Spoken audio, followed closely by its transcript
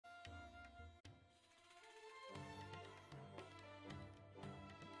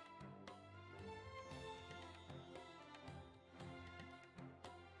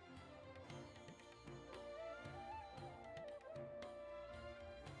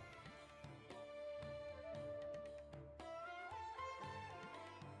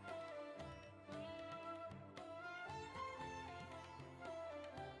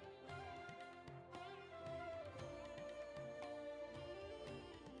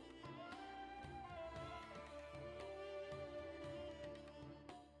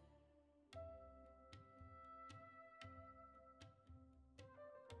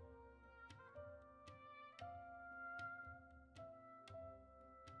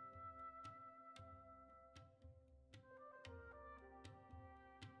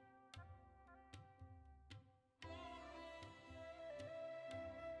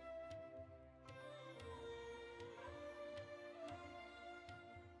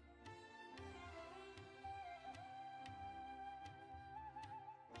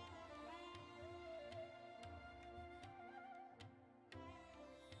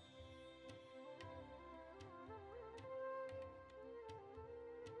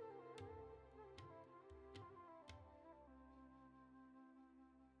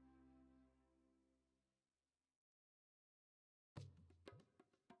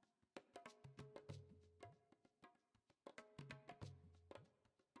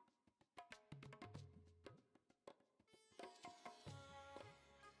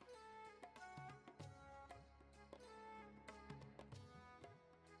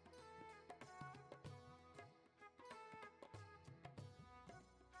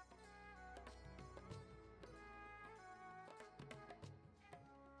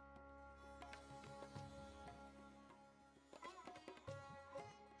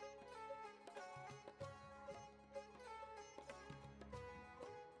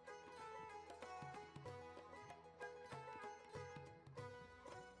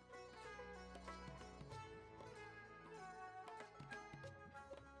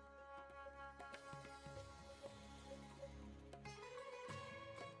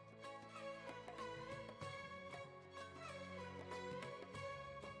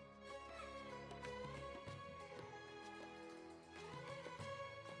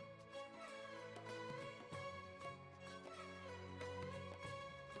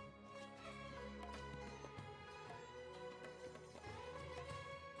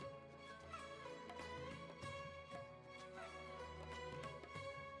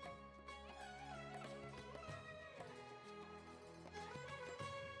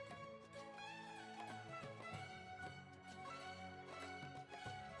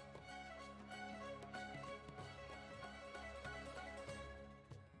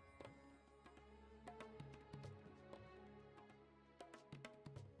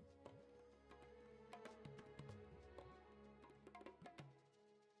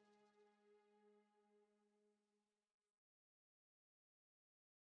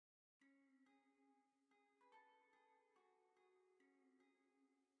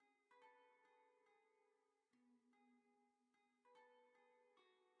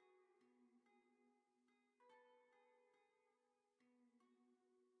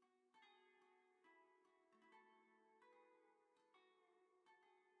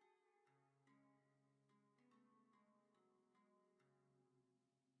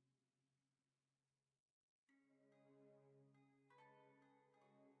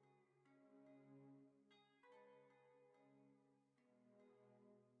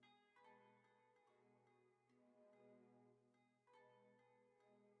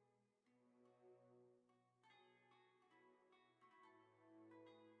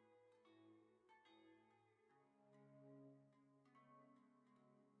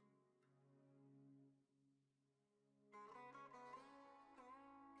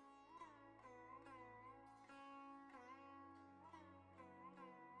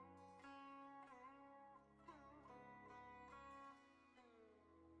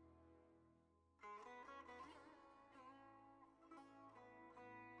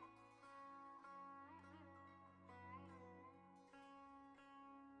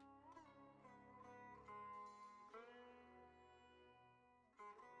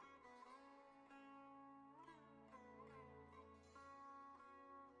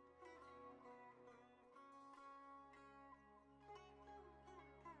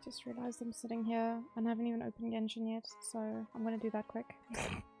Just realized I'm sitting here and haven't even opened Genshin yet, so I'm gonna do that quick.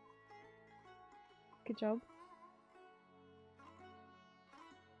 Good job.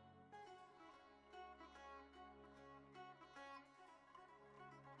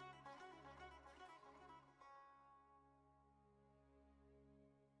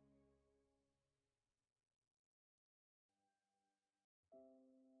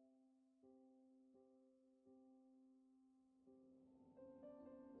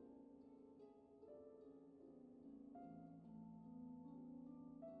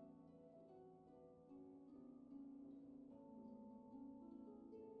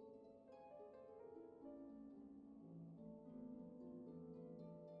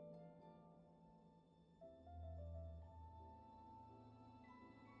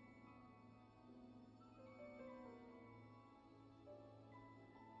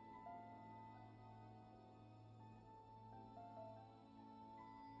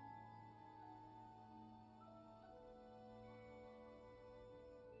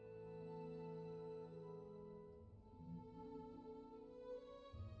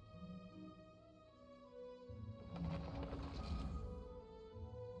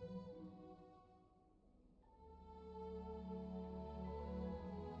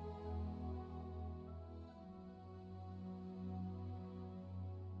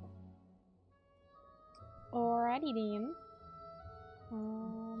 Alrighty then.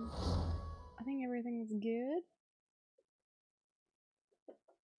 I think everything's good.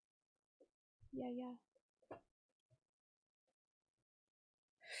 Yeah.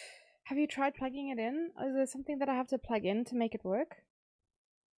 Have you tried plugging it in? Is there something that I have to plug in to make it work?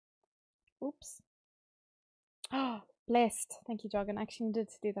 Oops. Oh, blessed. Thank you, Jargon. I actually needed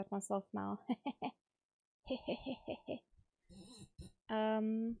to do that myself now.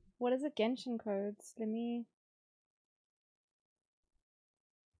 What is it? Genshin codes. Let me...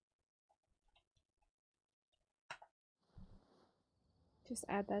 just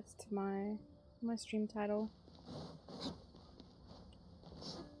add that to my stream title.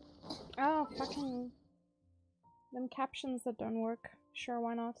 Oh, fucking... them captions that don't work. Sure,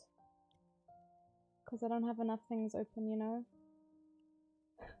 why not? Because I don't have enough things open, you know?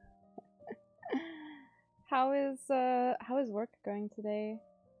 How is work going today?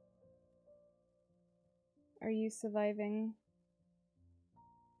 Are you surviving?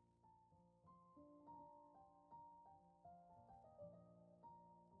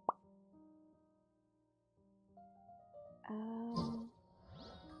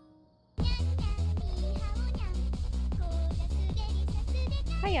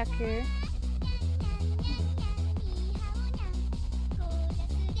 Hi, Yaku.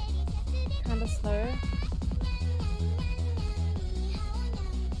 Kinda slow.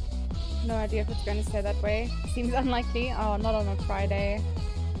 No idea if it's going to stay that way. Seems unlikely. Oh, not on a Friday.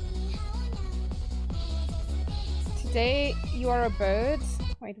 Today you are a bird.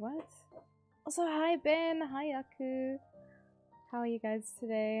 Wait, what? Also, hi Ben. Hi Yaku. How are you guys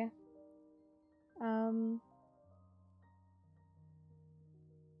today?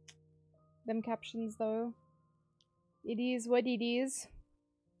 Them captions though. It is what it is.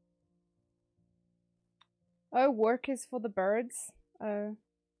 Oh, work is for the birds. Oh.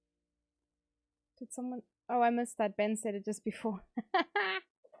 Did someone... oh, I missed that. Ben said it just before.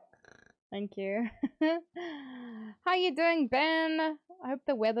 Thank you. How you doing, Ben? I hope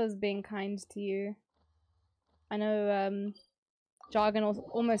the weather's being kind to you. I know Jargon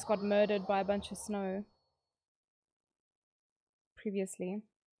almost got murdered by a bunch of snow. Previously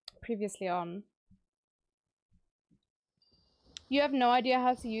on. You have no idea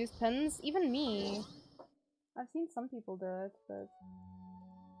how to use pins? Even me. I've seen some people do it, but...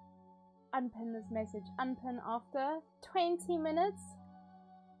 unpin this message. Unpin after 20 minutes?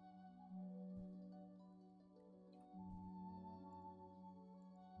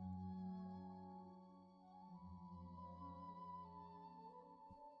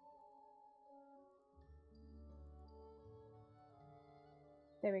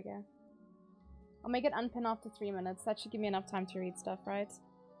 There we go. I'll make it unpin after 3 minutes. That should give me enough time to read stuff, right?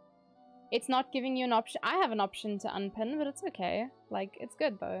 It's not giving you an option. I have an option to unpin, but it's okay. Like, it's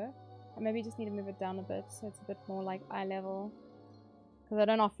good though. I maybe just need to move it down a bit so it's a bit more like eye level. Because I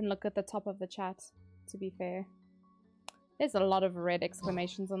don't often look at the top of the chat, to be fair. There's a lot of red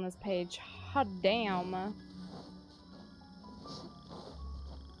exclamations on this page. Hot damn.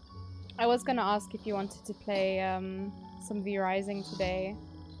 I was gonna ask if you wanted to play some V-Rising today.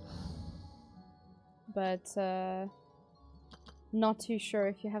 But not too sure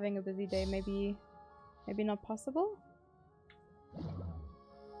if you're having a busy day. Maybe not possible?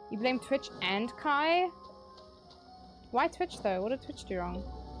 You blame Twitch and Kai? Why Twitch though? What did Twitch do wrong?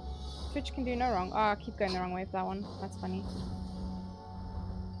 Twitch can do no wrong. Oh, I keep going the wrong way for that one. That's funny.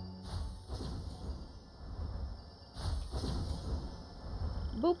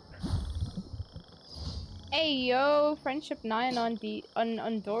 Boop. Hey yo, friendship 9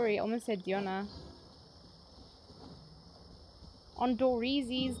 on Dory. Almost said Diona. On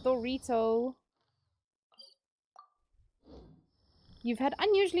Dorizi's Dorito. You've had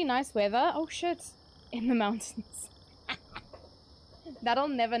unusually nice weather. Oh shit. In the mountains. That'll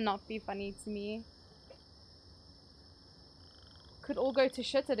never not be funny to me. Could all go to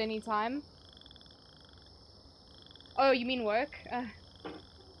shit at any time. Oh, you mean work?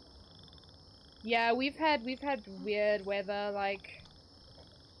 Yeah, we've had weird weather, like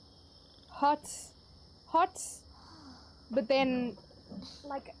hot, but then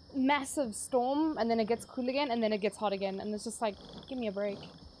like massive storm, and then it gets cool again, and then it gets hot again, and it's just like, give me a break.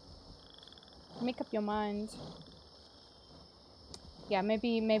 Make up your mind. Yeah,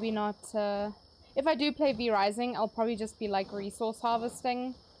 maybe not. If I do play V Rising, I'll probably just be like resource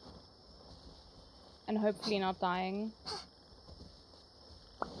harvesting, and hopefully not dying.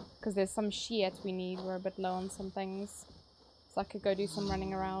 Because there's some shit we need. We're a bit low on some things. So I could go do some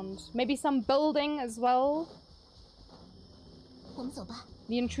running around. Maybe some building as well.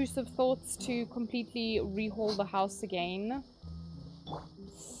 The intrusive thoughts to completely rehaul the house again.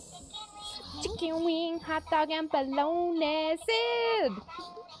 Chicken wing, hot dog, and bologna. Sid!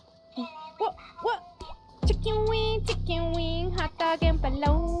 What? Chicken wing, hot dog, and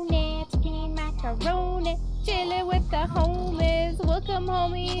bologna. Chicken and macaroni. Chilling with the homies. Welcome,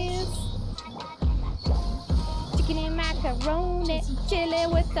 homies. Chicken and macaroni.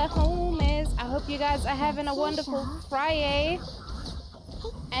 Chilling with the homies. I hope you guys are having a wonderful Friday.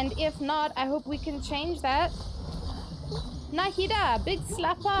 And if not, I hope we can change that. Nahida, big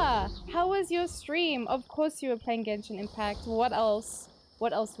slapper. How was your stream? Of course you were playing Genshin Impact. What else?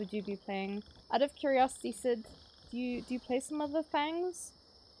 What else would you be playing? Out of curiosity, Sid, do you play some other things?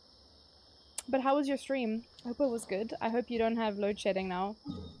 But how was your stream? I hope it was good. I hope you don't have load shedding now.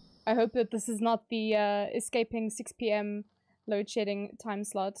 I hope that this is not the escaping 6 PM load shedding time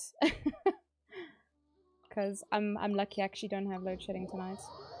slot. Because I'm lucky I actually don't have load shedding tonight.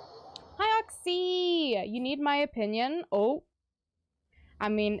 Hi Oxy! You need my opinion? Oh. I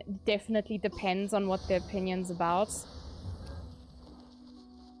mean, definitely depends on what the opinion's about.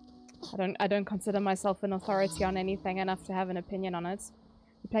 I don't consider myself an authority on anything enough to have an opinion on it.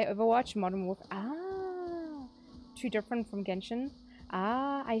 You play Overwatch, Modern Warfare. Ah, too different from Genshin.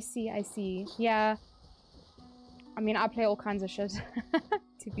 Ah, I see. Yeah. I mean, I play all kinds of shit,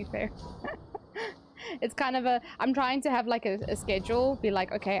 to be fair. It's kind of a... I'm trying to have, like, a schedule. Be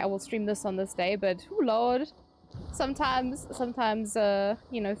like, okay, I will stream this on this day, but, oh lord. Sometimes,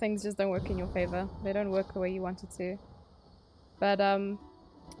 you know, things just don't work in your favor. They don't work the way you want it to. But,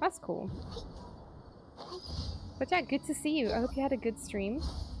 that's cool. But yeah, good to see you. I hope you had a good stream.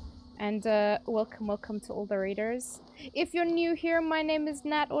 And welcome to all the raiders. If you're new here, my name is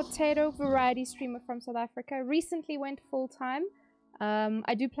Nat Ortedo, variety streamer from South Africa. Recently went full-time.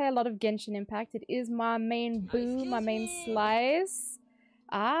 I do play a lot of Genshin Impact. It is my main boo, my main slice.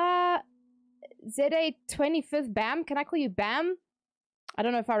 Ah, ZA 25th Bam. Can I call you Bam? I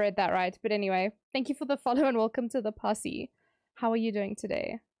don't know if I read that right, but anyway. Thank you for the follow and welcome to the posse. How are you doing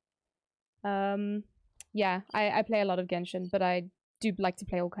today? Yeah, I play a lot of Genshin, but I do like to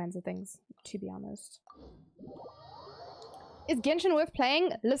play all kinds of things, to be honest. Is Genshin worth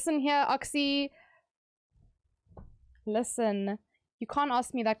playing? Listen here, Oxy. Listen. You can't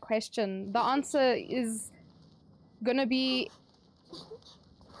ask me that question. The answer is gonna be...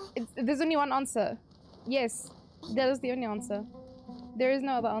 there's only one answer. Yes, that is the only answer. There is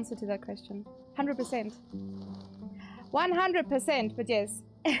no other answer to that question. 100%. 100%, but yes.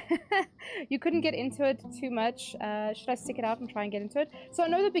 You couldn't get into it too much. Should I stick it out and try and get into it? So I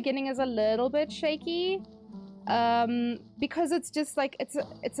know the beginning is a little bit shaky. Because it's just like, it's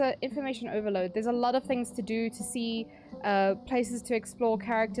a information overload. There's a lot of things to do, to see, places to explore,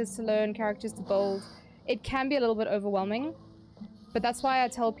 characters to learn, characters to build. It can be a little bit overwhelming. But that's why I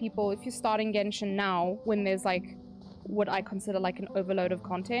tell people, if you're starting Genshin now, when there's like, what I consider like an overload of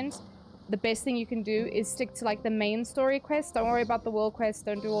content, the best thing you can do is stick to like the main story quest. Don't worry about the world quest.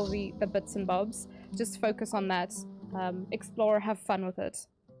 Don't do all the bits and bobs. Just focus on that. Explore, have fun with it.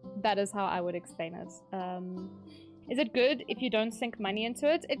 That is how I would explain it. Is it good if you don't sink money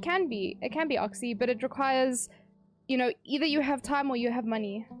into it? It can be. It can be, Oxy, but it requires, you know, either you have time or you have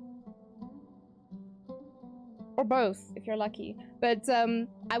money. Or both, if you're lucky. But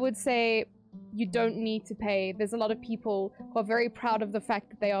I would say you don't need to pay. There's a lot of people who are very proud of the fact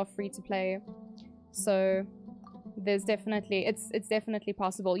that they are free to play. So There's definitely, it's definitely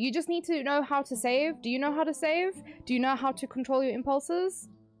possible. You just need to know how to save. Do you know how to save? Do you know how to control your impulses?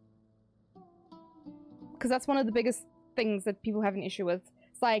 Because that's one of the biggest things that people have an issue with.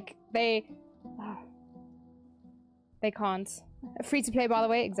 It's like, they can't. Free to play, by the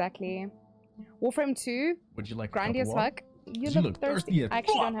way, exactly. Warframe 2, would you like grindy as fuck. You look thirsty. I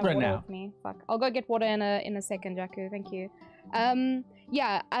actually don't have water with me. Fuck. I'll go get water in a second, Jakku. Thank you.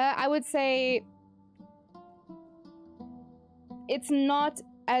 Yeah, I would say it's not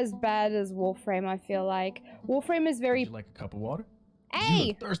as bad as Warframe, I feel like. Warframe is very... Would you like a cup of water? Hey! You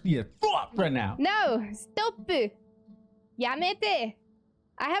look thirsty as fuck right now. No! Stop! Yamete!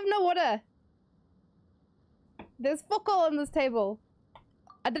 I have no water. There's fuck all on this table.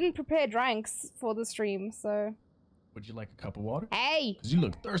 I didn't prepare drinks for the stream, so... Would you like a cup of water? Hey! Because you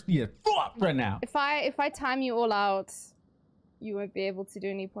look thirsty as fuck right now. If I time you all out, you won't be able to do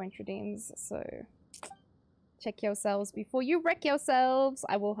any point redeems, so... Check yourselves before you wreck yourselves.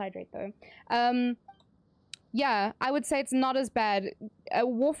 I will hydrate, though. Yeah, I would say it's not as bad.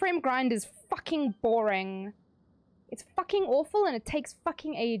 Warframe grind is fucking boring. It's fucking awful, and it takes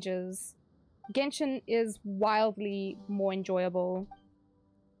fucking ages. Genshin is wildly more enjoyable.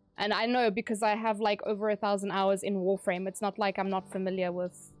 And I know because I have like over 1,000 hours in Warframe. It's not like I'm not familiar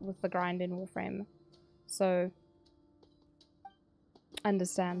with the grind in Warframe. So,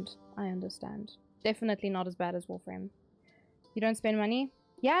 understand. I understand. Definitely not as bad as Warframe. You don't spend money?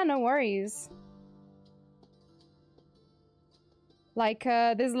 Yeah, no worries. Like,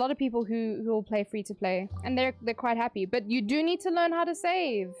 there's a lot of people who will play free to play, and they're quite happy. But you do need to learn how to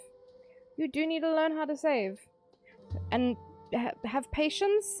save. You do need to learn how to save, and have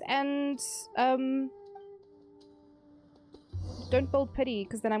patience, and don't build pity,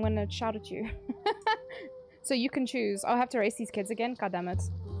 because then I'm gonna shout at you. So you can choose. I'll have to race these kids again. God damn it.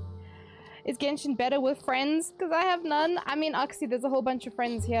 Is Genshin better with friends? Because I have none. I mean, Oxy, there's a whole bunch of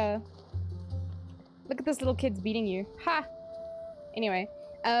friends here. Look at this little kid's beating you. Ha! Anyway,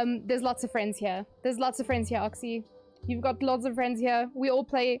 there's lots of friends here. There's lots of friends here, Oxy. You've got lots of friends here. We all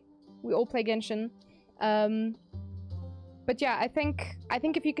play Genshin. But yeah, I think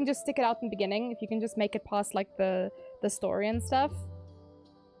if you can just stick it out in the beginning, if you can just make it past like the story and stuff,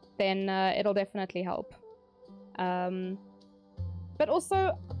 then it'll definitely help. But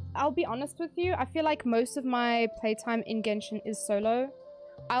also, I'll be honest with you, I feel like most of my playtime in Genshin is solo.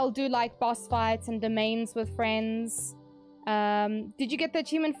 I'll do like boss fights and domains with friends. Did you get the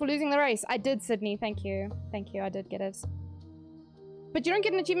achievement for losing the race? I did, Sydney. Thank you. Thank you. I did get it. But you don't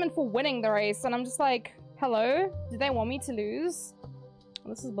get an achievement for winning the race. And I'm just like, hello? Did they want me to lose?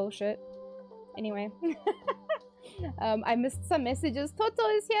 Well, this is bullshit. Anyway. I missed some messages. Toto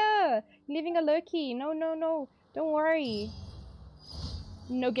is here! Leaving a lurky. No, no, no. Don't worry.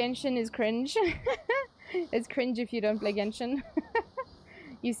 No, Genshin is cringe. It's cringe if you don't play Genshin.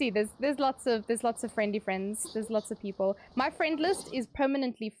 You see, there's lots of friendly friends. There's lots of people. My friend list is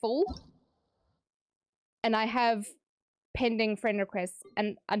permanently full, and I have pending friend requests.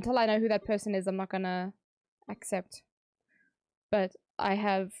 And until I know who that person is, I'm not gonna accept. But I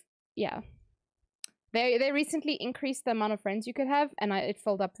have, yeah. They recently increased the amount of friends you could have, and it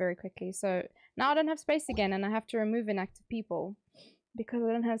filled up very quickly. So now I don't have space again, and I have to remove inactive people because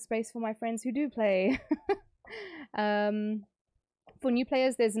I don't have space for my friends who do play. For new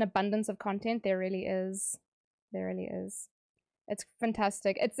players, there's an abundance of content. There really is. There really is. It's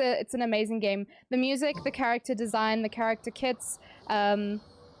fantastic. It's an amazing game. The music, the character design, the character kits.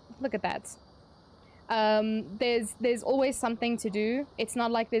 Look at that. There's always something to do. It's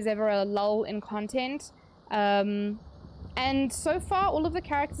not like there's ever a lull in content. And so far, all of the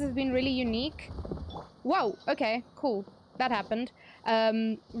characters have been really unique. Whoa, okay, cool. That happened.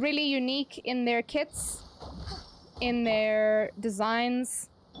 Really unique in their kits, in their designs,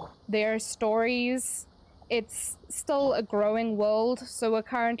 their stories. It's still a growing world, so we're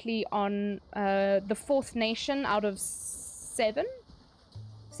currently on the 4th nation out of 7?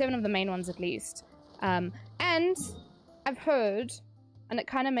 7 of the main ones at least. And I've heard, and it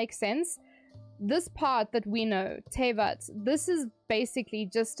kind of makes sense, this part that we know, Tevat, this is basically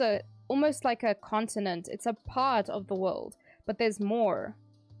just almost like a continent. It's a part of the world, but there's more.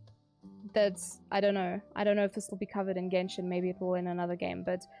 That's, I don't know if this will be covered in Genshin, maybe it will in another game,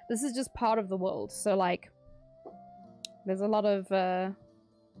 but this is just part of the world, so like, there's a lot of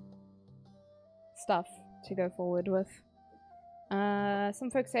stuff to go forward with. Some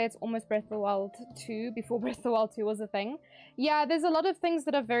folks say it's almost Breath of the Wild 2, before Breath of the Wild 2 was a thing. Yeah, there's a lot of things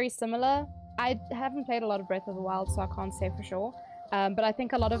that are very similar. I haven't played a lot of Breath of the Wild, so I can't say for sure. But I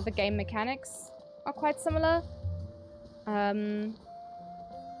think a lot of the game mechanics are quite similar.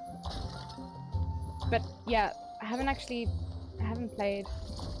 But yeah, I haven't played.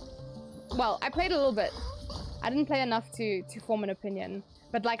 Well, I played a little bit. I didn't play enough to form an opinion.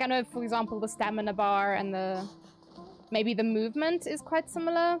 But like I know, for example, the stamina bar and maybe the movement is quite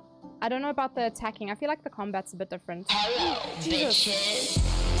similar. I don't know about the attacking. I feel like the combat's a bit different. Hello, bitches.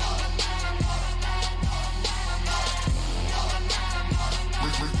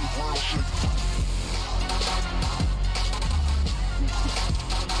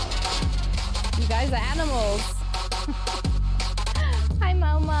 You guys are animals. Hi,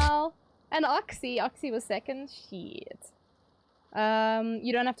 Mau Mau. And Oxy. Oxy was second. Shit.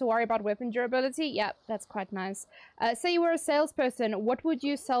 You don't have to worry about weapon durability. Yeah, that's quite nice. Say you were a salesperson. What would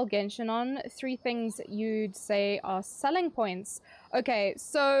you sell Genshin on? 3 things you'd say are selling points. Okay,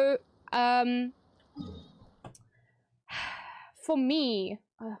 so for me,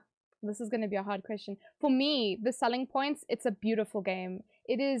 this is going to be a hard question. For me, the selling points, it's a beautiful game.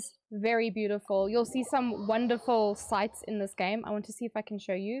 It is very beautiful. You'll see some wonderful sights in this game. I want to see if I can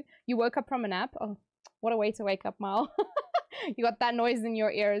show you. You woke up from a nap. Oh, what a way to wake up, Mal. You got that noise in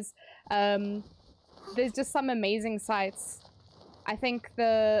your ears. There's just some amazing sights. I think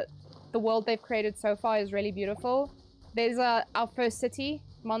the world they've created so far is really beautiful. There's our first city,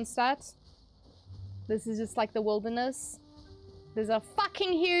 Mondstadt. This is just like the wilderness. There's a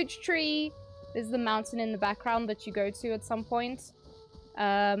fucking huge tree. There's the mountain in the background that you go to at some point.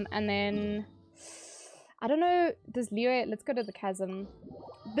 And then I don't know, does Leo, let's go to the chasm.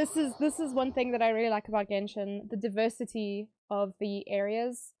 This is one thing that I really like about Genshin, the diversity of the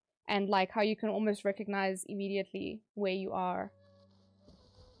areas and like how you can almost recognize immediately where you are.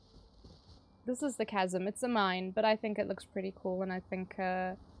 This is the chasm. It's a mine, but I think it looks pretty cool and I think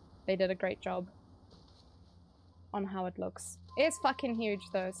they did a great job on how it looks. It's fucking huge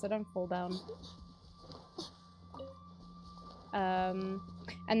though, so don't fall down.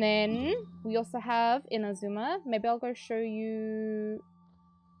 And then we also have Inazuma. Maybe I'll go show you.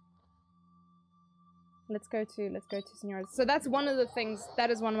 Let's go to Senora's. So that's one of the things. That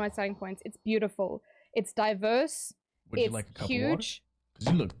is one of my selling points. It's beautiful. It's diverse. Would it's you like a cup huge. Of water?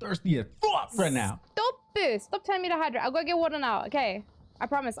 Because you look thirsty as fuck right now. Stop this! Stop telling me to hydrate. I'll go get water now. Okay, I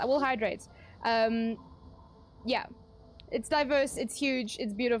promise. I will hydrate. Yeah, it's diverse. It's huge.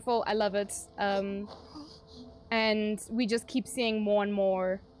 It's beautiful. I love it. And we just keep seeing more and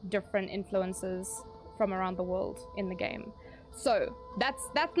more different influences from around the world in the game. So that's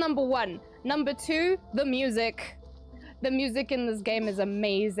number 1. Number 2, the music. The music in this game is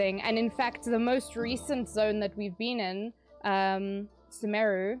amazing. And in fact, the most recent zone that we've been in,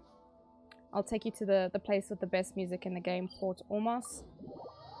 Sumeru, I'll take you to the place with the best music in the game, Port Ormos.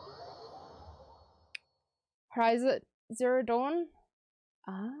 Horizon Zero Dawn?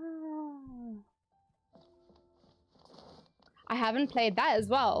 Ah. I haven't played that as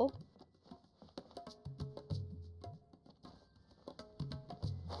well.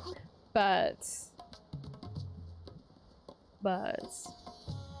 But this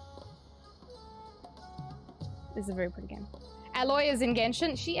is a very pretty game. Aloy is in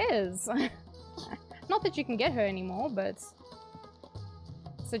Genshin? She is. Not that you can get her anymore, but...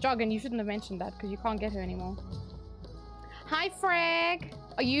 So Jargon, you shouldn't have mentioned that because you can't get her anymore. Hi Frag!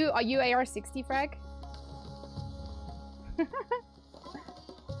 Are you AR60 Frag?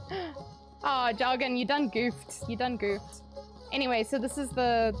 Oh, Jargon, you done goofed. You done goofed. Anyway, so this is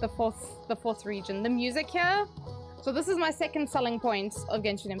the fourth region. The music here. So this is my second selling point of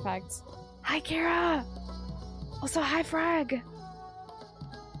Genshin Impact. Hi, Kira. Also, hi, Frag.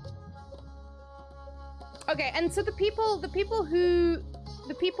 Okay, and so the people who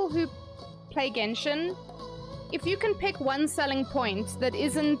play Genshin, if you can pick one selling point that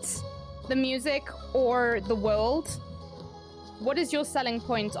isn't the music or the world, what is your selling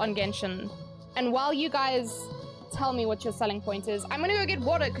point on Genshin? And while you guys tell me what your selling point is, I'm gonna go get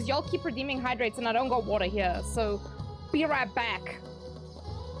water because y'all keep redeeming hydrates and I don't got water here. So be right back.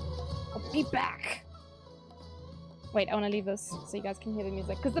 I'll be back. Wait, I want to leave this so you guys can hear the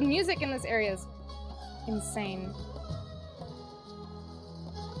music because the music in this area is insane.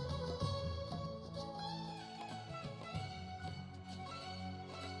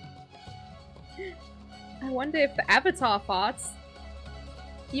 I wonder if the avatar farts.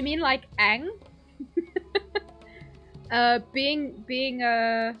 You mean like Aang? Being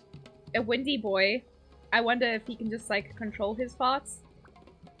a windy boy, I wonder if he can just like control his farts.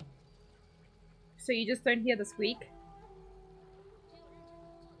 So you just don't hear the squeak.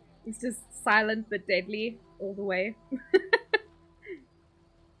 It's just silent but deadly all the way.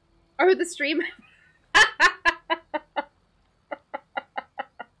 Oh, the stream.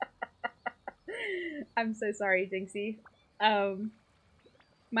 I'm so sorry, Jinxie.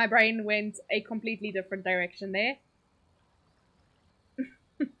 My brain went a completely different direction there.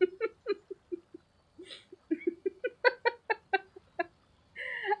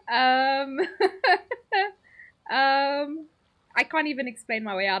 I can't even explain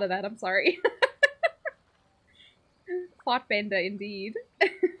my way out of that. I'm sorry. Fart bender, indeed.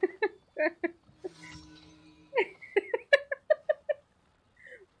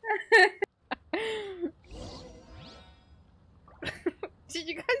 Did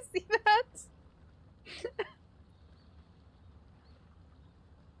you guys see that?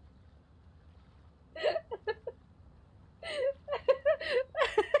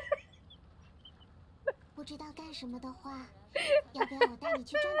 What did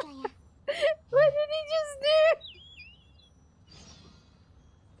he just do?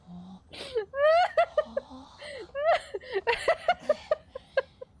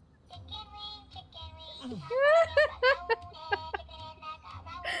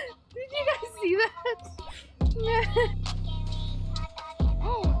 Did you guys see that?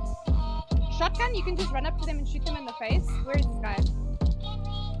 Shotgun, you can just run up to them and shoot them in the face. Where is this guy?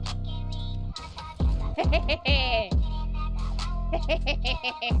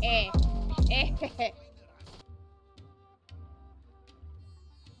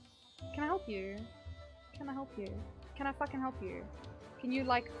 Can I help you? Can I help you? Can I fucking help you? Can you,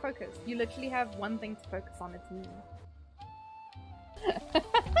 like, focus? You literally have one thing to focus on, it's me.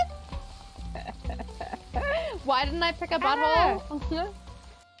 Why didn't I pick a butthole?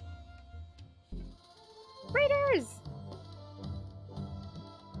 Raiders!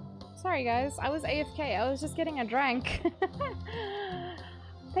 Sorry guys, I was AFK. I was just getting a drink.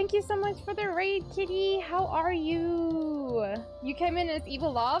 Thank you so much for the raid, kitty. How are you? You came in as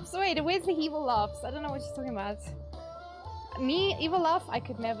Evil Laughs? Wait, where's the Evil Laughs? I don't know what she's talking about. Me? Evil Laugh? I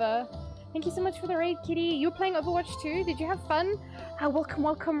could never. Thank you so much for the raid, kitty. You were playing Overwatch too? Did you have fun? Welcome,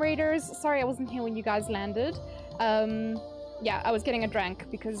 welcome, raiders. Sorry I wasn't here when you guys landed. Yeah, I was getting a drink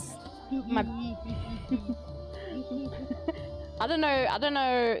because my... I don't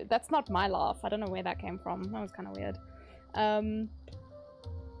know. That's not my laugh. I don't know where that came from. That was kind of weird.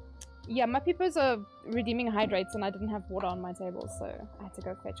 Yeah, my peepers are redeeming hydrates and I didn't have water on my table, so I had to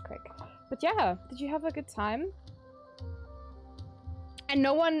go fetch quick. But yeah, did you have a good time? And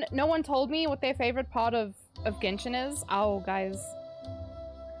no one told me what their favorite part of Genshin is. Oh, guys.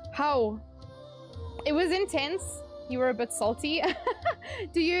 How? It was intense. You were a bit salty.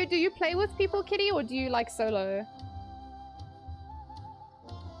 Do you play with people, kitty, or do you like solo?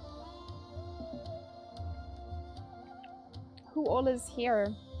 Who all is here?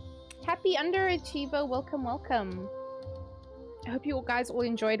 Happy underachiever, welcome, welcome. I hope you guys all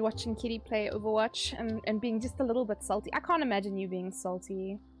enjoyed watching Kitty play Overwatch and being just a little bit salty. I can't imagine you being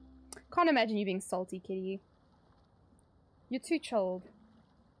salty. Can't imagine you being salty, Kitty. You're too chilled.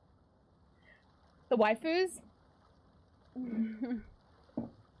 The waifus? Do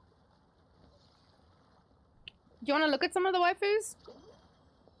you want to look at some of the waifus?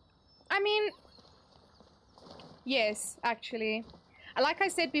 I mean... Yes, actually. Like I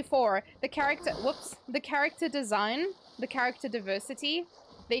said before, the character... Whoops. The character design, the character diversity,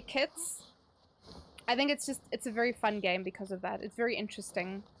 their kits. I think it's a very fun game because of that. It's very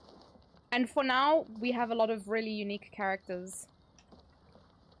interesting. And for now, we have a lot of really unique characters.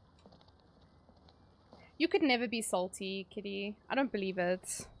 You could never be salty, kitty. I don't believe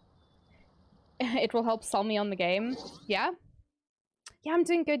it. It will help sell me on the game. Yeah? Yeah, I'm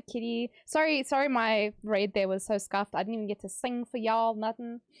doing good, kitty. Sorry my raid there was so scuffed. I didn't even get to sing for y'all,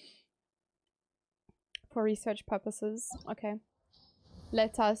 nothing. For research purposes. Okay.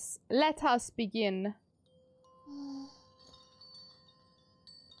 Let us begin.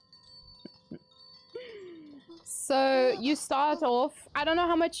 So you start off, I don't know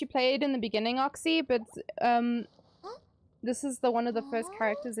how much you played in the beginning, Oxy, but this is one of the first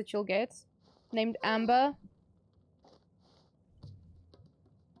characters that you'll get, named Amber.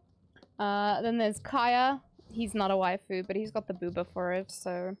 Then there's Kaya. He's not a waifu, but he's got the booba for it,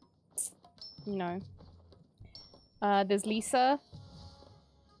 so you know. There's Lisa.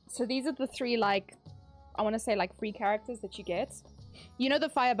 So these are the three, like, I want to say, like, free characters that you get. You know the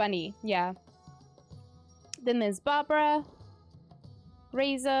Fire Bunny? Yeah. Then there's Barbara,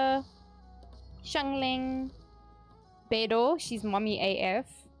 Razor, Xiangling, Beidou. She's mommy AF.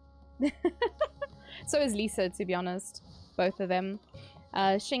 So is Lisa, to be honest. Both of them.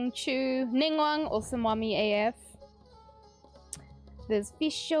 Xingqiu, Ningguang, also mommy AF. There's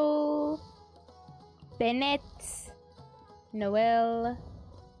Fischl, Bennett, Noelle.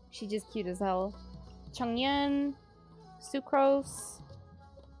 She's just cute as hell. Chongyun, Sucrose.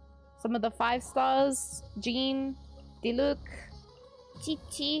 Some of the 5 stars. Jean, Diluc,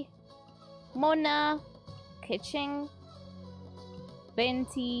 Chichi, Mona, Kitching,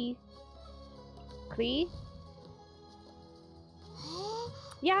 Venti, Klee.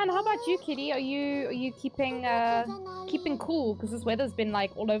 Yeah, and how about you, Kitty? Are you keeping keeping cool? Because this weather's been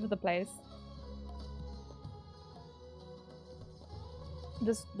like all over the place.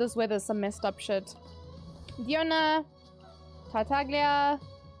 This weather's some messed up shit. Diona, Tartaglia,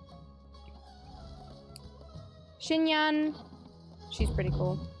 Shinyan. She's pretty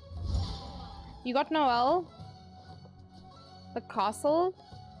cool. You got Noelle. The castle.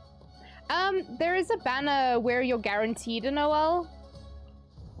 There is a banner where you're guaranteed a Noelle.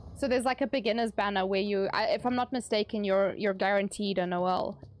 So there's like a beginner's banner where you, if I'm not mistaken, you're guaranteed a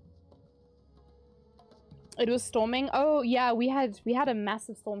Noelle. It was storming. Oh yeah, we had a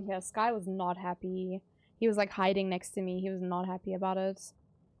massive storm here. Sky was not happy. He was like hiding next to me. He was not happy about it.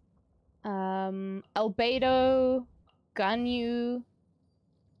 Albedo, Ganyu,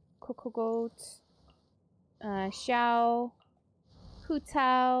 Kokogoat, Xiao,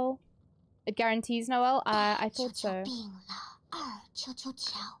 Hutao. It guarantees Noelle. I thought so.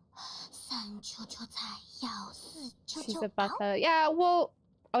 She's a butler. Yeah, well,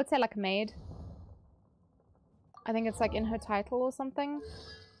 I would say like a maid. I think it's like in her title or something.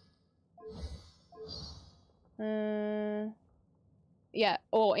 Yeah,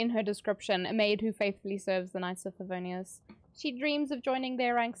 or in her description, a maid who faithfully serves the Knights of Favonius. She dreams of joining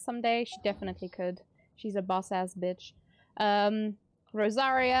their ranks someday. She definitely could. She's a boss-ass bitch.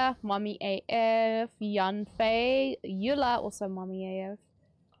 Rosaria, Mommy AF, Yanfei, Yula, also Mommy AF.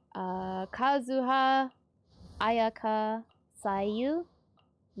 Kazuha, Ayaka, Sayu,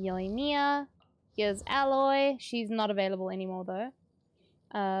 Yoimiya. Here's Alloy. She's not available anymore though.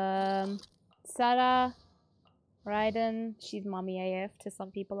 Sarah, Raiden. She's Mommy AF to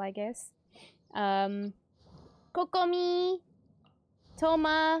some people, I guess. Kokomi,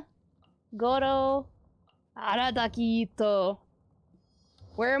 Toma, Goro, Aradaki-ito.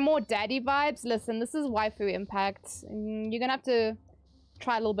 Where are more daddy vibes? Listen, this is waifu impact. You're gonna have to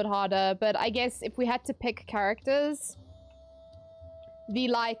try a little bit harder, but I guess if we had to pick characters, the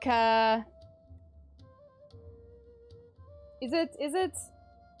like, is it?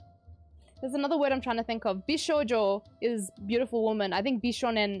 There's another word I'm trying to think of. Bishoujo is beautiful woman. I think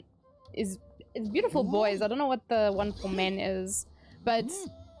Bishonen is beautiful boys. I don't know what the one for men is, but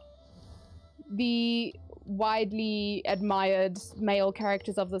the widely admired male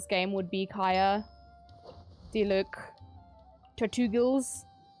characters of this game would be Kaya, Diluc, Tortugules,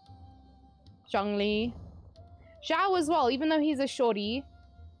 Zhongli, Zhao as well, even though he's a shorty.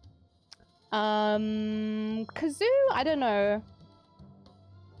 Kazoo, I don't know.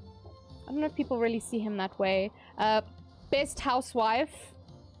 I don't know if people really see him that way. Best housewife.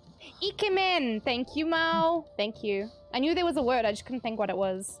 Ikemen! Thank you, Mao. Thank you. I knew there was a word, I just couldn't think what it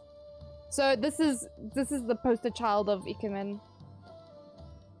was. So this is the poster child of Ikemen.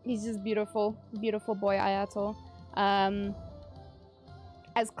 He's just beautiful. Beautiful boy, Ayato.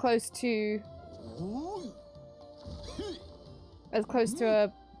 As close to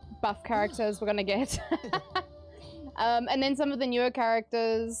a buff character as we're gonna get. And then some of the newer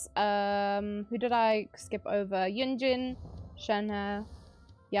characters. Who did I skip over? Yunjin, Shanha,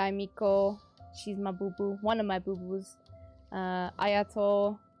 Yaimiko. She's my boo-boo. One of my boo-boos.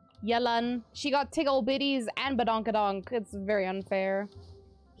 Ayato, Yelan. She got Tiggle Biddies and Badonkadonk. It's very unfair.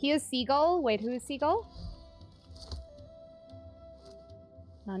 He is Seagull. Wait, who is Seagull?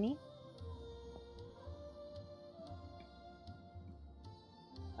 Nani?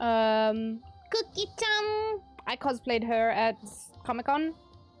 Cookie-chan. I cosplayed her at Comic-Con.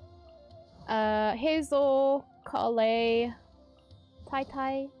 Hazel, Kale, Tai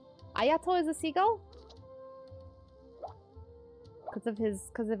Tai. Ayato is a seagull?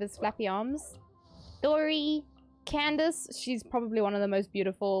 Because of his flappy arms. Dory, Candace, she's probably one of the most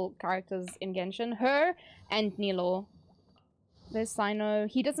beautiful characters in Genshin. Her and Nilo. There's Sino.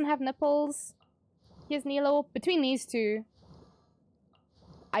 He doesn't have nipples. Here's Nilo. Between these two,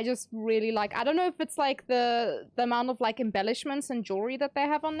 I just really like... I don't know if it's like the amount of like embellishments and jewelry that they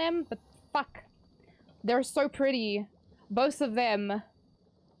have on them, but fuck. They're so pretty. Both of them.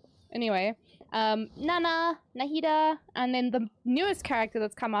 Anyway. Nana, Nahida, and then the newest character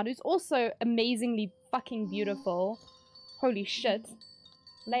that's come out who's also amazingly fucking beautiful. Holy shit.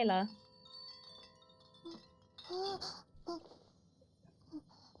 Layla.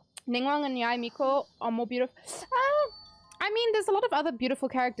 Ningguang and Yaimiko are more beautiful. I mean, there's a lot of other beautiful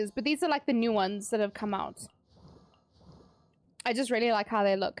characters, but these are like the new ones that have come out. I just really like how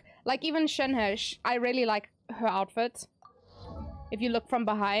they look. Like even Shenhe, I really like her outfit. If you look from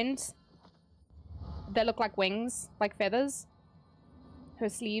behind, they look like wings, like feathers. her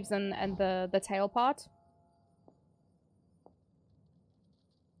sleeves and the tail part.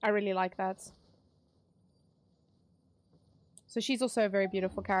 I really like that. So she's also a very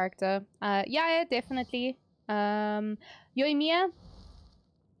beautiful character. Yeah, definitely. Yoimiya,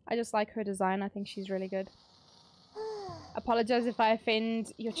 I just like her design. I think she's really good. Apologize if I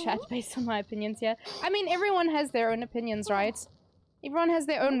offend your chat based on my opinions here. I mean, everyone has their own opinions, right? Everyone has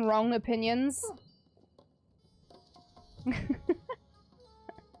their own wrong opinions.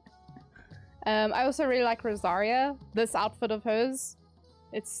 I also really like Rosaria. This outfit of hers.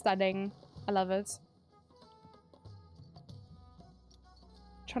 It's stunning. I love it.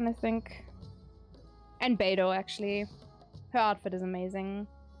 Trying to think. And Beidou, actually. Her outfit is amazing.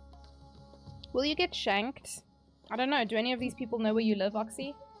 Will you get shanked? I don't know. Do any of these people know where you live,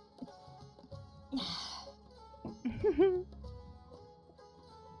 Oxy?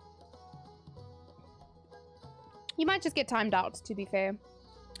 You might just get timed out, to be fair.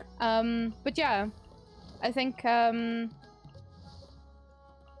 But yeah. I think,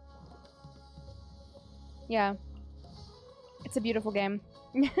 yeah. It's a beautiful game.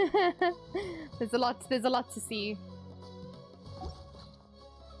 There's a lot to see.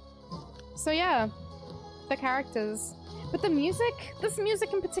 So yeah. The characters. But the music, this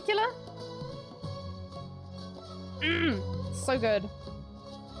music in particular, so good.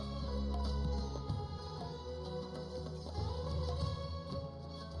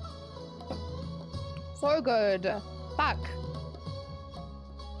 So good. Fuck.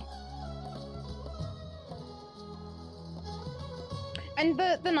 And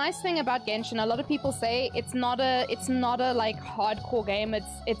the nice thing about Genshin, a lot of people say it's not a like hardcore game.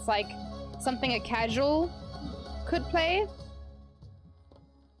 It's like something a casual could play.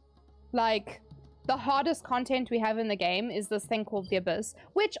 Like, the hardest content we have in the game is this thing called the Abyss,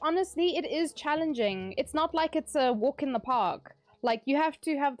 which honestly, it is challenging. It's not like it's a walk in the park. Like, you have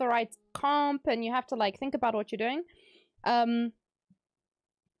to have the right comp and you have to like think about what you're doing.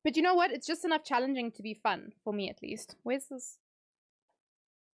 But you know what? It's just enough challenging to be fun, for me at least. Where's this?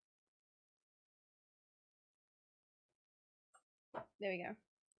 There we go.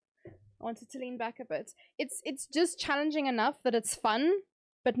 I wanted to lean back a bit. It's just challenging enough that it's fun,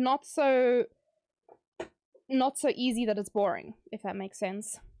 but not so easy that it's boring, if that makes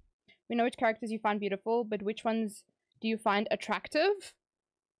sense. We know which characters you find beautiful, but which ones do you find attractive?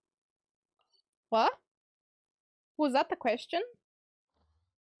 What? Was that the question?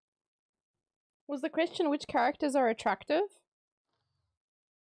 Was the question which characters are attractive?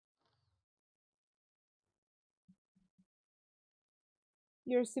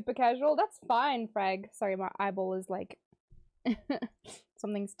 You're super casual? That's fine, Frag. Sorry, my eyeball is like...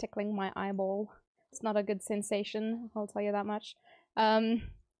 Something's tickling my eyeball. It's not a good sensation, I'll tell you that much.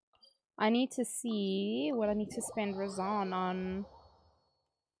 I need to see what I need to spend Razan on.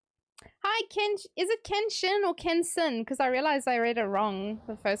 Hi, Ken. Is it Kenshin or Kensin? Because I realized I read it wrong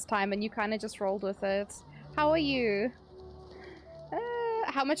the first time and you kind of just rolled with it. How are you?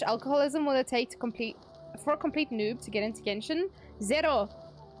 How much alcoholism will it take to for a complete noob to get into Genshin? Zero.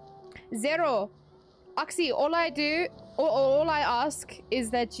 Zero. Oxy, all I ask is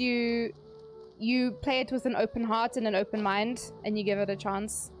that you play it with an open heart and an open mind, and you give it a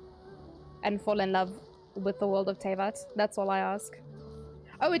chance and fall in love with the world of Tevat. That's all I ask.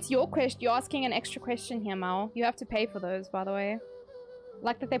 Oh, it's your question. You're asking an extra question here, Mao. You have to pay for those, by the way.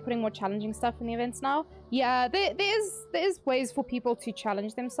 Like that they're putting more challenging stuff in the events now. Yeah, there is ways for people to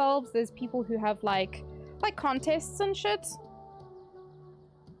challenge themselves. There's people who have like contests and shit.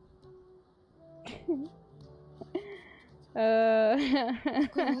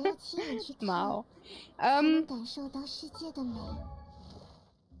 Mao.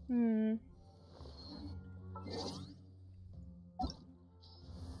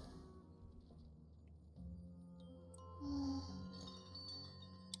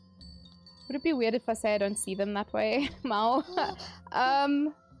 Would it be weird if I say I don't see them that way, Mao?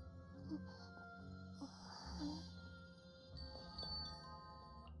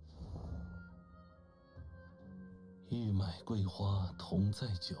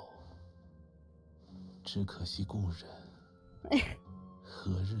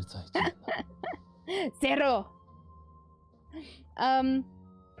 Zero.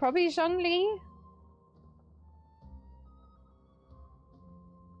 Probably Zhongli.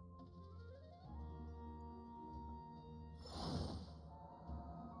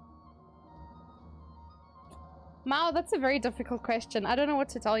 Mao, that's a very difficult question. I don't know what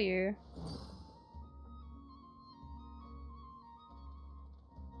to tell you.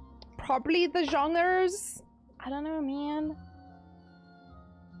 Probably the Zhongers. I don't know, man.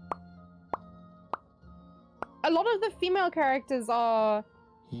 A lot of the female characters are...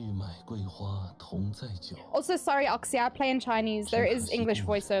 Also, sorry, Oxy, I play in Chinese. There is English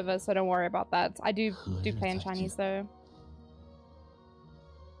voiceover, so don't worry about that. I do play in Chinese, though.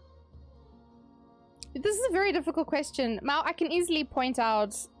 This is a very difficult question. Mao, I can easily point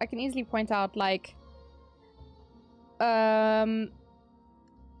out, like...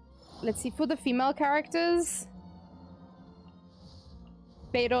 Let's see, for the female characters...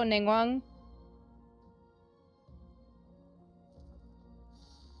 Beidou Ningguang.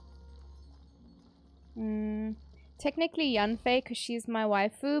 Technically Yanfei, because she's my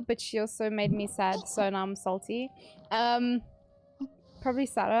waifu, but she also made me sad, so now I'm salty. Probably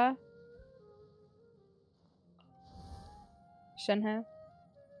Sarah. Shenhe.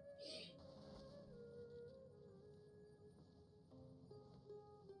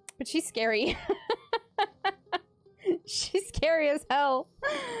 But she's scary. She's scary as hell.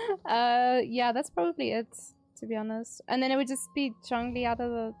 Yeah, that's probably it, to be honest. And then it would just be Zhongli out of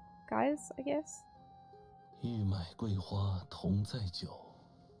the guys, I guess.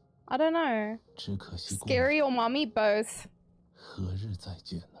 I don't know. Scary or mommy? Both.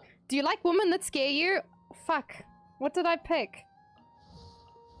 Do you like women that scare you? Fuck. What did I pick?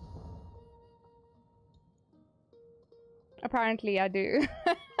 Apparently I do.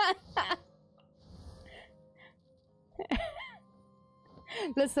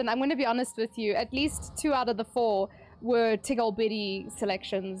 Listen, I'm gonna be honest with you. At least 2 out of the 4 were Tiggle Bitty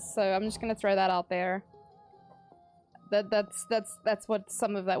selections, so I'm just gonna throw that out there. That's what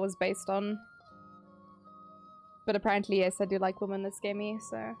some of that was based on. But apparently, yes, I do like women that scare me,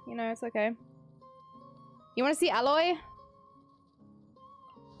 so, you know, it's okay. You wanna see Alloy?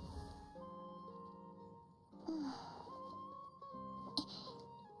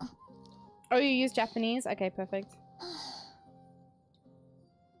 Oh, you use Japanese? Okay, perfect.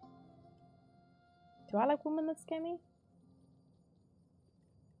 Do I like women that scare me?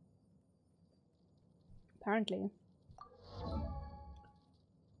 Apparently.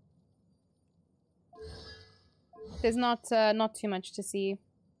 There's not too much to see.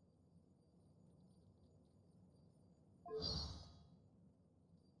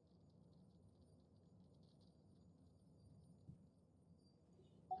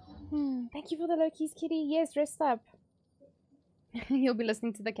 Thank you for the Loki's kitty. Yes, rest up. You'll be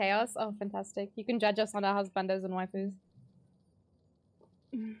listening to the chaos. Oh, fantastic. You can judge us on our husbandos and waifus.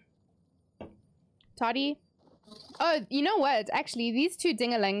 Toddy? Oh, you know what? Actually, these 2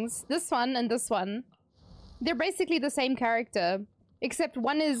 dingalings, this one and this one, they're basically the same character, except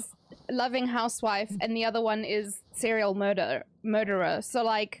one is loving housewife and the other one is serial murderer. So,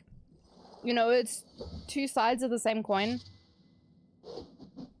 like, you know, it's 2 sides of the same coin.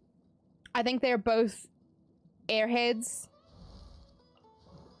 I think they're both airheads,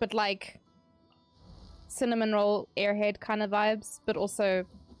 but like cinnamon roll airhead kind of vibes, but also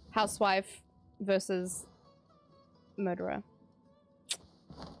housewife versus murderer.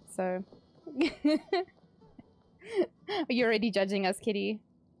 So you're already judging us, kitty.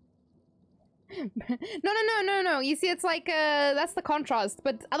 No. You see, it's like that's the contrast,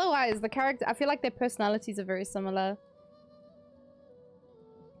 but otherwise the character, I feel like their personalities are very similar.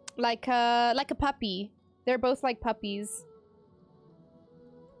 Like a puppy. They're both like puppies.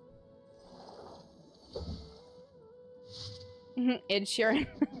 Ed Sheeran.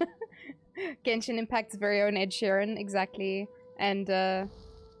 Genshin Impact's very own Ed Sheeran, exactly. And the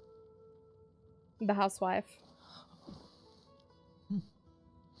housewife.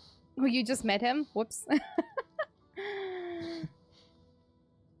 Oh, you just met him? Whoops.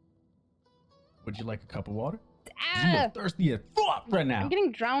 Would you like a cup of water? Ah! I'm thirsty as fuck right now. I'm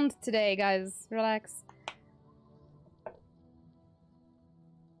getting drowned today, guys. Relax.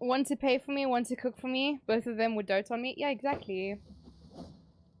 One to pay for me, one to cook for me. Both of them would dote on me. Yeah, exactly.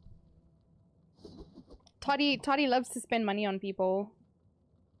 Toddy loves to spend money on people.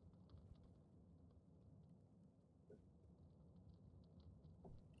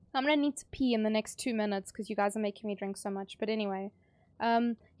 I'm gonna need to pee in the next 2 minutes because you guys are making me drink so much. But anyway,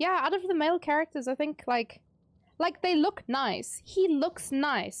 yeah, out of the male characters, I think like they look nice. He looks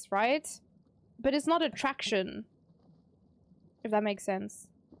nice, right? But it's not attraction, if that makes sense.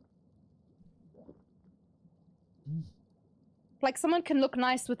 Like, someone can look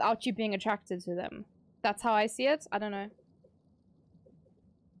nice without you being attracted to them. That's how I see it. I don't know.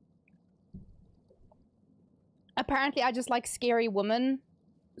 Apparently, I just like scary women.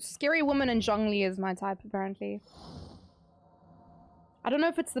 Scary woman and Zhongli is my type, apparently. I don't know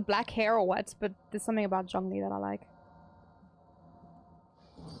if it's the black hair or what, but there's something about Zhongli that I like.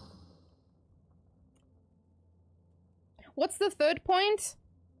 What's the third point?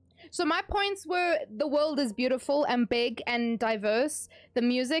 So my points were the world is beautiful and big and diverse. The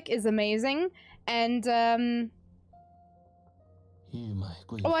music is amazing. And, oh,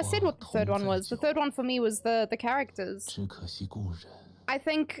 I said what the third one was. The third one for me was the characters. I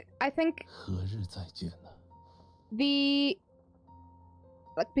think the...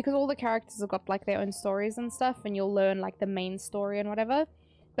 like, because all the characters have got, like, their own stories and stuff, and you'll learn, like, the main story and whatever.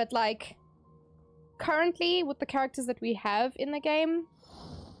 But, like, currently, with the characters that we have in the game,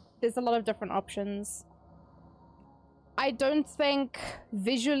 there's a lot of different options. I don't think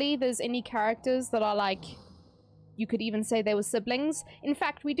visually there's any characters that are, like, you could even say they were siblings. In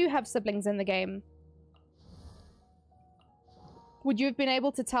fact, we do have siblings in the game. Would you have been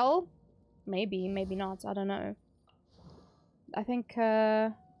able to tell? Maybe, maybe not. I don't know. I think,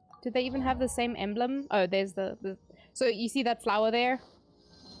 did they even have the same emblem? Oh, there's the... So, you see that flower there?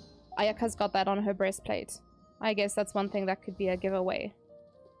 Ayaka's got that on her breastplate. I guess that's one thing that could be a giveaway.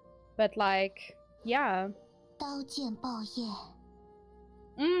 But, like, yeah.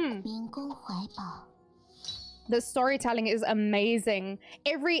 The storytelling is amazing.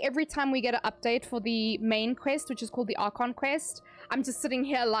 Every time we get an update for the main quest, which is called the Archon quest, I'm just sitting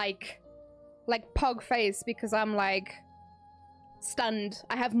here like pug face because I'm like stunned.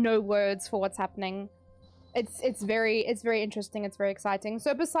 I have no words for what's happening. It's very interesting. It's very exciting.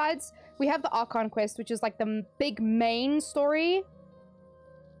 So besides, we have the Archon quest, which is like the big main story.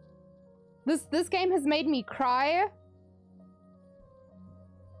 This game has made me cry.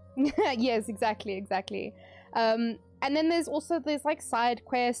 Yes, exactly. And then there's like side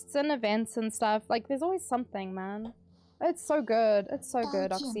quests and events and stuff. Like there's always something, man. It's so good. It's so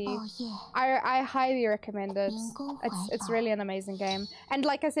good, Oxy. I highly recommend it. It's really an amazing game. And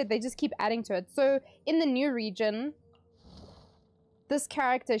like I said, they just keep adding to it. So in the new region, this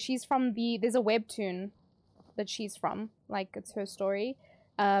character, she's from there's a webtoon that she's from. Like it's her story.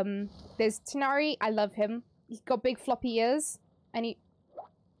 There's Tinari. I love him. He's got big floppy ears and he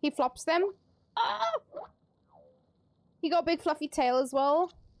flops them. Ah! He got a big fluffy tail as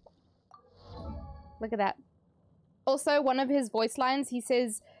well. Look at that. Also, one of his voice lines, he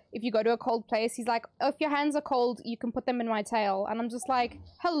says, if you go to a cold place, he's like, oh, if your hands are cold, you can put them in my tail. And I'm just like,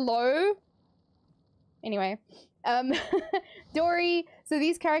 hello? Anyway. Dory. So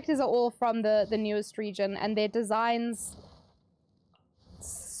these characters are all from the newest region, and their designs...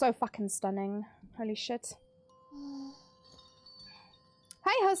 so fucking stunning. Holy shit.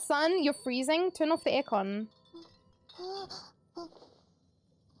 Hey, Hassan, you're freezing? Turn off the aircon.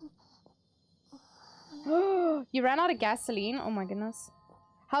 You ran out of gasoline? Oh my goodness.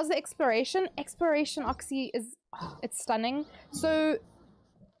 How's the exploration? Exploration, Oxy, is... it's stunning. So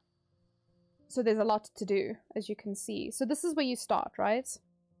there's a lot to do, as you can see. So this is where you start, right?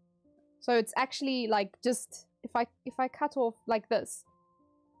 So it's actually like just... If I cut off like this.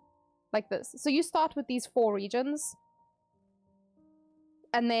 Like this. So you start with these 4 regions.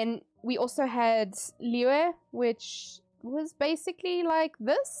 And then we also had Liue, which was basically like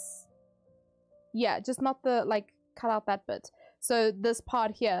this. Yeah, just not the, like, cut out that bit. So this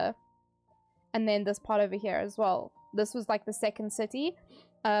part here, and then this part over here as well. This was like the second city.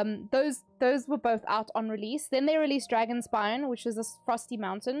 Those were both out on release. Then they released Dragonspine, which is this frosty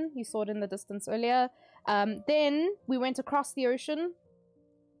mountain. You saw it in the distance earlier. Then we went across the ocean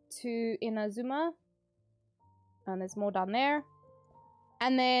to Inazuma. And there's more down there.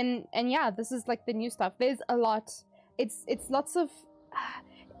 And then, and yeah, this is like the new stuff. There's a lot. It's lots of...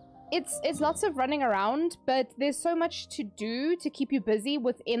 It's lots of running around, but there's so much to do to keep you busy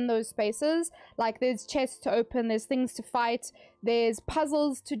within those spaces. Like there's chests to open, there's things to fight, there's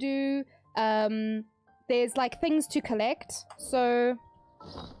puzzles to do, there's like things to collect. So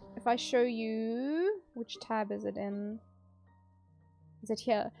if I show you, which tab is it in? Is it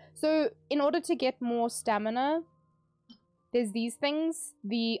here? So in order to get more stamina, there's these things,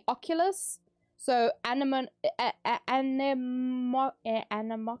 the Oculus. So Animoculus,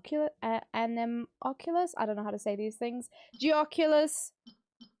 I don't know how to say these things. Geoculus,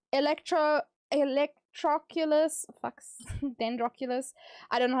 Electroculus, Dendroculus.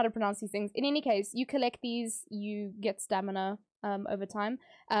 I don't know how to pronounce these things. In any case, you collect these, you get stamina over time.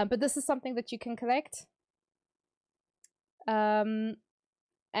 But this is something that you can collect. And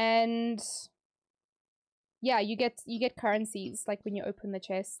yeah, you get currencies like when you open the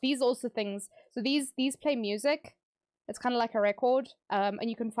chest. These also things. So these play music. It's kind of like a record, and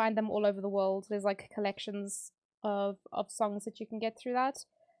you can find them all over the world. There's like collections of songs that you can get through that.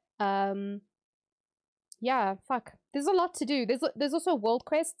 Yeah, fuck. There's a lot to do. There's also a world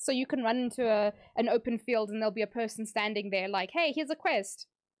quest, so you can run into an open field and there'll be a person standing there like, hey, here's a quest.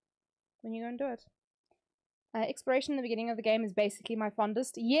 When you go and do it. Exploration in the beginning of the game is basically my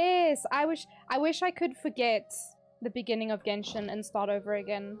fondest. Yes, I wish I could forget the beginning of Genshin and start over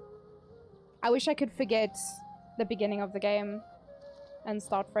again. I wish I could forget the beginning of the game and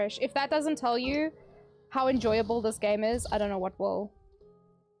start fresh. If that doesn't tell you how enjoyable this game is, I don't know what will.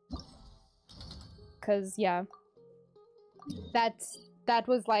 Cause yeah, that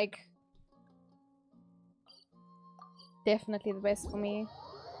was like definitely the best for me.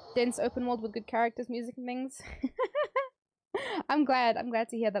 Dense open world with good characters, music, and things. I'm glad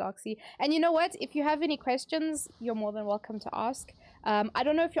to hear that, Oxy. And you know what? If you have any questions, you're more than welcome to ask. I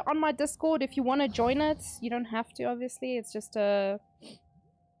don't know if you're on my Discord. If you want to join it, you don't have to. Obviously, it's just a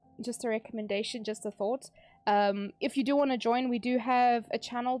recommendation, just a thought. If you do want to join, we do have a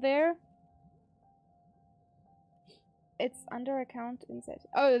channel there. It's under account insert.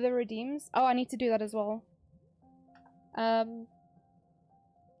 Oh, the redeems. Oh, I need to do that as well.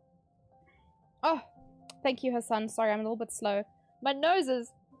 Oh, thank you, Hassan. Sorry, I'm a little bit slow. My nose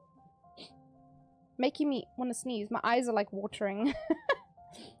is making me want to sneeze. My eyes are like watering.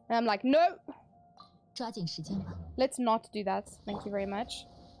 And I'm like, no. Let's not do that. Thank you very much.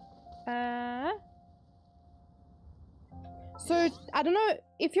 So, I don't know.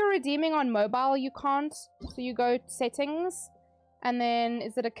 If you're redeeming on mobile, you can't. So you go settings. And then,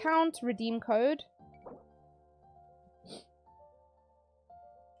 is it account, redeem code?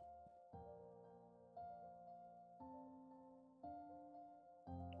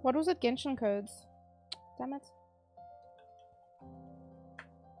 What was it? Genshin codes. Damn it.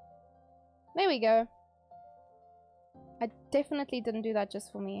 There we go. I definitely didn't do that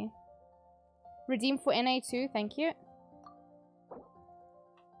just for me. Redeem for NA2, thank you.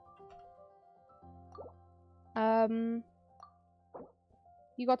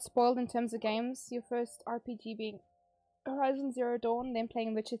 You got spoiled in terms of games. Your first RPG being Horizon Zero Dawn, then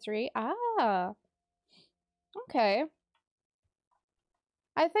playing Witcher 3. Ah! Okay.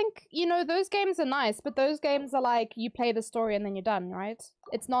 I think, you know, those games are nice, but those games are like, you play the story and then you're done, right?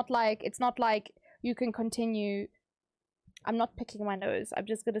 It's not like you can continue. I'm not picking my nose. I'm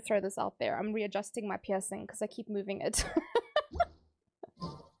just gonna throw this out there. I'm readjusting my piercing because I keep moving it.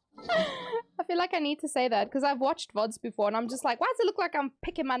 I feel like I need to say that because I've watched VODs before and I'm just like, why does it look like I'm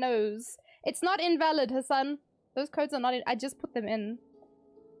picking my nose? It's not invalid, Hassan. Those codes are not in. I just put them in.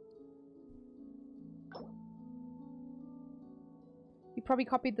 You probably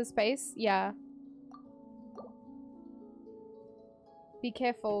copied the space. Yeah. Be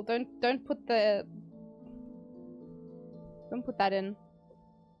careful. Don't put the... Don't put that in.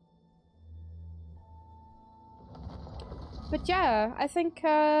 But yeah, I think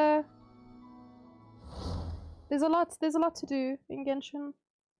there's a lot to do in Genshin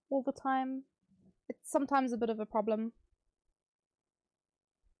all the time. It's sometimes a bit of a problem.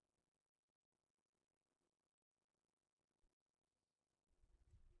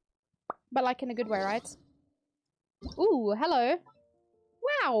 But like in a good way, right? Ooh, hello.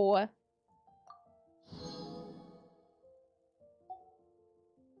 Wow.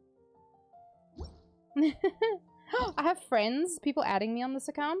 I have friends, people adding me on this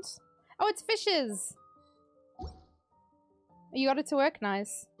account. Oh, it's fishes. You got it to work,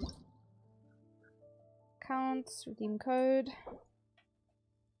 nice. Account, redeem code.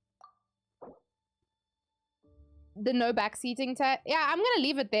 The no backseating tag. Yeah, I'm gonna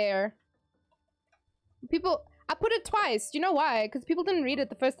leave it there. People, I put it twice. Do you know why? Because people didn't read it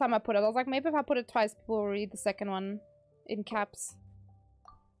the first time I put it. I was like, maybe if I put it twice, people will read the second one in caps.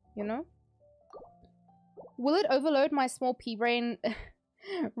 You know? Will it overload my small pea brain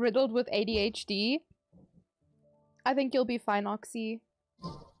riddled with ADHD? I think you'll be fine, Oxy.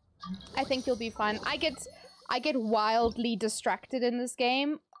 I think you'll be fine. I get wildly distracted in this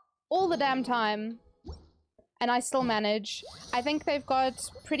game all the damn time. And I still manage. I think they've got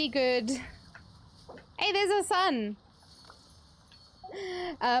pretty good... Hey, there's a sun!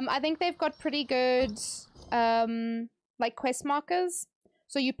 I think they've got pretty good, like, quest markers.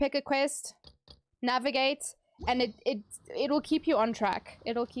 So you pick a quest, navigate, and it'll keep you on track.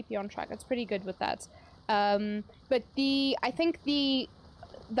 It'll keep you on track. It's pretty good with that. But I think the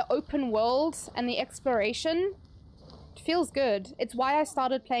open world and the exploration feels good. It's why I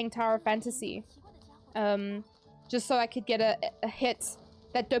started playing Tower of Fantasy. Just so I could get a hit,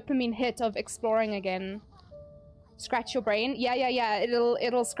 that dopamine hit of exploring again. Scratch your brain. Yeah.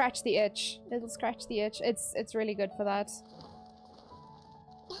 It'll scratch the itch. It'll scratch the itch. It's really good for that.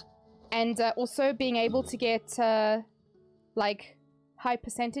 And also being able to get like high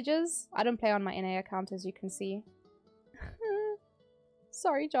percentages. I don't play on my NA account, as you can see.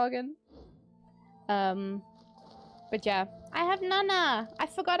 Sorry, Jargon. But yeah, I have Nana. I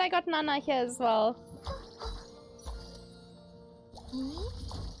forgot I got Nana here as well.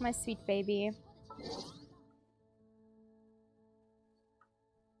 My sweet baby.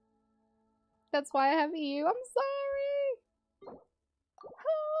 That's why I have you. I'm sorry.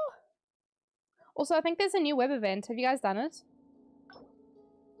 Also, I think there's a new web event. Have you guys done it?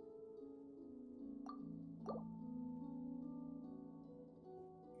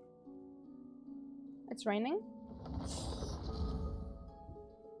 It's raining.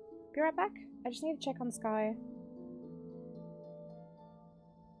 Be right back. I just need to check on Sky.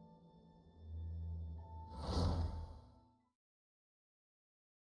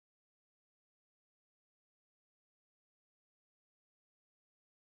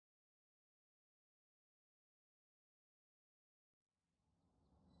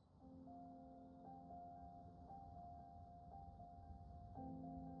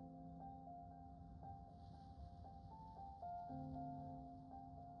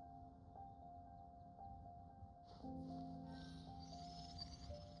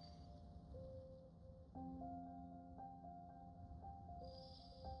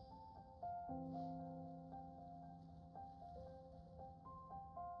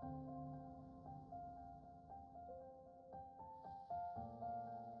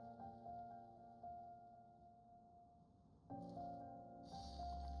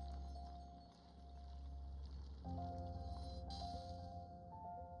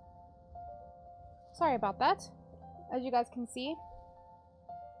 Sorry about that. As you guys can see,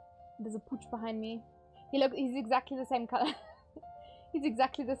 there's a pooch behind me. He's exactly the same color. He's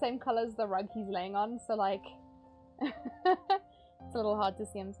exactly the same color as the rug he's laying on, so like it's a little hard to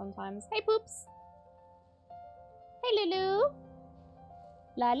see him sometimes. Hey poops! Hey Lulu!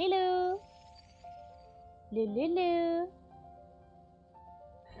 La Lulu! Lulu!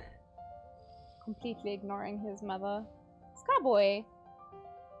 Completely ignoring his mother. Skyboy!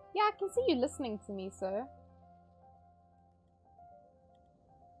 Yeah, I can see you listening to me, sir.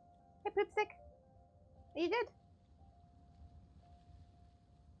 Hey, Poopstick. Are you good?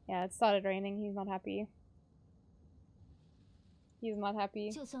 Yeah, it started raining. He's not happy. He's not happy.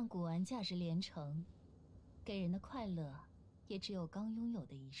 就算古玩价值连城，给人的快乐也只有刚拥有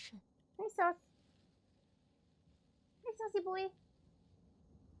的一瞬。Hey, Sauce. Hey, Saucy boy.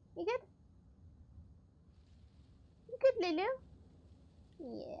 You good? You good, Lulu?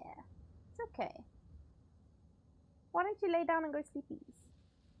 Yeah, it's okay. Why don't you lay down and go sleepies?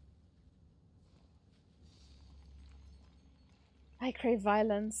 I crave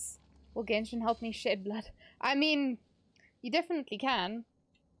violence. Will Genshin help me shed blood? I mean, you definitely can.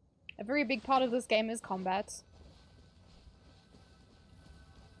 A very big part of this game is combat.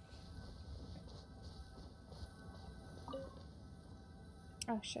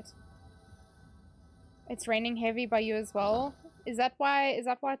 Oh shit. It's raining heavy by you as well. Is that why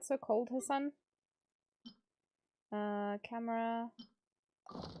it's so cold, Hassan? Camera.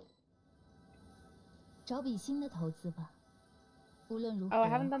 找笔新的投资吧。无论如何。 Oh, I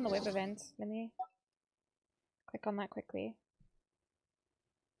haven't done the web event. Let me click on that quickly.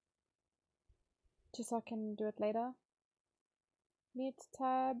 Just so I can do it later. Mute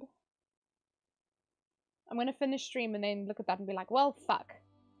tab. I'm gonna finish stream and then look at that and be like, well, fuck.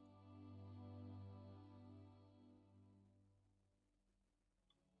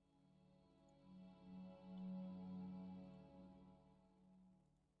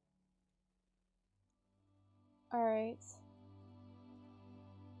 Alright.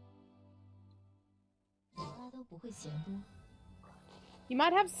 You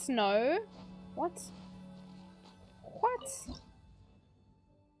might have snow. What? What?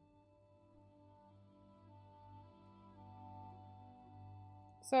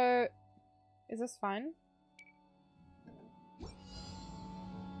 So, is this fine?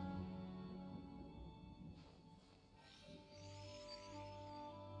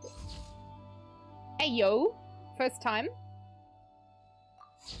 Hey yo! First time?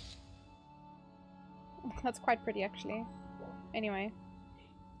 That's quite pretty actually. Anyway.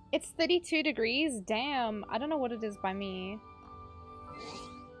 It's 32 degrees? Damn. I don't know what it is by me.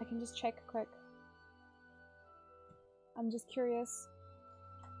 I can just check quick. I'm just curious.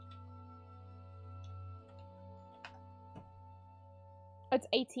 It's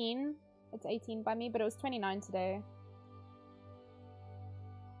 18. It's 18 by me, but it was 29 today.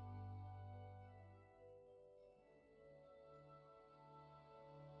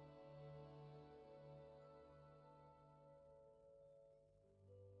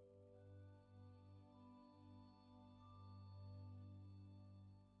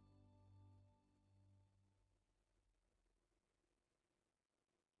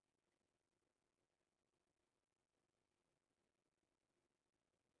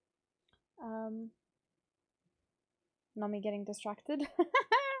 Not me getting distracted.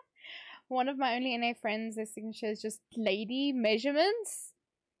 One of my only NA friends, their signature is just lady measurements.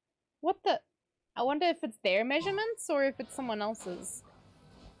 What the? I wonder if it's their measurements or if it's someone else's.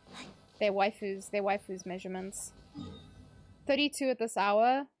 Their waifu's measurements. 32 at this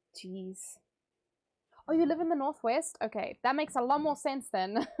hour. Jeez. Oh, you live in the Northwest? Okay, that makes a lot more sense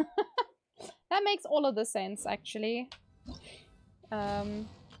then. That makes all of the sense, actually. Alright,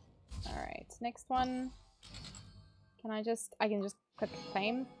 next one. I can just click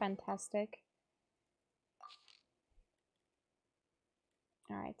claim. Fantastic.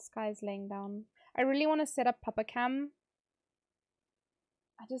 Alright, Sky's laying down. I really want to set up Papa Cam.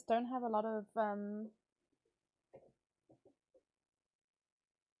 I just don't have a lot of,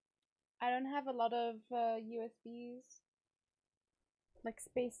 I don't have a lot of USBs. Like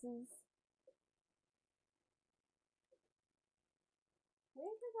spaces.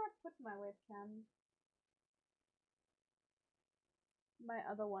 Where did I put my webcam? My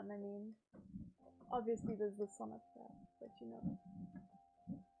other one, I mean. Obviously there's this one up there, but you know.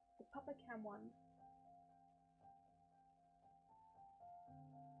 The Papa Cam one.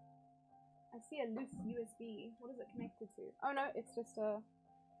 I see a loose USB. What is it connected to? Oh no, it's just a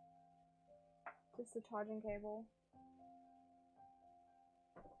charging cable.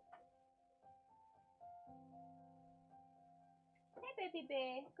 Hey baby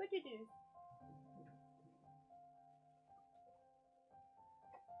bear, what do you do?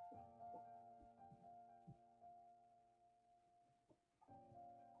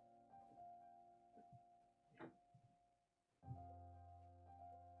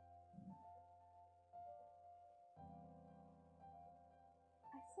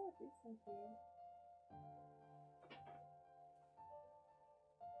 I saw it recently.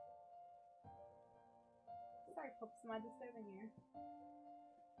 Sorry, Pops, am I disturbing you?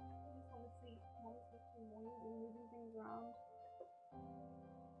 I just want to sleep. Mom's making noise and moving things around.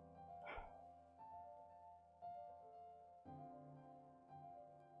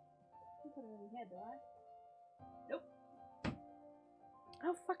 I put it in here, do I? Nope.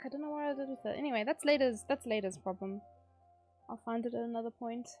 Oh fuck, I don't know what I did with it. Anyway, that's later's problem. I'll find it at another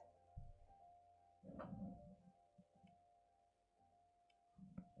point.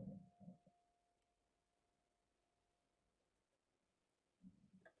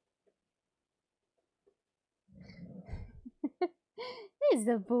 There's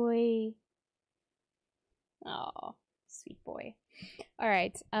the boy. Oh, sweet boy.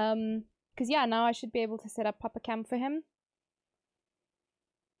 Alright, because yeah, now I should be able to set up Papa Cam for him.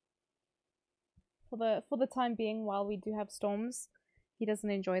 For the time being, while we do have storms. He doesn't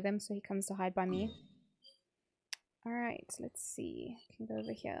enjoy them, so he comes to hide by me. Alright, let's see. I can go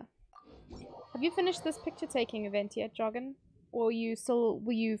over here. Have you finished this picture taking event yet, Joggin? Or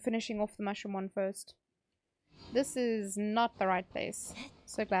were you finishing off the mushroom one first? This is not the right place.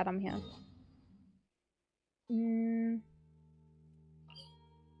 So glad I'm here.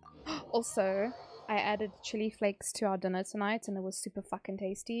 Also, I added chili flakes to our dinner tonight and it was super fucking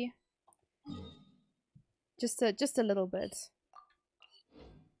tasty. Just a little bit.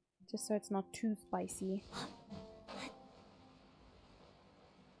 Just so it's not too spicy.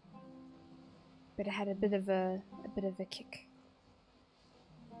 But it had a bit of a kick.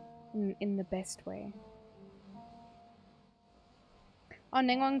 In the best way. Oh,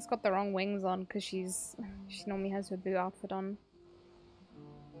 Ningwang's got the wrong wings on because she normally has her blue outfit on.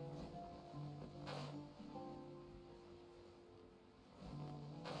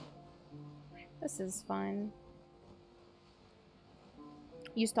 This is fine.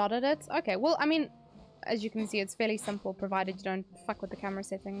 You started it? Okay, well, I mean, as you can see, it's fairly simple, provided you don't fuck with the camera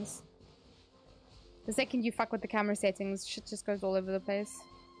settings. The second you fuck with the camera settings, shit just goes all over the place.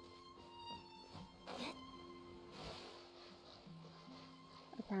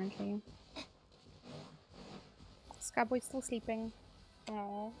 Apparently. Skyboy's still sleeping.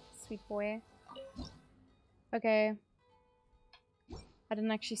 Oh, sweet boy. Okay. I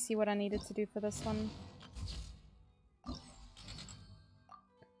didn't actually see what I needed to do for this one.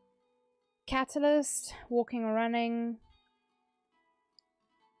 Catalyst, walking or running.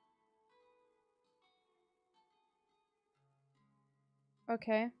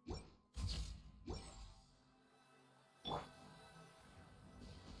 Okay.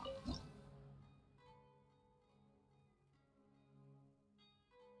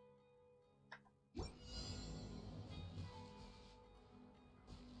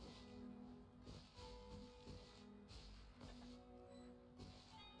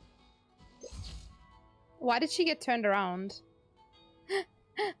 Why did she get turned around?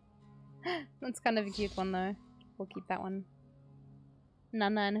 That's kind of a cute one though. We'll keep that one.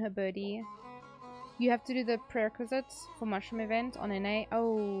 Nana and her birdie. You have to do the prerequisites for mushroom event on NA.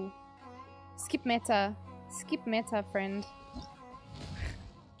 Oh. Skip meta. Skip meta, friend.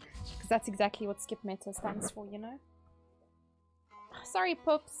 Because that's exactly what skip meta stands for, you know? Sorry,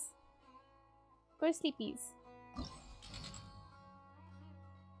 pups. Go sleepies.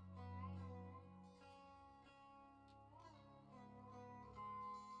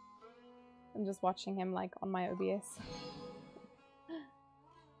 I'm just watching him like on my OBS.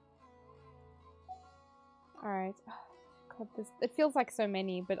 Alright. God, this, it feels like so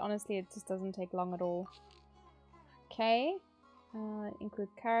many, but honestly it just doesn't take long at all. Okay. Include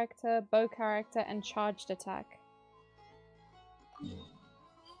character, bow character, and charged attack.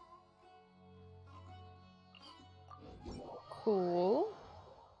 Cool.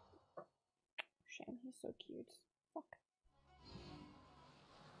 Shame, he's so cute. Fuck.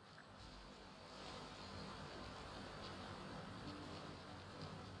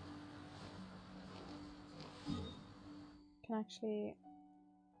 Can actually...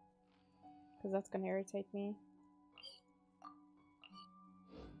 because that's gonna irritate me.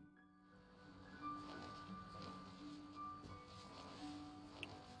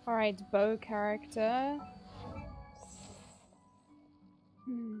 Alright, bow character.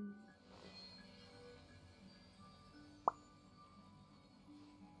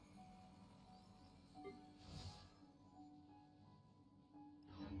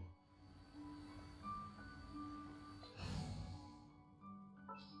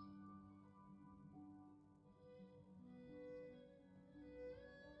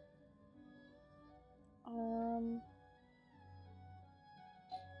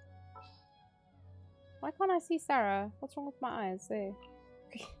 Why can't I see Sarah? What's wrong with my eyes? There.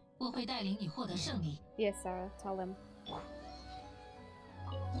 Yes, Sarah, tell them.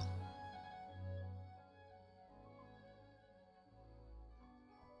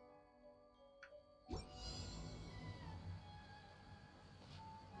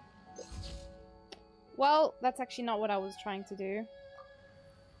 Well, that's actually not what I was trying to do.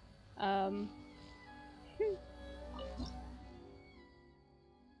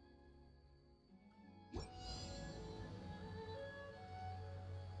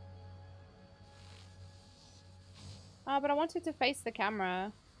 But I wanted to face the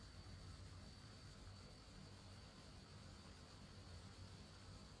camera.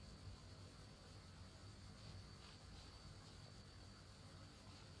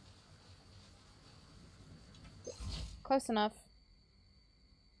 Close enough.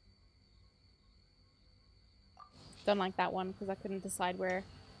 Don't like that one because I couldn't decide where.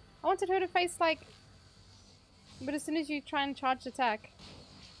 I wanted her to face like... But as soon as you try and charge attack,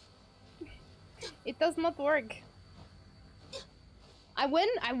 it does not work. I win?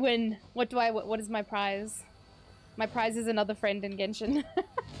 I win. What is my prize? My prize is another friend in Genshin.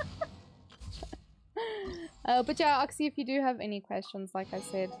 But yeah, Oxy, if you do have any questions, like I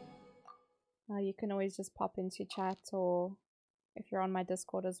said, you can always just pop into chat, or if you're on my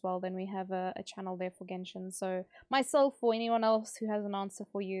Discord as well, then we have a channel there for Genshin. So myself or anyone else who has an answer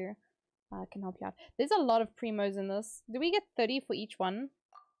for you can help you out. There's a lot of primos in this. Do we get 30 for each one?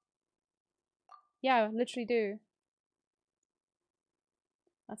 Yeah, literally do.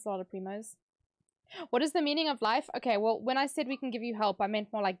 That's a lot of primos. What is the meaning of life? Okay, well, when I said we can give you help, I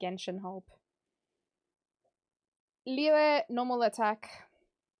meant more like Genshin help. Liyue, normal attack.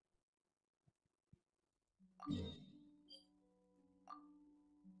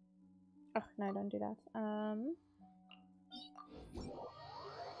 Oh, no, don't do that.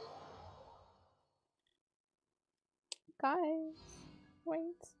 Guys, wait.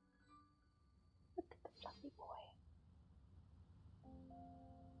 Look at the fluffy boy.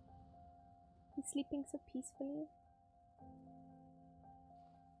 He's sleeping so peacefully.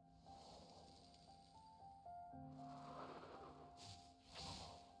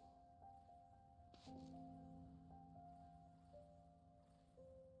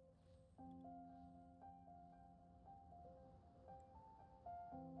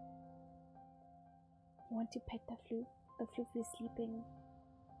 You want to pet the floof? The floof is sleeping.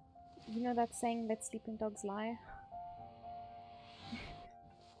 You know that saying, let sleeping dogs lie?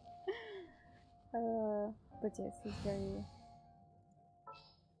 But yes, he's very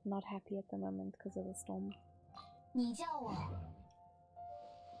not happy at the moment because of the storm.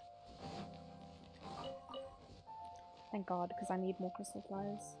 Thank God, because I need more crystal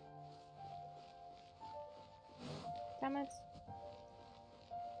flies. Damn it.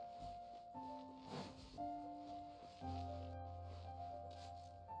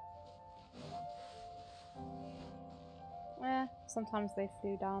 Sometimes they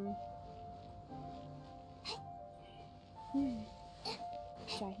flew down.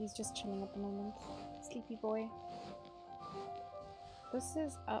 Yeah, he's just chilling at the moment. Sleepy boy. This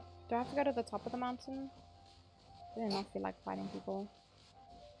is up. Do I have to go to the top of the mountain? I do not feel like fighting people.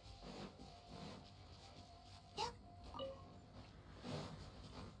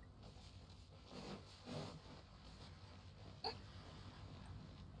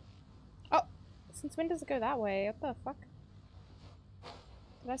 Oh! Since when does it go that way? What the fuck?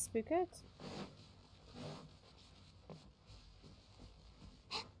 Did I spook it?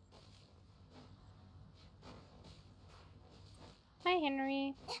 Hi,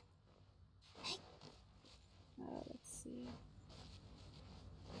 Henry. Let's see.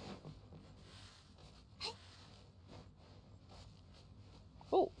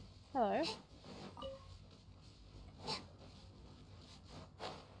 Oh, hello.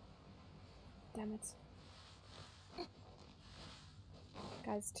 Damn it.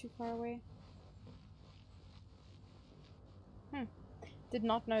 Guy's too far away. Did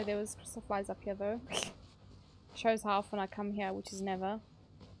not know there was crystal flies up here though. Shows how often I come here, which is never.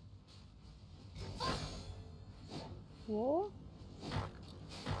 Whoa.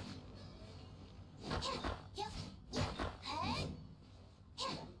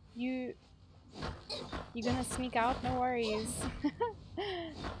 You gonna sneak out? No worries.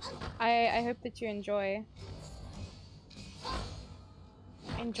 I hope that you enjoy.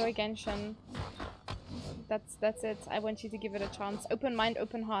 Enjoy Genshin. That's it. I want you to give it a chance. Open mind,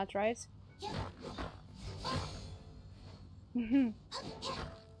 open heart, right?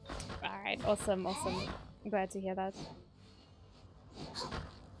 Alright, awesome, awesome. I'm glad to hear that.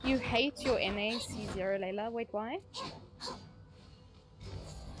 You hate your NA C0, Layla? Wait, why?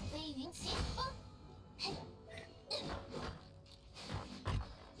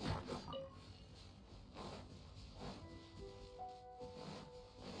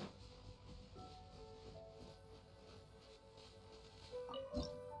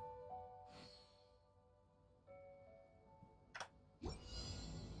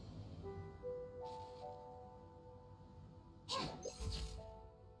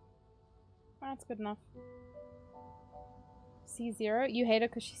 That's good enough. C0? You hate her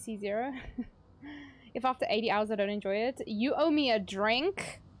because she's C0? If after 80 hours I don't enjoy it, you owe me a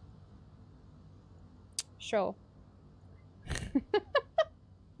drink? Sure.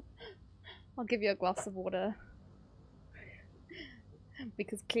 I'll give you a glass of water.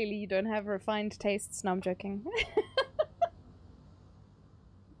 Because clearly you don't have refined tastes. No, I'm joking.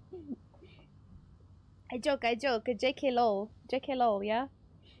 I joke. JK lol. JK lol, yeah?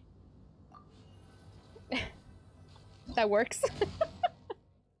 That works.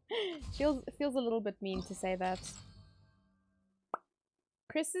 feels a little bit mean to say that.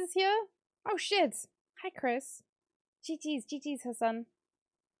 Chris is here? Oh shit! Hi Chris. GG's Hassan.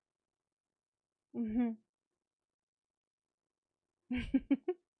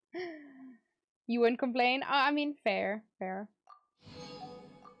 You won't complain? I mean, fair.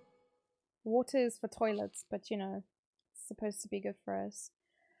 Water is for toilets, but you know, it's supposed to be good for us.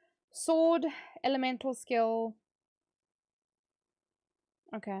 Sword, elemental skill.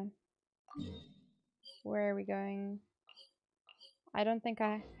 Okay. Where are we going? I don't think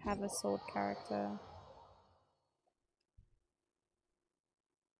I have a sword character.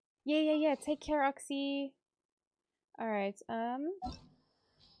 Yeah. Take care, Oxy. Alright, I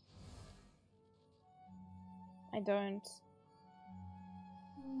don't.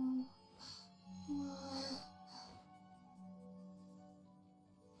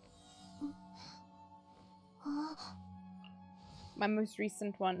 My most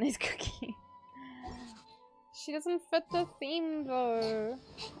recent one is Cookie. She doesn't fit the theme though.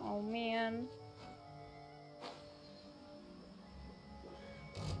 Oh man.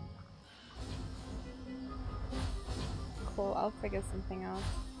 Cool, I'll figure something out.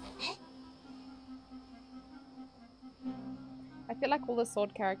 I feel like all the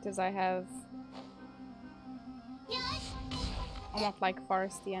sword characters I have are not like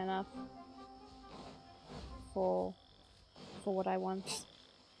foresty enough for what I want.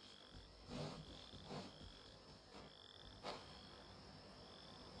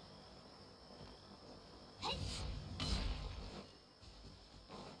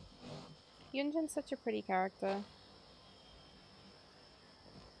 Yunjin's such a pretty character.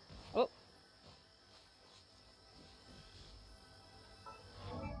 Oh.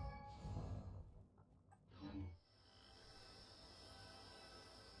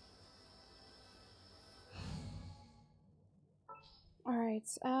 Alright,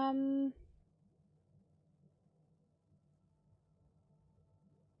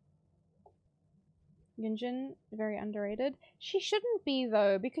 Yunjin, very underrated. She shouldn't be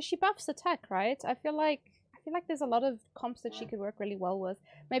though, because she buffs attack, right? I feel like feel like there's a lot of comps that she could work really well with.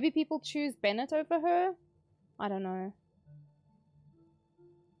 Maybe people choose Bennett over her? I don't know.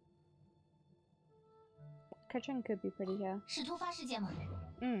 Keqing could be pretty here.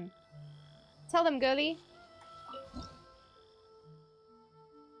 Tell them, girly.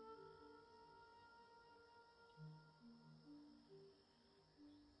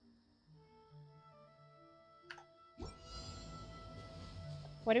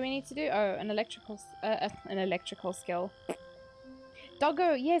 What do we need to do? Oh, an electrical skill.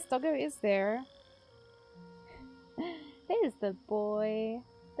 Doggo, yes, Doggo is there. There's the boy,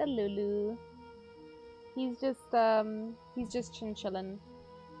 the Lulu. He's just chin-chillin'.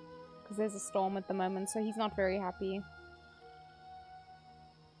 Because there's a storm at the moment, so he's not very happy.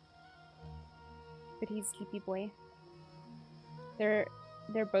 But he's sleepy boy. They're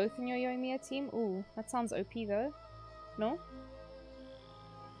both in your Yoimiya team? Ooh, that sounds OP though. No?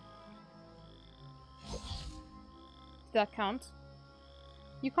 Did that count?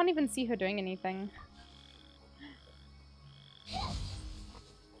 You can't even see her doing anything.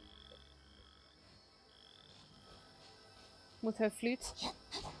 With her flute.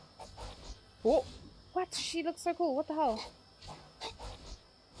 Oh! What? She looks so cool. What the hell?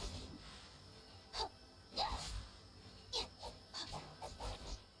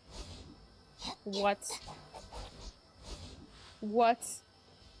 What? What?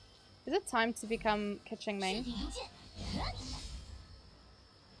 Is it time to become Keqing main?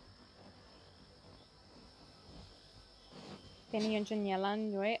 Penny and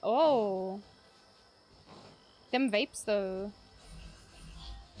Janyelan, Yue. Oh! Them vapes though.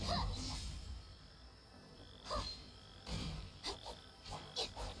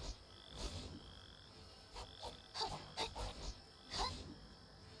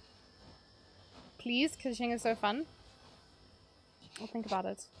 Please, Keqing is so fun. I'll think about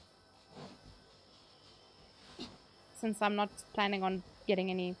it. Since I'm not planning on getting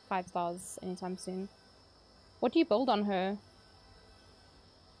any 5 stars anytime soon. What do you build on her?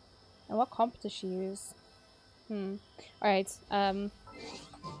 And what comp does she use? Alright,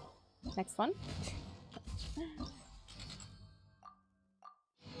 next one.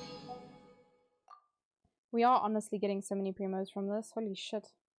 We are honestly getting so many primos from this. Holy shit.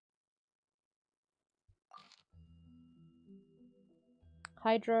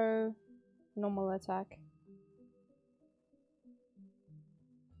 Hydro, normal attack.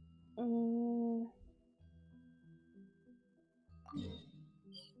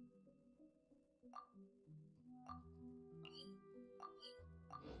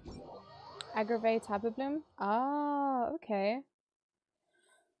 Aggravate Hyper Bloom? Ah, okay.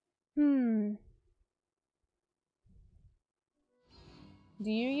 Do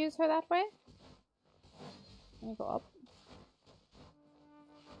you use her that way? Let me go up.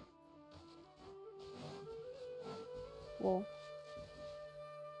 Whoa.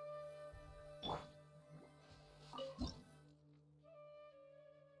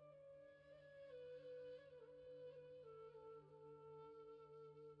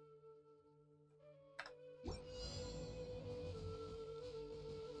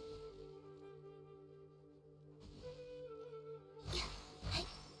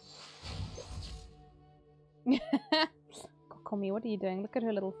 Kokomi, what are you doing? Look at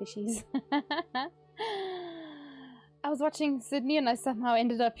her little fishies. I was watching Sydney and I somehow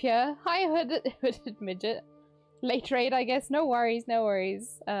ended up here. Hi, hooded midget. Late raid, I guess. No worries, no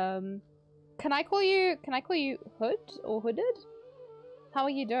worries. Can I call you Hood or Hooded? How are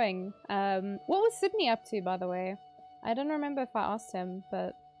you doing? What was Sydney up to, by the way? I don't remember if I asked him,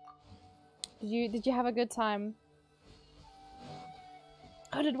 but did you have a good time?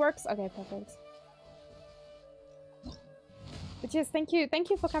 Hooded works? Okay, perfect. But yes, thank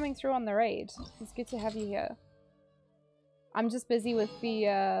you for coming through on the raid. It's good to have you here. I'm just busy with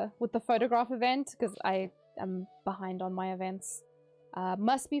the photograph event because I am behind on my events.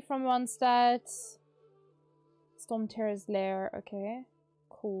 Must be from Ronstadt. Storm Terror's Lair. Okay,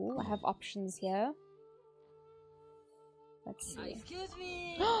 cool. I have options here. Let's see. Excuse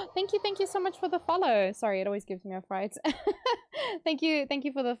me. Thank you so much for the follow. Sorry, it always gives me a fright. Thank you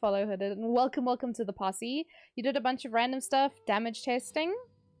for the follow, Hooded, and welcome to the posse. You did a bunch of random stuff, damage testing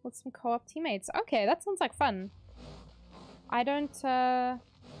with some co-op teammates. Okay, that sounds like fun. I don't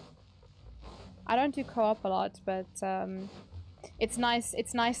do co-op a lot, but it's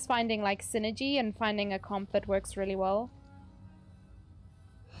nice finding like synergy and finding a comp that works really well.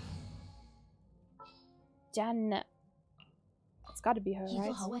 Jan. It's gotta be her,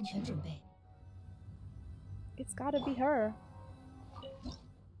 right? It's gotta be her.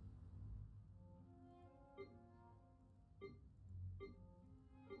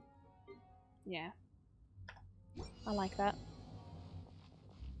 Yeah. I like that.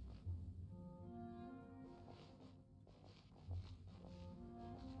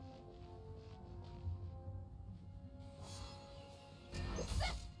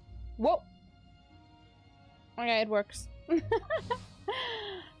 Whoa! Okay, it works.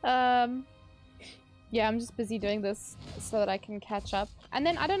 Yeah, I'm just busy doing this so that I can catch up. And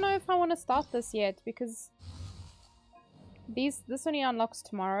then I don't know if I want to start this yet because this only unlocks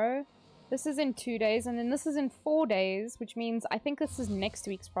tomorrow. This is in 2 days, and then this is in 4 days, which means I think this is next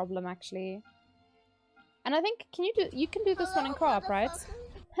week's problem actually. And I think you can do this one in co-op, right?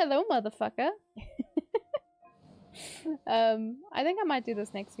 Hello, motherfucker. I think I might do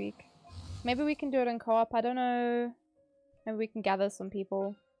this next week. Maybe we can do it in co-op. I don't know. Maybe we can gather some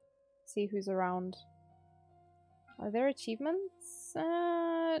people, see who's around. Are there achievements?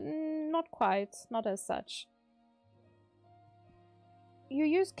 Not quite. Not as such. You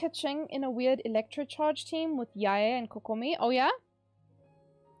use Kaching in a weird electrocharge team with Yae and Kokomi. Oh yeah?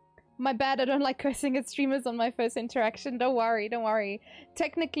 My bad, I don't like cursing at streamers on my first interaction. Don't worry, don't worry.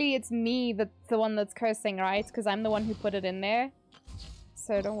 Technically, it's me that's the one that's cursing, right? Because I'm the one who put it in there.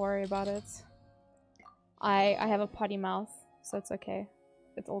 So don't worry about it. I have a potty mouth, so it's okay.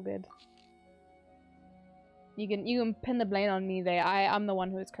 It's all good. You can pin the blame on me there. I'm the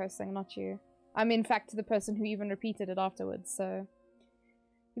one who is cursing, not you. I'm in fact the person who even repeated it afterwards, so...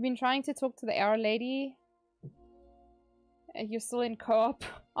 You've been trying to talk to the air lady? You're still in co-op?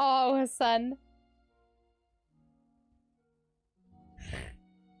 Oh, Hassan.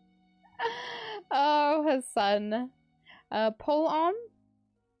 Oh, Hassan. Pole arm?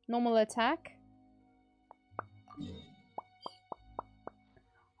 Normal attack?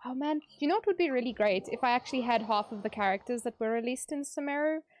 Oh man, do you know what would be really great? If I actually had half of the characters that were released in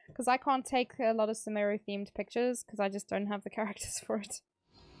Sumeru? Because I can't take a lot of Sumeru themed pictures because I just don't have the characters for it.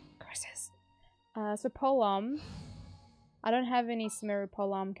 Curses. So polearm. I don't have any Sumeru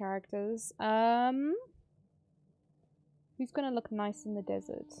polearm characters. Who's gonna look nice in the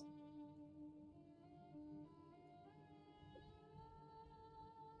desert?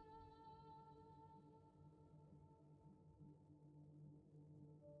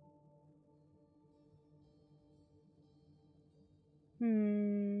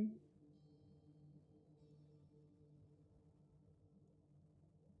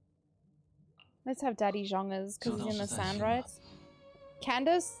 Let's have Daddy Zhongers, because he's in the sand, right?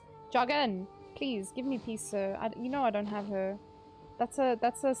 Candace? Joggin! Please, give me peace, sir. You know I don't have her. That's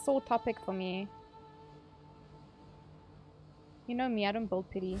a sore topic for me. You know me, I don't build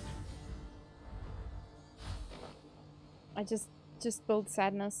pity. I just build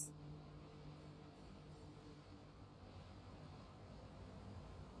sadness.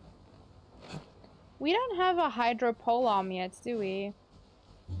 We don't have a hydro polearm yet, do we?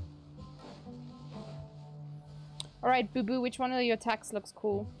 Alright, Boo Boo, which one of your attacks looks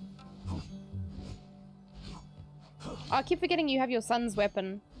cool? I keep forgetting you have your son's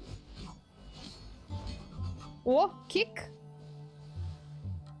weapon. Oh, kick?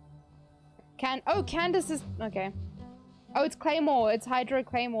 Oh, Candace is... Okay. Oh, it's Claymore. It's Hydro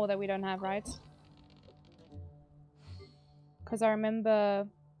Claymore that we don't have, right? Because I remember...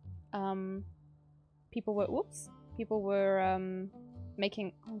 people were... Whoops. People were,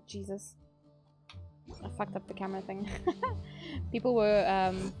 making... Oh, Jesus. I fucked up the camera thing. People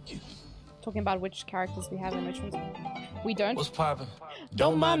were, talking about which characters we have and which ones we don't. What's poppin'?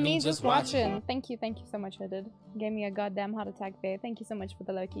 Don't mind me, just watching. Thank you so much, Hooded. Gave me a goddamn heart attack there. Thank you so much for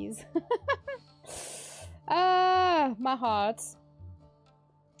the Lokis. Ah, my heart.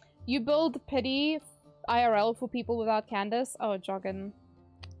 You build pity IRL for people without Candace? Oh, Joggin.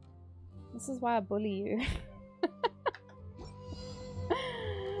 This is why I bully you.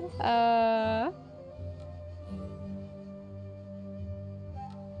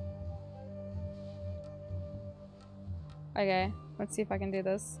 Okay, let's see if I can do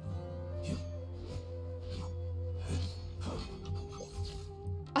this.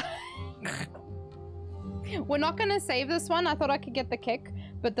 We're not gonna save this one. I thought I could get the kick,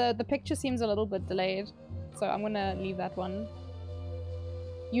 but the picture seems a little bit delayed. So I'm gonna leave that one.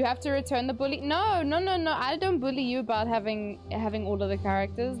 You have to return the bully. No. I don't bully you about having all of the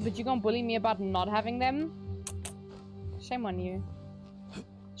characters, but you gonna bully me about not having them? Shame on you.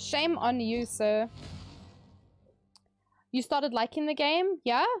 Shame on you, sir. You started liking the game?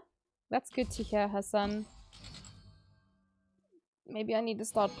 Yeah? That's good to hear, Hassan. Maybe I need to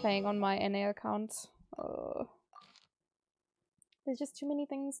start playing on my NA account. There's just too many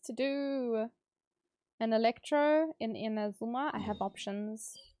things to do. An Electro in Inazuma, I have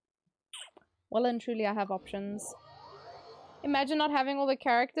options. Well and truly I have options. Imagine not having all the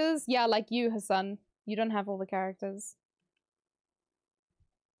characters. Yeah, like you, Hassan. You don't have all the characters.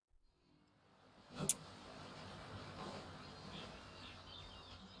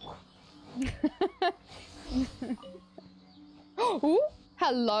 Ooh,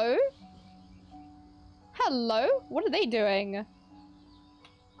 hello? Hello? What are they doing?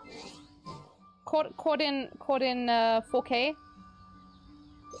 Caught in 4K?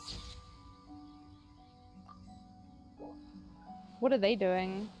 What are they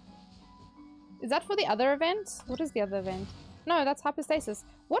doing? Is that for the other event? What is the other event? No, that's hypostasis.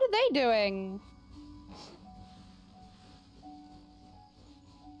 What are they doing?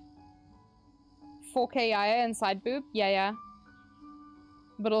 "4K Yaya and side boob? Yeah.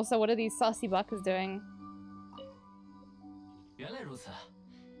 But also, what are these saucy buckers doing? 原来如此，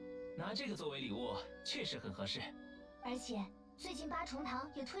拿这个作为礼物确实很合适。而且最近八重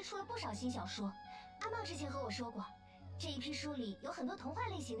堂也推出了不少新小说。阿茂之前和我说过，这一批书里有很多童话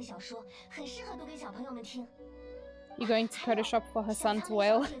类型的小说，很适合读给小朋友们听。You going to Photoshop for her son to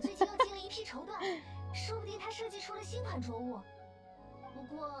wail? 最近又进了一批绸缎，说不定她设计出了新款着物。不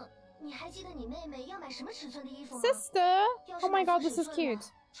过，你还记得你妹妹要买什么尺寸的衣服吗 Sister! Oh my god, this is cute.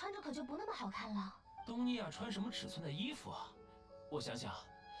 穿着可就不那么好看了。东尼亚穿什么尺寸的衣服啊？我想想，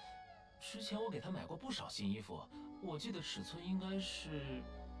之前我给她买过不少新衣服，我记得尺寸应该是……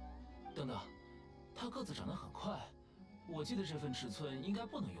等等，她个子长得很快，我记得这份尺寸应该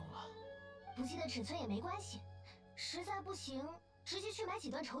不能用了。不记得尺寸也没关系，实在不行，直接去买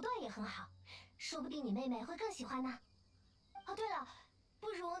几段绸缎也很好，说不定你妹妹会更喜欢呢。哦，对了，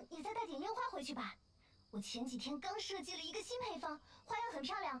不如你再带点烟花回去吧。我前几天刚设计了一个新配方，花样很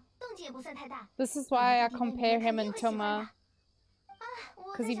漂亮，动静也不算太大。This is why I compare him and Toma.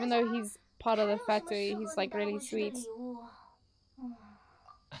 Because even though he's part of the factory, he's like really sweet.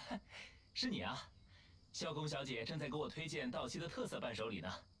 是你啊，萧宫小姐正在给我推荐到期的特色伴手礼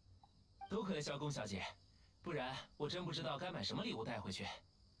呢。多亏了萧宫小姐，不然我真不知道该买什么礼物带回去。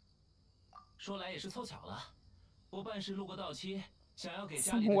说来也是凑巧了，我办事路过到期，想要给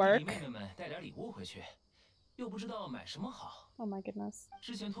家里的弟弟妹妹们带点礼物回去，又不知道买什么好。Oh my goodness.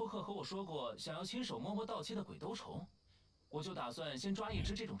 之前托克和我说过，想要亲手摸摸到期的鬼兜虫，我就打算先抓一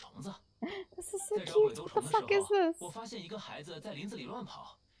只这种虫子。This is so 在找鬼 cute. 兜 What 虫 the 的时 fuck is 候， this? 我发现一个孩子在林子里乱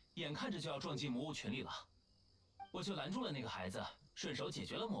跑，眼看着就要撞进魔物群里了，我就拦住了那个孩子，顺手解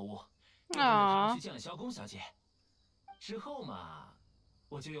决了魔物，又跟着他去见了萧宫小姐。之后嘛，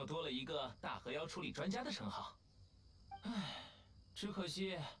我就又多了一个大河妖处理专家的称号。唉，只可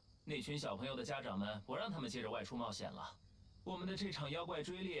惜那群小朋友的家长们不让他们接着外出冒险了。我们的这场妖怪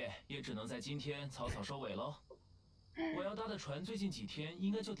追猎也只能在今天草草收尾喽。我要搭的船最近几天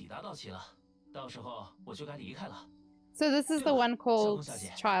应该就抵达到期了，到时候我就该离开了。So this is the one called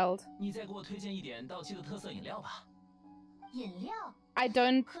Child. 你再给我推荐一点到期的特色饮料吧。饮料？ I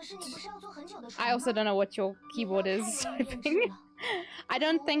don't... 可是你不是要做很久的船 I also don't know what your keyboard is typing. I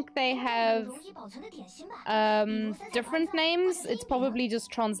don't think they have different names. It's probably just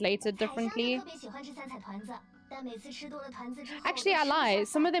translated differently. Actually, I lie.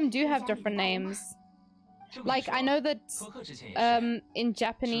 Some of them do have different names. Like, I know that in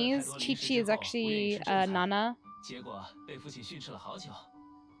Japanese, Chi-Chi is actually Nana.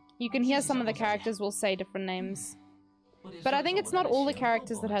 You can hear some of the characters will say different names. But I think it's not all the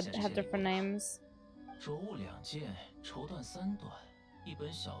characters that have different names. 着物2件，绸缎3短，一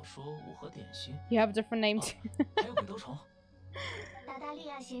本小说5盒点心。You have a different name too. 还有鬼兜虫。达达利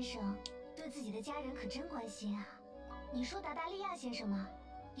亚先生对自己的家人可真关心啊！你说达达利亚先生吗？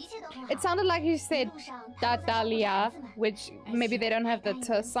一切都很好。It sounded like you said Dadalia, which maybe they don't have the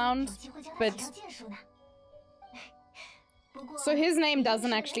t sound, but so his name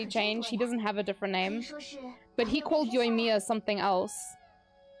doesn't actually change. He doesn't have a different name, but he called Yoimiya something else.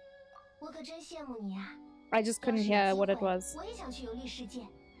 I just couldn't hear what it was.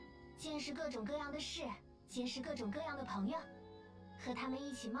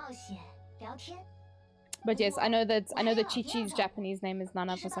 But yes, I know that Chi-Chi's Japanese name is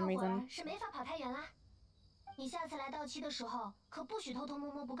Nana for some reason. 你下次来到期的时候，可不许偷偷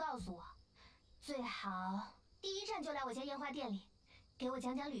摸摸不告诉我，最好第一站就来我家烟花店里，给我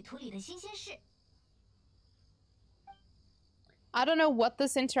讲讲旅途里的新鲜事。I don't know what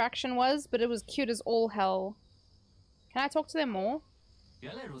this interaction was, but it was cute as all hell. Can I talk to them more?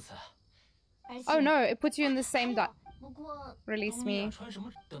 Oh no, it puts you in the same Release me.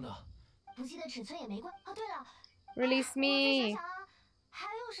 Release me.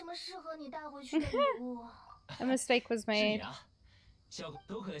 A mistake was made.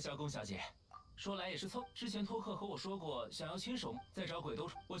 多亏了萧宫小姐。说来也是凑，之前托克和我说过，想要亲手再找鬼兜，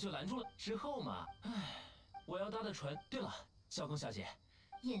我就拦住了。之后嘛，唉，我要搭的船。对了，萧宫小姐，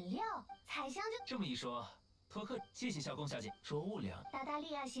饮料、彩香就这么一说，托克，谢谢小宫小姐。说物量，达达利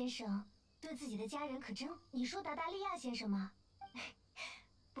亚先生对自己的家人可真……你说达达利亚先生吗？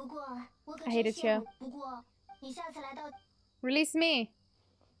不过我可 I 真 hate it 羡 here. 慕。不过你下次来到 Release me.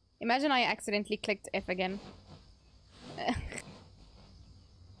 Imagine I accidentally clicked F again.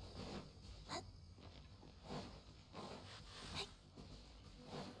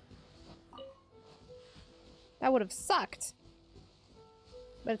 That would have sucked.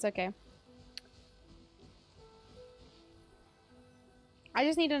 But it's okay. I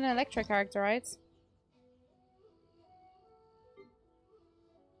just need an electric character, right?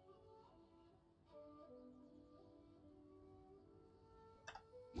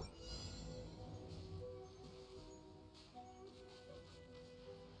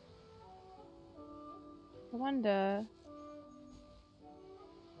 I wonder...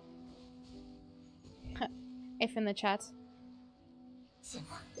 F in the chat.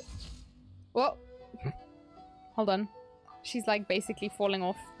 Whoa! Hold on. She's like basically falling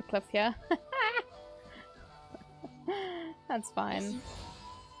off the cliff here. That's fine.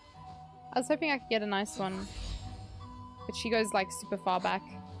 I was hoping I could get a nice one. But she goes like super far back.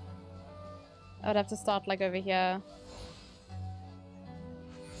 I would have to start like over here.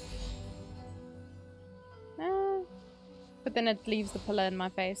 But then it leaves the pillar in my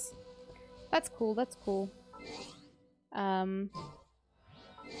face. That's cool, that's cool.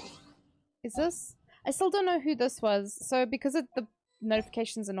 Is this? I still don't know who this was. So because the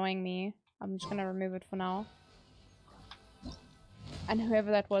notification's annoying me, I'm just gonna remove it for now. And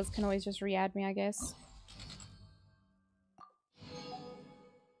whoever that was can always just re-add me, I guess.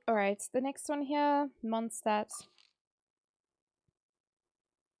 Alright, the next one here, Mondstadt.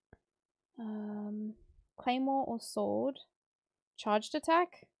 Claymore or sword? Charged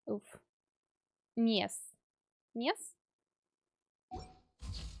attack? Oof. Yes. Yes?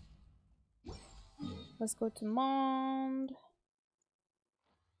 Let's go to Mond.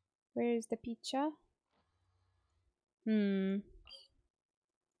 Where is the picture? Ooh.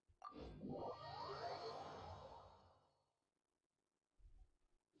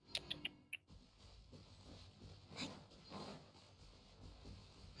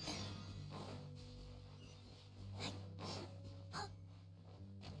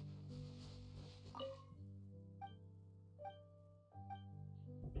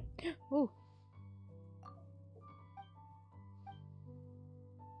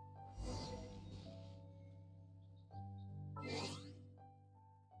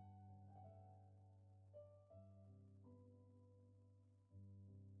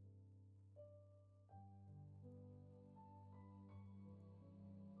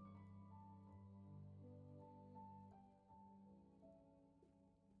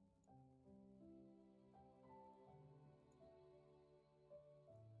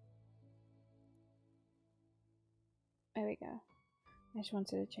 There we go. I just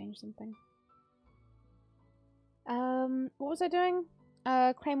wanted to change something. What was I doing?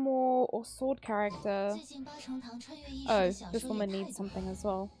 Claymore or sword character. Oh, this woman needs something as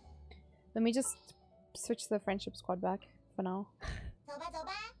well. Let me just switch the friendship squad back for now.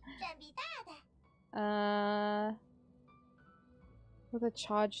 With a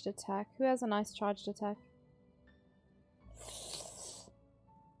charged attack. Who has a nice charged attack?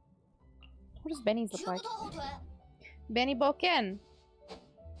 What does Benny's look like? Benny Boken!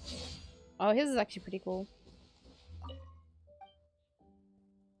 Oh, his is actually pretty cool.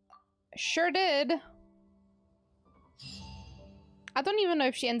 Sure did! I don't even know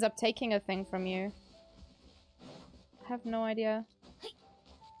if she ends up taking a thing from you. I have no idea.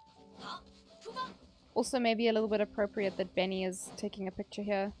 Also, maybe a little bit appropriate that Benny is taking a picture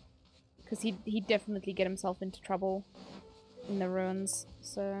here. Because he'd definitely get himself into trouble in the ruins,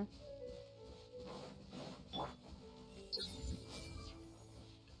 so...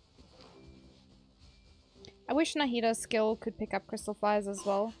 I wish Nahida's skill could pick up crystal flies as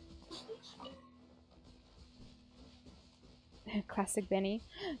well. Classic Benny.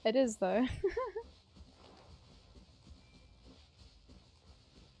 It is though.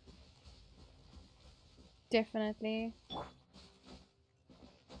 Definitely.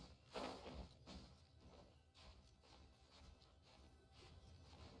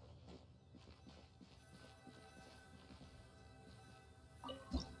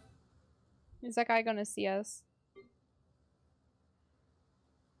 Is that guy gonna see us?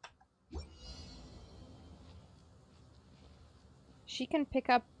 She can pick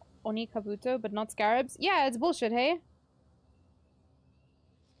up Oni Kabuto, but not scarabs? Yeah, it's bullshit, hey?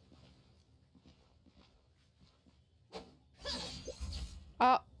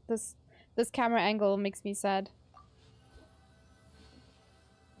 Oh, this camera angle makes me sad.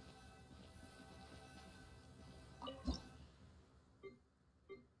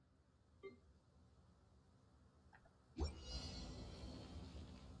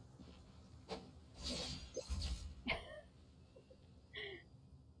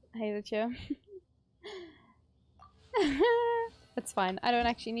 hate it here. That's fine. I don't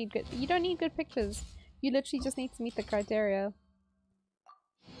actually need good. You don't need good pictures. You literally just need to meet the criteria.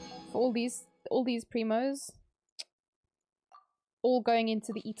 For all these primos, all going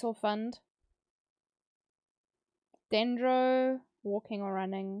into the Etor fund. Dendro, walking or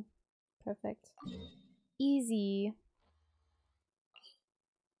running. Perfect. Easy.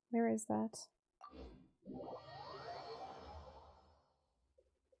 Where is that?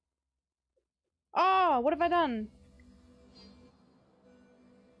 Oh, what have I done?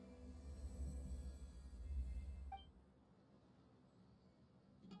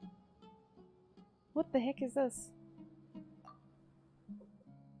 What the heck is this?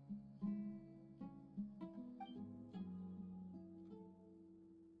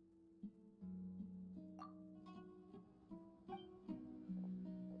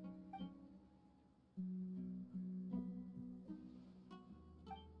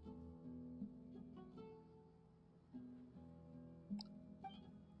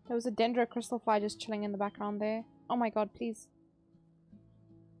 There was a dendro crystal fly just chilling in the background there. Oh my god, please.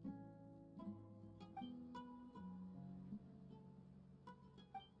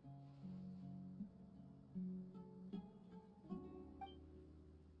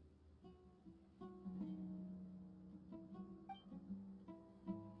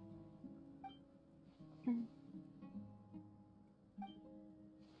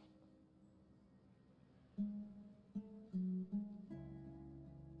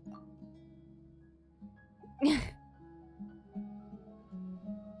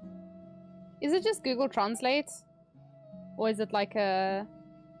 Is it just Google Translate? Or is it like a...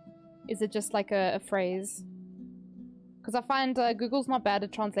 Is it just like a phrase? Because I find Google's not bad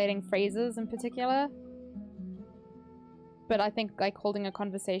at translating phrases in particular. But I think like holding a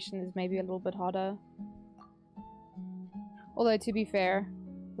conversation is maybe a little bit harder. Although to be fair,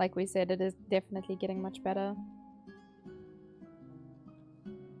 like we said, it is definitely getting much better.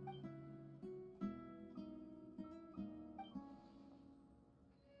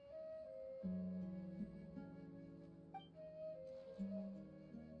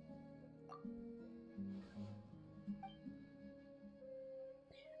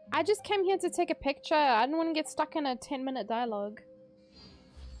 I just came here to take a picture. I didn't want to get stuck in a 10-minute dialogue.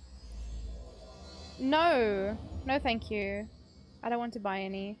 No. No, thank you. I don't want to buy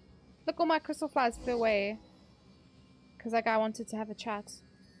any. Look, all my crystal flies flew away. Because that guy wanted to have a chat.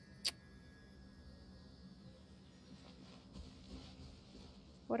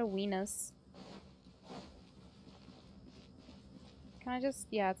 What a weenus. Can I just...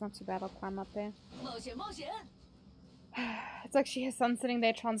 Yeah, it's not too bad. I'll climb up there. It's actually his son sitting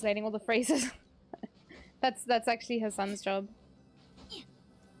there translating all the phrases. That's actually his son's job.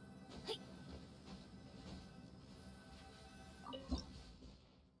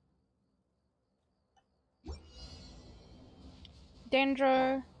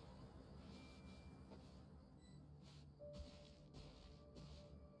 Dendro.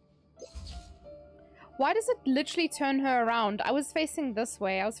 Why does it literally turn her around? I was facing this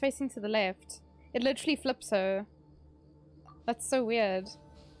way. I was facing to the left. It literally flips her. That's so weird.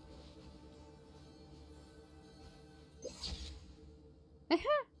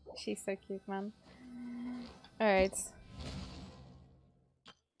 She's so cute, man. Alright.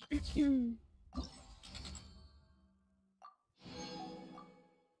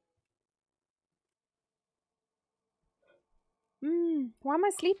 Why am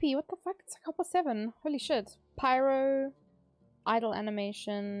I sleepy? What the fuck? It's like 7:30. Holy shit. Pyro. Idle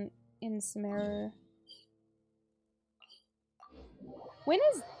animation. In Samero. When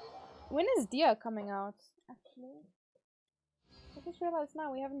is Dia coming out? Actually, I just realized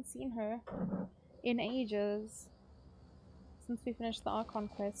now we haven't seen her in ages since we finished the Archon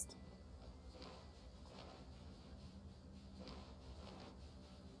quest.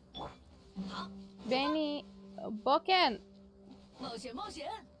 Benny, Boken. 冒险冒险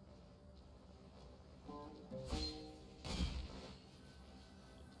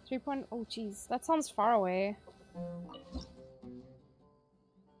 3 point. Oh, jeez, that sounds far away.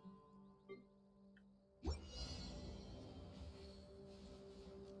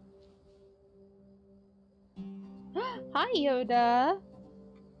 Hi, Yoda.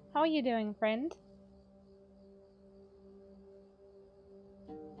 How are you doing, friend?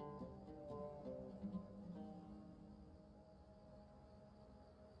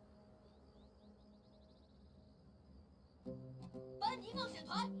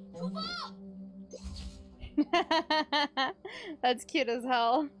 That's cute as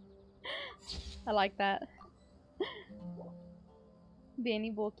hell. I like that.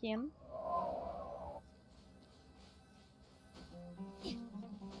 Danny Bokian.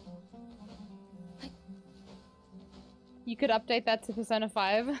 You could update that to Persona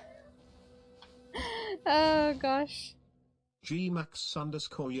 5. Oh gosh.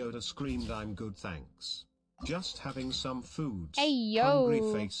 Gmax_Yoda screamed, "I'm good, thanks. Just having some food." Hey yo.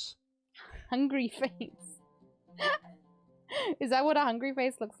 Hungry face. Hungry face. Is that what a hungry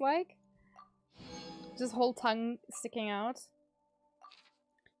face looks like? Just whole tongue sticking out.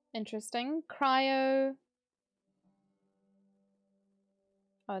 Interesting. Cryo.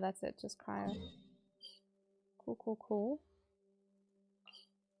 Oh, that's it. Just cryo. Cool, cool, cool.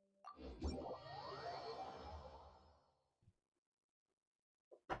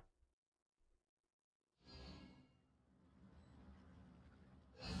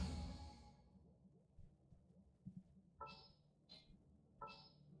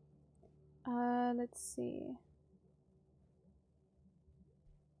 Let's see.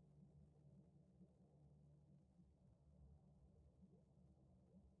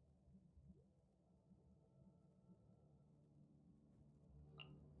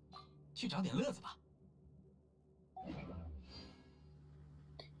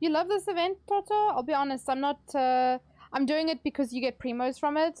 You love this event, Toto? I'll be honest, I'm not, I'm doing it because you get primos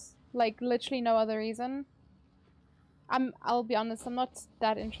from it. Like, literally no other reason. I'll be honest, I'm not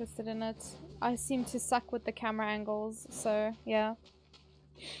that interested in it. I seem to suck with the camera angles, so, yeah.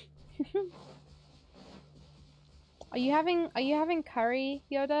 Are you having curry,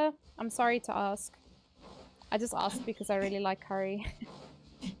 Yoda? I'm sorry to ask. I just asked because I really like curry.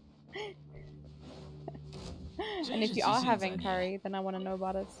 And if you are having curry, then I want to know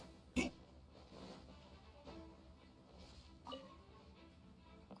about it.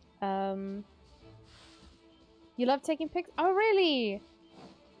 You love taking pics? Oh, really?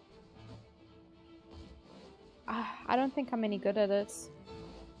 I don't think I'm any good at it.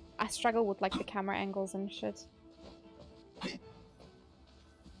 I struggle with like the camera angles and shit.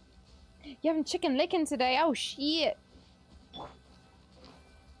 You having chicken licking today? Oh shit!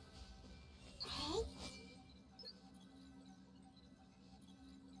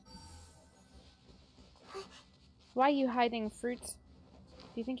 Why are you hiding fruit?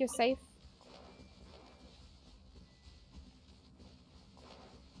 Do you think you're safe?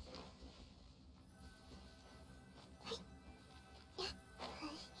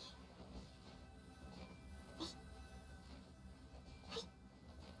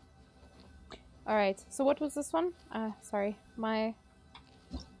 Alright, so what was this one? Sorry. My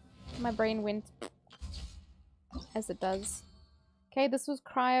brain went as it does. Okay, this was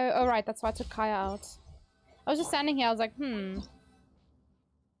cryo. Oh right, that's why I took Kaya out. I was just standing here, I was like,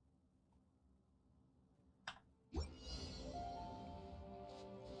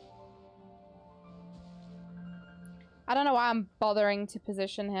 I don't know why I'm bothering to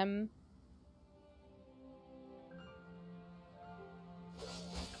position him.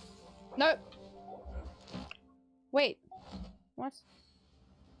 Nope. Wait. What?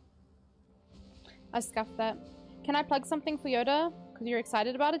 I scuffed that. Can I plug something for Yoda? Because you're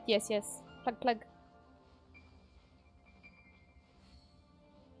excited about it? Yes, yes. Plug, plug.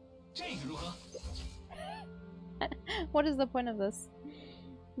 What is the point of this?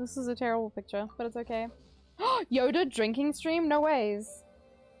 This is a terrible picture, but it's okay. Yoda drinking stream? No ways.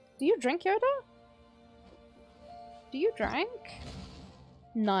 Do you drink, Yoda? Do you drink?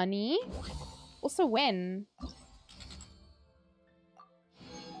 Nani? Also when?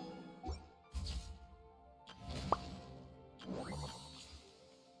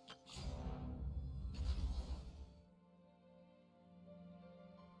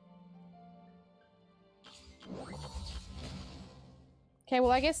 Okay,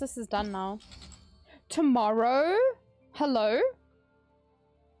 well I guess this is done now. Tomorrow? Hello?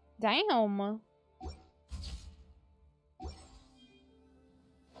 Damn.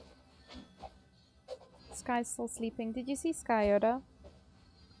 Sky's still sleeping. Did you see Sky, Yoda?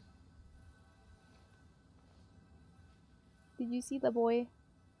 Did you see the boy?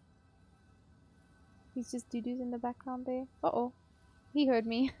 He's just doo-doos in the background there. Uh-oh. He heard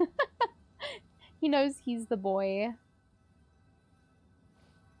me. He knows he's the boy.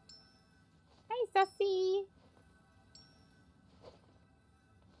 Hi, Sassy!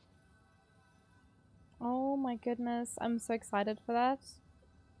 Oh my goodness. I'm so excited for that.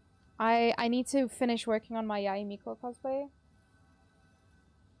 I need to finish working on my Yai Miko cosplay.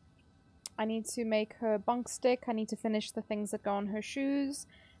 I need to make her bunk stick. I need to finish the things that go on her shoes.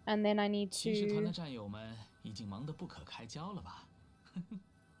 And then I need to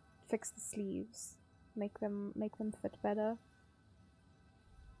fix the sleeves. Make them fit better.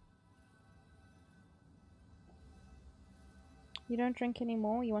 You don't drink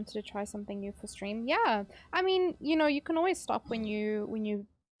anymore? You wanted to try something new for stream? Yeah. I mean, you know, you can always stop when you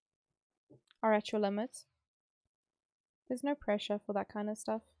are at your limit. There's no pressure for that kind of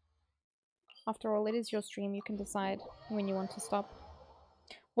stuff. After all, it is your stream. You can decide when you want to stop.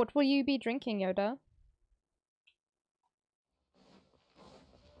 What will you be drinking, Yoda?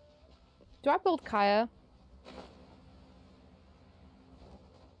 Do I build Kaya?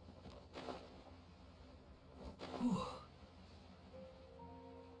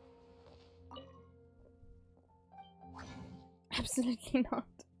 Absolutely not.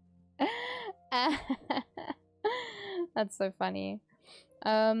 That's so funny.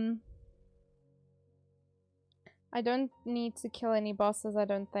 I don't need to kill any bosses, I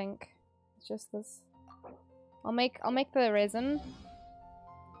don't think. It's just this. I'll make the resin.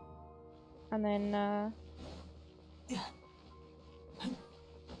 And then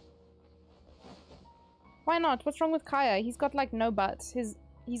why not? What's wrong with Kaya? He's got like no butt. He's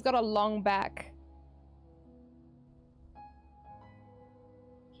got a long back.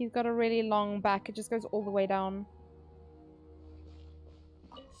 He's got a really long back. It just goes all the way down.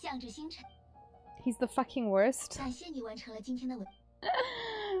 He's the fucking worst. I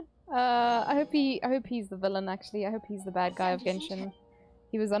hope he's the villain actually. I hope he's the bad guy of Genshin.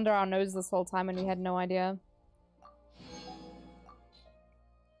 He was under our nose this whole time and we had no idea.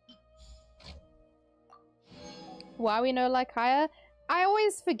 Why we no like Kaya? I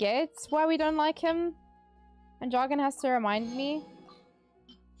always forget why we don't like him. And Jargon has to remind me.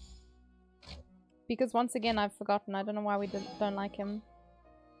 Because once again, I've forgotten. I don't know why we don't like him.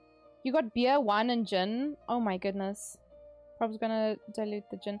 You got beer, wine, and gin. Oh my goodness. Probably gonna dilute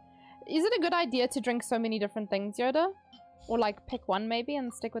the gin. Is it a good idea to drink so many different things, Yoda? Or like pick one maybe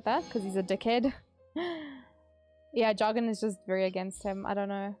and stick with that? Because he's a dickhead. Yeah, Jargon is just very against him. I don't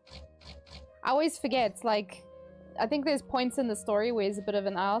know. I always forget. Like, I think there's points in the story where he's a bit of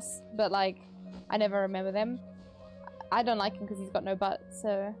an ass. But like, I never remember them. I don't like him because he's got no butt.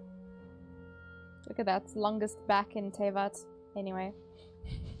 So... Look at that, longest back in Tevat. Anyway.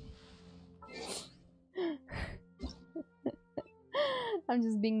 I'm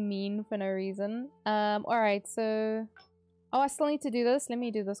just being mean for no reason. Alright, so... Oh, I still need to do this? Let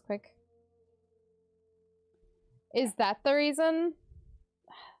me do this quick. Is that the reason?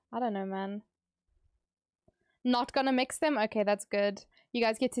 I don't know, man. Not gonna mix them? Okay, that's good. You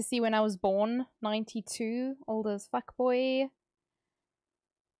guys get to see when I was born. 92. Old as fuckboy.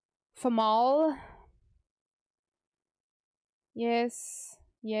 Famal. Yes.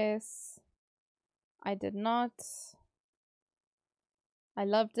 Yes. I did not. I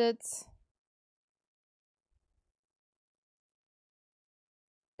loved it.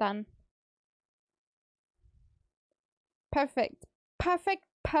 Done. Perfect. Perfect,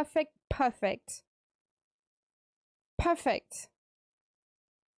 perfect, perfect. Perfect.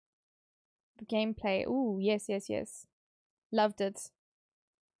 The gameplay. Ooh, yes, yes, yes. Loved it.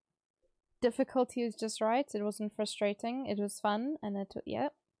 Difficulty was just right. It wasn't frustrating. It was fun. And it, yeah.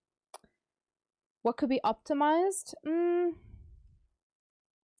 What could be optimized?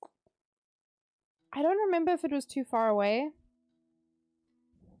 I don't remember if it was too far away.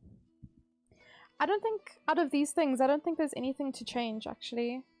 I don't think, out of these things, I don't think there's anything to change,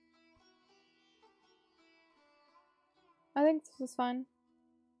 actually. I think this was fine.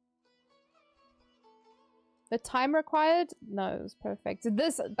 The time required? No, it was perfect.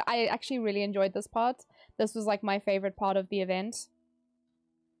 This, I actually really enjoyed this part. This was like my favorite part of the event.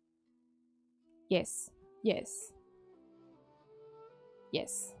 Yes. Yes.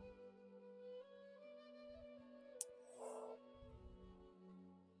 Yes.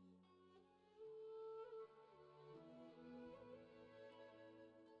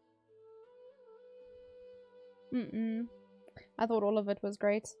 I thought all of it was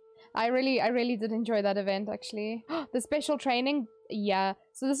great. I really did enjoy that event, actually. The special training? Yeah.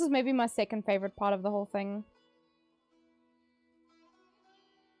 So this is maybe my second favorite part of the whole thing.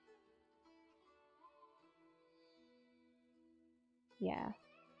 Yeah.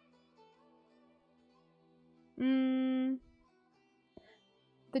 The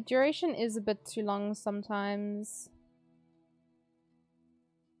duration is a bit too long sometimes.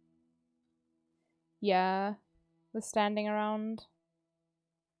 Yeah. The standing around.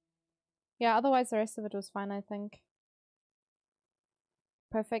 Yeah, otherwise the rest of it was fine, I think.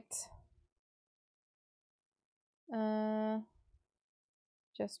 Perfect.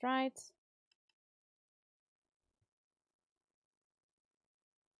 Just right.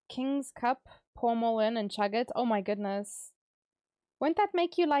 King's Cup, pour them all in and chug it. Oh my goodness. Won't that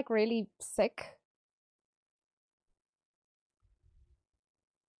make you like really sick?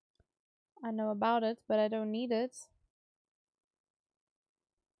 I know about it, but I don't need it.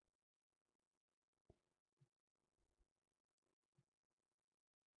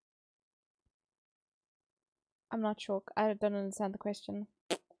 I'm not sure. I don't understand the question.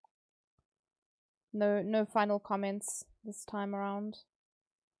 No final comments this time around.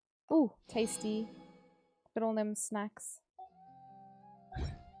 Ooh, tasty. Look at all them snacks.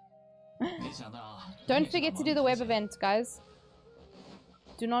 Don't forget to do the web event, guys.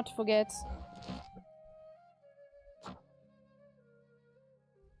 Do not forget.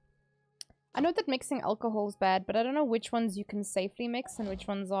 I know that mixing alcohol is bad, but I don't know which ones you can safely mix and which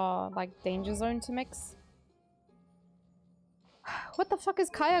ones are, like, danger zone to mix. What the fuck has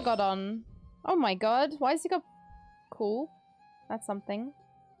Kaya got on? Oh my god, why has he got... Cool. That's something.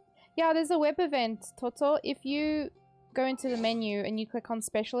 Yeah, there's a web event, Toto. If you go into the menu and you click on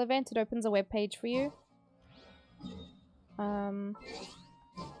special event, it opens a web page for you. So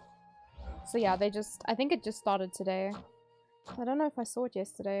yeah, they just... I think it just started today. I don't know if I saw it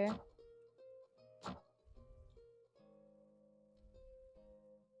yesterday.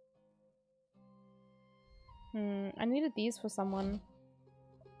 I needed these for someone.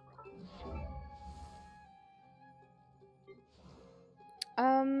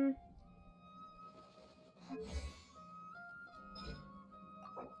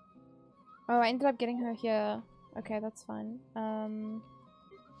 Oh, I ended up getting her here. Okay, that's fine.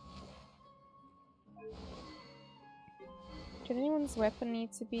 Did anyone's weapon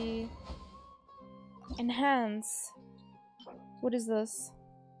need to be... Enhance? What is this?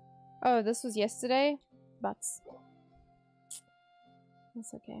 Oh, this was yesterday? Butts.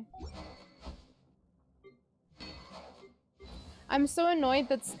 That's okay. I'm so annoyed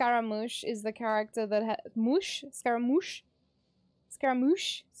that Scaramouche is the character that Scaramouche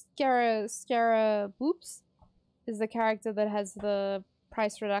Scaraboops is the character that has the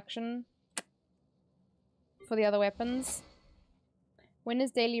price reduction for the other weapons. When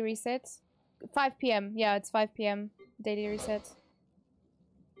is daily reset? 5 PM. Yeah, it's 5 PM. Daily reset.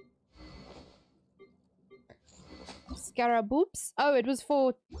 Scaraboops. Oh, it was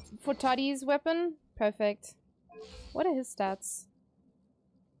for Toddy's weapon? Perfect. What are his stats?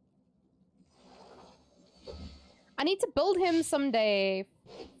 I need to build him someday.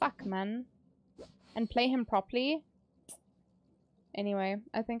 Fuck, man. And play him properly. Anyway,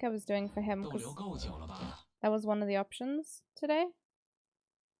 I think I was doing for him because that was one of the options today.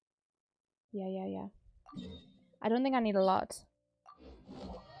 Yeah. I don't think I need a lot.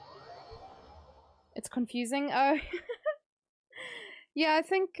 It's confusing. Oh. Yeah, I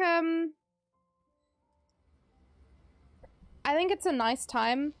think it's a nice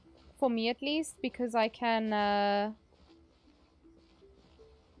time for me at least because I can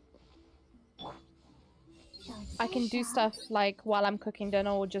do stuff like while I'm cooking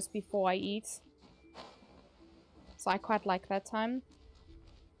dinner or just before I eat. So I quite like that time.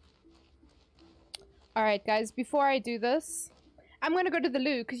 Alright guys, before I do this, I'm gonna go to the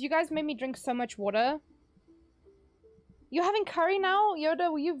loo because you guys made me drink so much water. You're having curry now?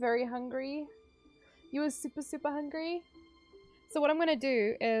 Yoda, were you very hungry? You were super hungry? So what I'm gonna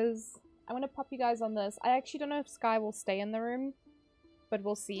do is I'm gonna pop you guys on this. I actually don't know if Sky will stay in the room, but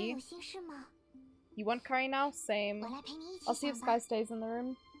we'll see. You want curry now? Same. I'll see if Sky stays in the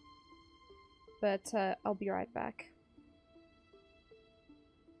room. But I'll be right back.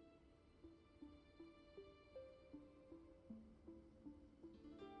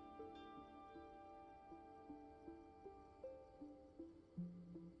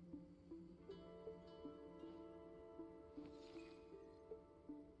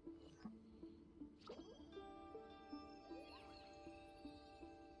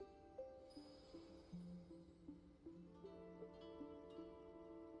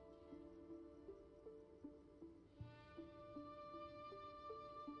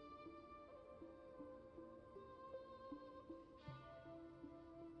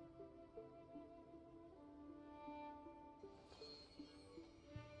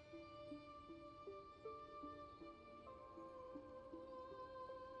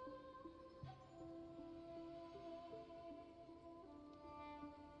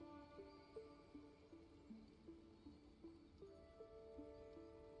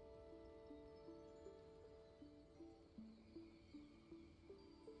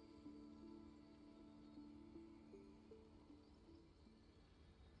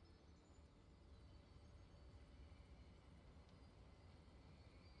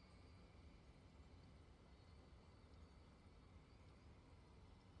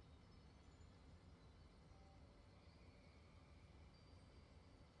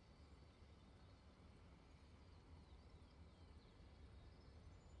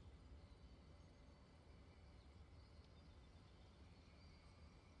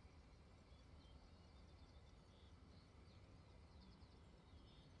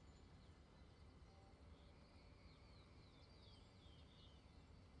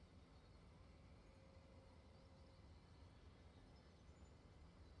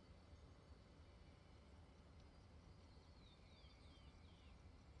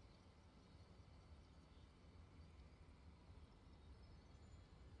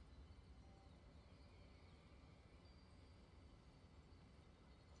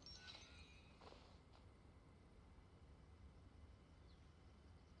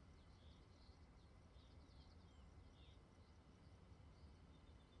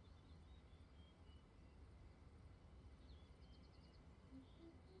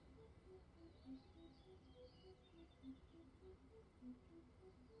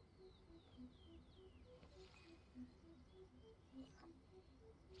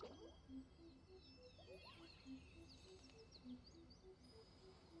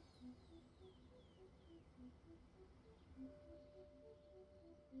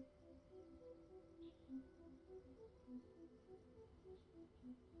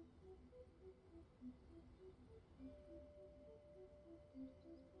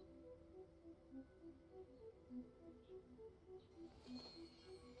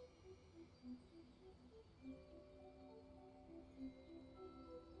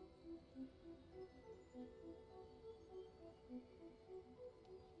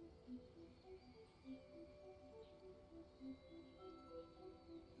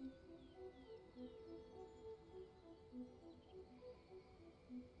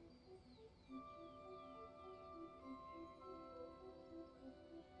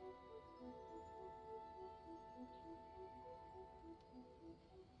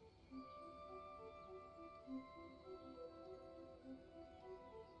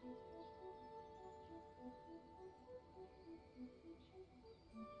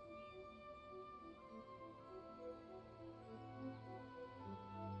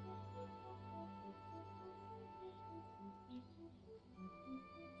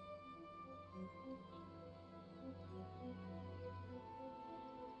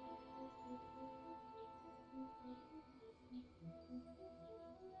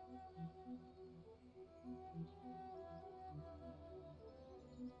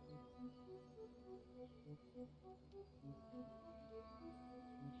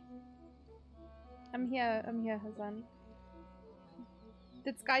 I'm here, Hazan.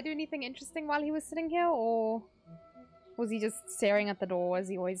 Did Sky do anything interesting while he was sitting here, or was he just staring at the door as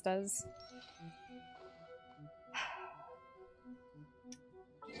he always does?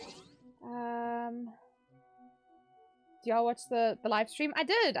 Do y'all watch the live stream? I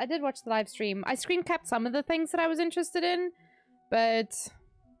did watch the live stream. I screen capped some of the things that I was interested in, but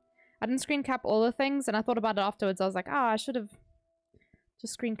I didn't screen cap all the things, and I thought about it afterwards. I was like, I should have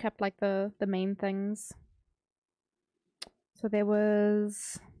just screen capped like the main things. So there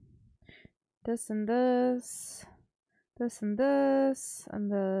was this and this, this and this,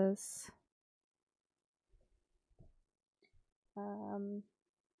 and this.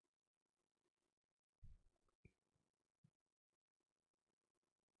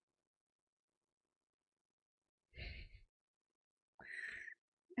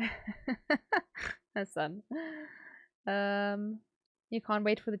 That's fun. You can't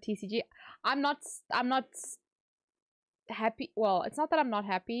wait for the TCG. I'm not happy. Well, it's not that I'm not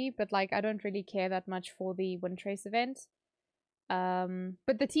happy, but like I don't really care that much for the Windtrace event.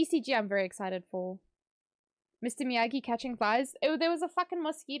 But the TCG I'm very excited for. Mr. Miyagi catching flies. Oh, there was a fucking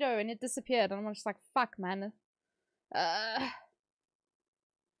mosquito and it disappeared, and I'm just like, fuck, man.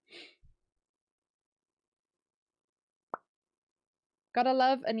 Gotta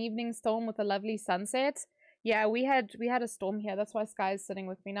love an evening storm with a lovely sunset. Yeah, we had a storm here. That's why Sky is sitting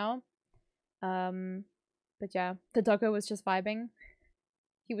with me now. But yeah, the doggo was just vibing.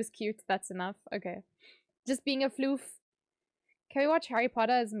 He was cute. That's enough. Okay. Just being a floof. Can we watch Harry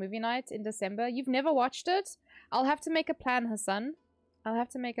Potter as a movie night in December? You've never watched it? I'll have to make a plan, Hassan. I'll have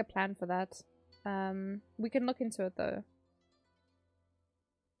to make a plan for that. We can look into it though.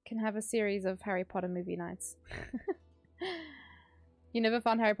 Can have a series of Harry Potter movie nights. You never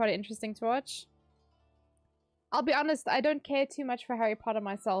found Harry Potter interesting to watch? I'll be honest, I don't care too much for Harry Potter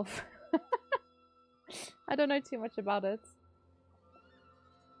myself. I don't know too much about it.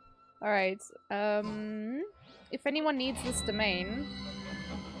 Alright, if anyone needs this domain,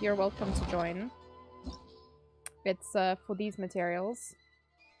 you're welcome to join. It's for these materials.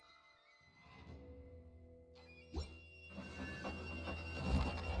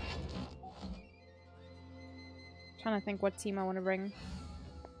 Trying to think what team I want to bring.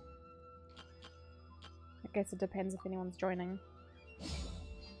 I guess it depends if anyone's joining.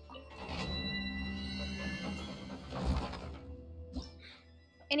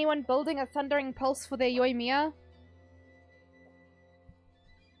 Anyone building a Thundering Pulse for their Yoimiya?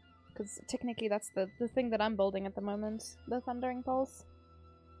 Because technically that's the thing that I'm building at the moment. The Thundering Pulse.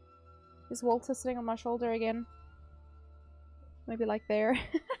 Is Walter sitting on my shoulder again? Maybe like there.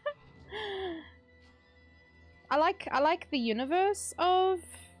 I like the universe of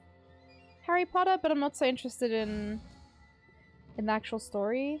Harry Potter, but I'm not so interested in the actual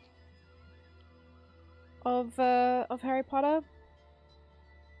story of Harry Potter.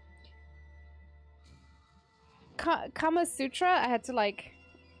 Kama Sutra, I had to like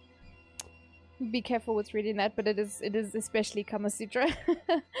be careful with reading that, but it is especially Kama Sutra.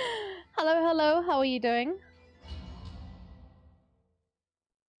 Hello, how are you doing?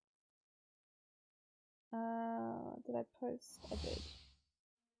 Did I post? I did.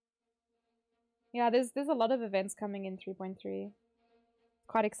 Yeah, there's a lot of events coming in 3.3.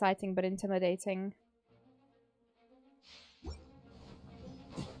 Quite exciting, but intimidating.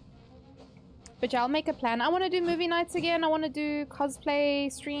 But yeah, I'll make a plan. I want to do movie nights again. I want to do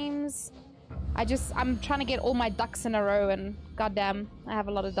cosplay streams. I'm trying to get all my ducks in a row, and goddamn, I have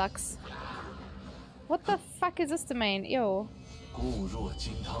a lot of ducks. What the fuck is this domain? Ew.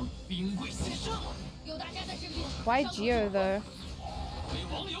 Why Geo though?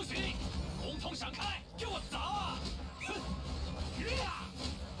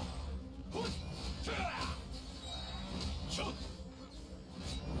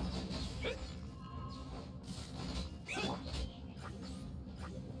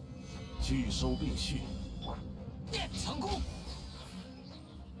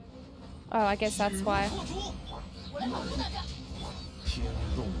 Oh, I guess that's why.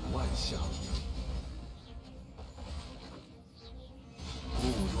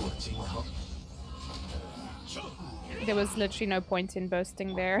 There was literally no point in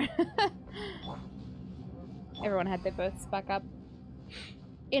bursting there. Everyone had their bursts back up.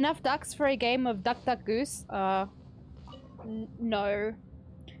 Enough ducks for a game of Duck Duck Goose? No.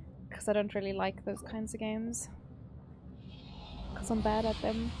 Because I don't really like those kinds of games. Because I'm bad at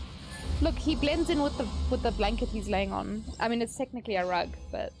them. Look, he blends in with the blanket he's laying on. I mean, it's technically a rug,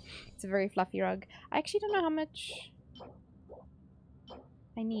 but it's a very fluffy rug. I actually don't know how much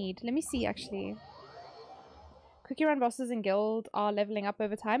I need. Let me see, actually. Cookie Run bosses in Guild are leveling up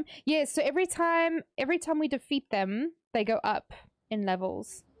over time. Yeah, so every time we defeat them, they go up in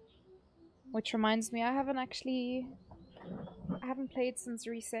levels. Which reminds me, I haven't played since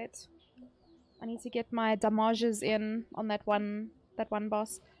reset. I need to get my damages in on that one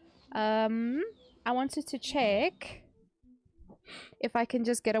boss. I wanted to check if I can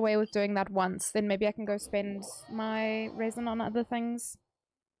just get away with doing that once. Then maybe I can go spend my resin on other things.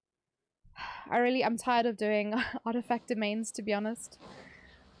 I'm tired of doing artifact domains, to be honest.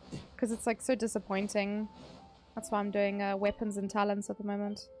 Because it's like so disappointing. That's why I'm doing weapons and talents at the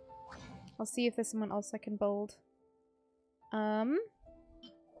moment. I'll see if there's someone else I can build.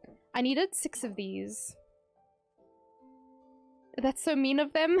 I needed 6 of these. That's so mean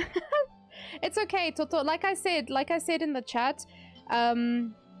of them. It's okay, Toto. Like I said in the chat,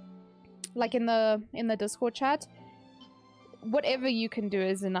 like in the Discord chat, whatever you can do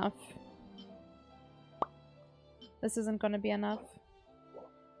is enough. This isn't gonna be enough.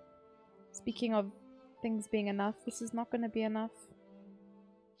 Speaking of things being enough, this is not gonna be enough.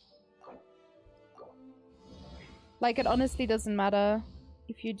 Like, it honestly doesn't matter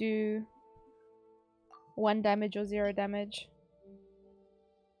if you do 1 damage or 0 damage.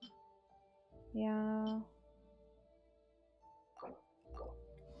 Yeah.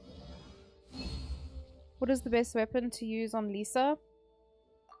 What is the best weapon to use on Lisa?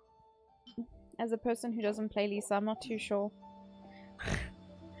 As a person who doesn't play Lisa, I'm not too sure.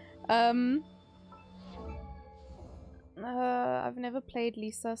 I've never played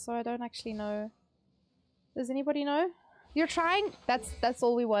Lisa, so I don't actually know. Does anybody know? You're trying? That's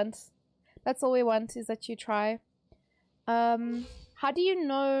all we want. That's all we want, is that you try. How do you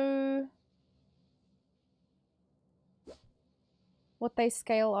know what they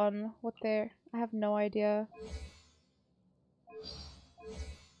scale on? What they're... I have no idea.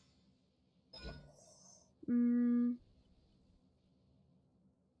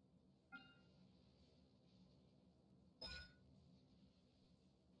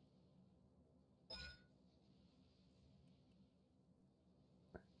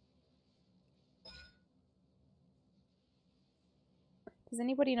 Does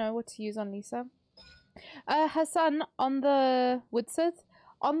anybody know what to use on Lisa? Hassan, on the Woodsith,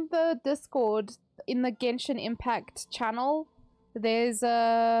 on the Discord, in the Genshin Impact channel, there's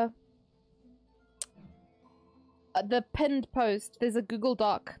the pinned post. There's a Google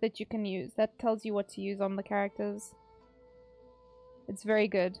Doc that you can use that tells you what to use on the characters. It's very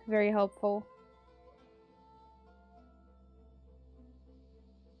good, very helpful.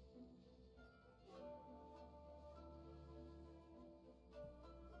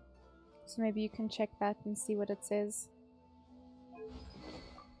 So maybe you can check that and see what it says.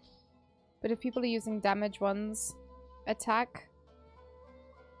 But if people are using damage ones, attack.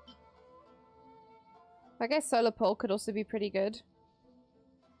 I guess Solar Pearl could also be pretty good.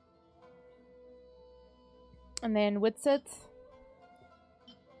 And then Witsith.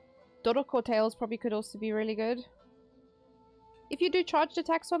 Doroko Tails probably could also be really good. If you do charged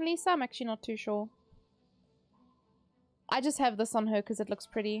attacks on Lisa, I'm actually not too sure. I just have this on her because it looks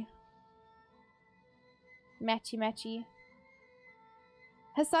pretty. Matchy matchy.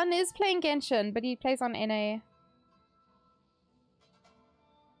 Hassan is playing Genshin, but he plays on NA.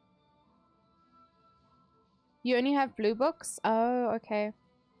 You only have blue books? Oh, okay.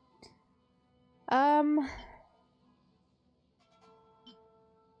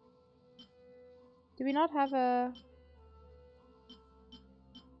 Do we not have a...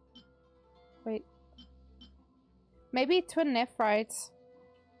 Wait. Maybe Twin Nephrite.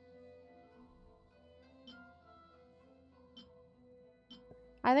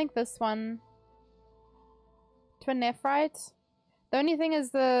 I think this one. Twin Nephrite. The only thing is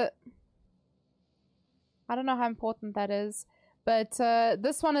the... I don't know how important that is. But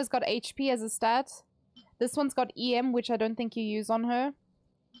this one has got HP as a stat. This one's got EM, which I don't think you use on her.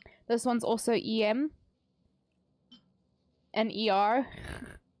 This one's also EM. And ER.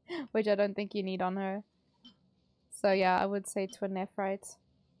 Which I don't think you need on her. So yeah, I would say Twin Nephrite.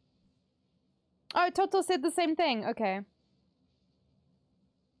 Oh, Toto said the same thing. Okay.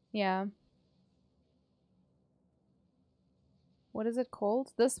 Yeah. What is it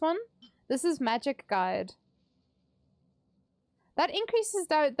called? This one? This is Magic Guide. That increases...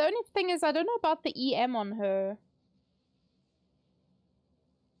 The only thing is I don't know about the EM on her.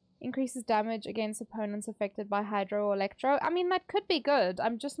 Increases damage against opponents affected by Hydro or Electro. I mean, that could be good.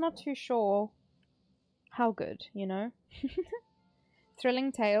 I'm just not too sure how good, you know?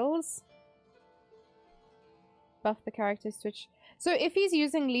 Thrilling Tales. Buff the character switch. So if he's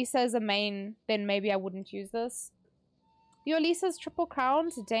using Lisa as a main, then maybe I wouldn't use this. Your Lisa's triple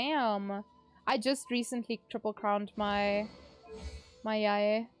crowned? Damn. I just recently triple crowned my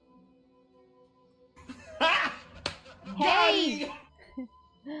Yae. Hey!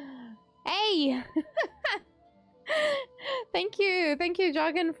 Hey! Thank you,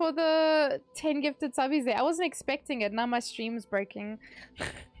 Jargon, for the 10 gifted subbies there. I wasn't expecting it. Now my stream's breaking.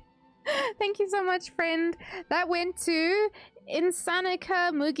 Thank you so much, friend. That went to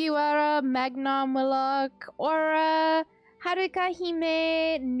Insanika, Mugiwara, Magna Mulak, Aura, Haruka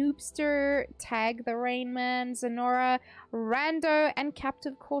Hime, Noobster, Tag the Rainman, Zenora, Rando, and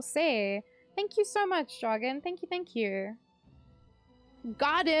Captive Corsair. Thank you so much, Jargon. Thank you.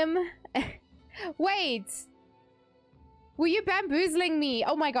 Got him. Wait. Were you bamboozling me?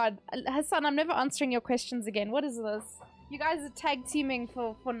 Oh my god. Hassan, I'm never answering your questions again. What is this? You guys are tag teaming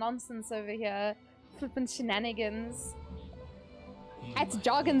for nonsense over here. Flippin' shenanigans. At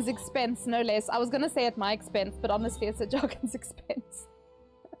Jargon's expense, no less. I was gonna say at my expense, but honestly it's at Jargon's expense.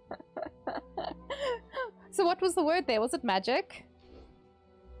 So what was the word there? Was it magic?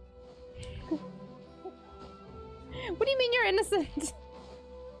 What do you mean you're innocent?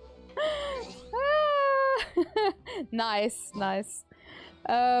 Nice.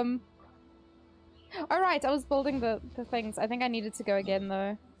 Alright, I was building the things. I think I needed to go again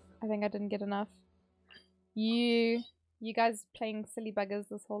though. I think I didn't get enough. You guys playing silly buggers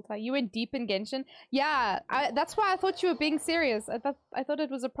this whole time. You went deep in Genshin? Yeah, that's why I thought you were being serious. I thought it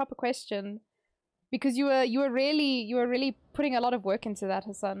was a proper question. Because you were really putting a lot of work into that,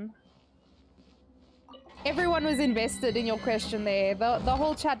 Hassan. Everyone was invested in your question there. The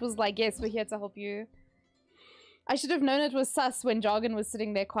whole chat was like, yes, we're here to help you. I should have known it was sus when Jargon was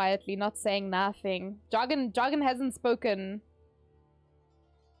sitting there quietly, not saying nothing. Jargon hasn't spoken.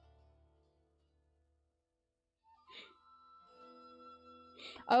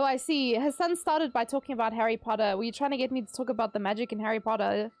 Oh, I see. Hassan started by talking about Harry Potter. Were you trying to get me to talk about the magic in Harry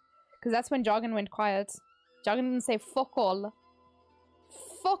Potter? Because that's when Jargon went quiet. Jargon didn't say fuck all.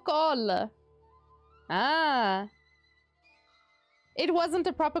 Fuck all. Ah. It wasn't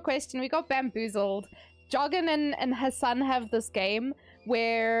a proper question. We got bamboozled. Jargon and Hassan have this game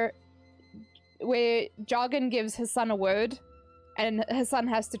where Jargon gives Hassan a word and Hassan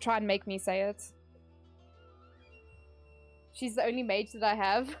has to try and make me say it. She's the only mage that I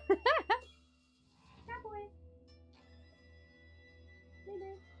have. Cowboy.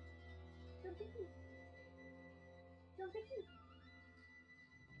 Don't pick me. Don't pick me.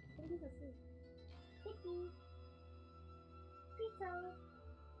 Don't be so sweet. Pick me. Pizza.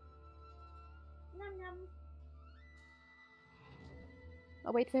 Nom nom.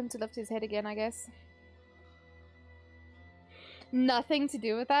 I'll wait for him to lift his head again, I guess. Nothing to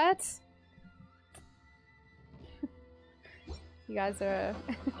do with that. You guys are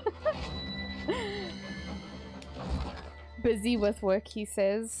busy with work, he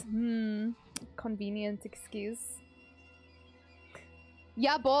says. Convenient excuse.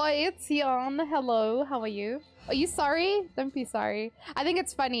 Yeah, boy, it's Jan. Hello, how are you? Are you sorry? Don't be sorry. I think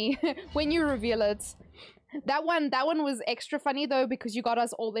it's funny when you reveal it. That one was extra funny though because you got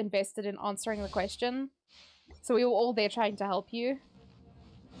us all invested in answering the question. So we were all there trying to help you.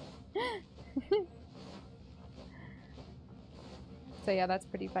 So yeah, that's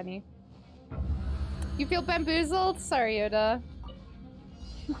pretty funny. You feel bamboozled? Sorry, Yoda.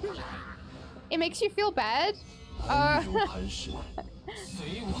 It makes you feel bad? I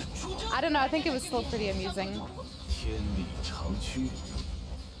don't know, I think it was still pretty amusing.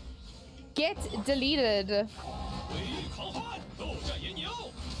 Get deleted.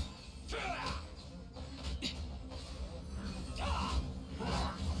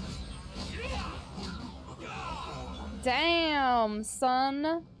 Damn,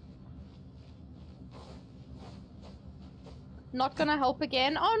 son. Not gonna help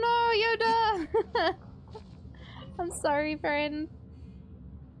again. Oh no, Yoda! I'm sorry, friend.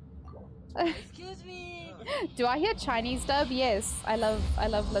 Excuse me. Do I hear Chinese dub? Yes, I love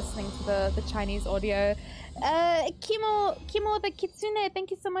listening to the Chinese audio. Kimo the Kitsune, thank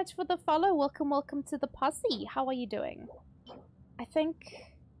you so much for the follow. Welcome to the posse. How are you doing? I think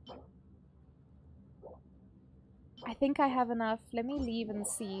I have enough. Let me leave and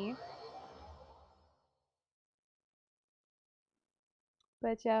see.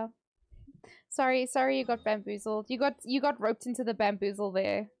 But yeah. Sorry you got bamboozled. You got roped into the bamboozle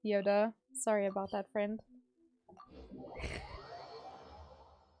there, Yoda. Sorry about that, friend.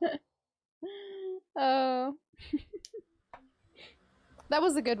 Oh. That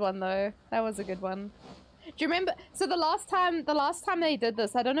was a good one though. That was a good one. Do you remember? So the last time they did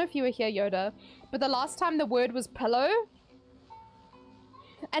this, I don't know if you were here, Yoda, but the last time the word was pillow,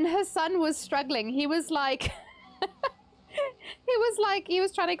 and her son was struggling. He was like, he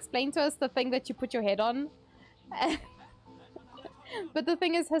was trying to explain to us the thing that you put your head on. But the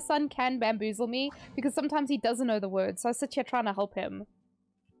thing is, her son can bamboozle me because sometimes he doesn't know the word. So I sit here trying to help him.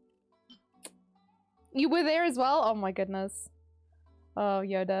 You were there as well? Oh my goodness. Oh,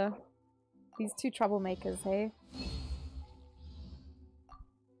 Yoda. These two troublemakers, hey?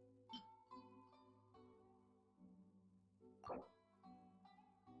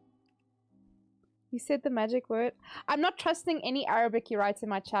 You said the magic word. I'm not trusting any Arabic you write in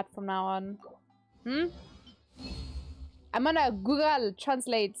my chat from now on. I'm gonna Google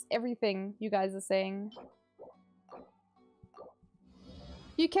translate everything you guys are saying.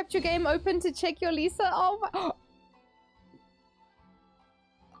 You kept your game open to check your Lisa? Oh my...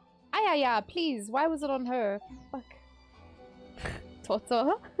 yeah, please. Why was it on her? Fuck.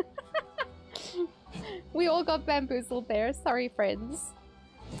 Toto. We all got bamboozled there. Sorry, friends.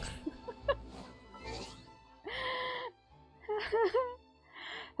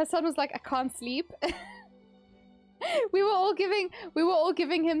 Her son was like, I can't sleep. We were all giving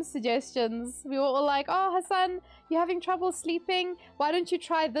him suggestions. We were all like, oh, Hassan, you're having trouble sleeping? Why don't you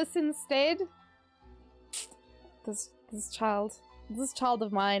try this instead? This child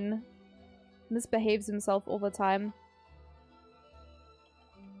of mine misbehaves himself all the time.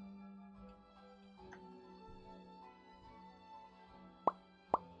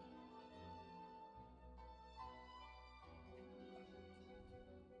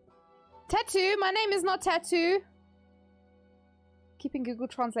 Tattoo? My name is not Tattoo. Keeping Google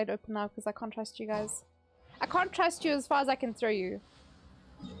Translate open now because I can't trust you guys. I can't trust you as far as I can throw you.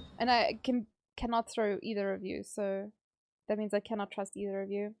 And I cannot throw either of you, so that means I cannot trust either of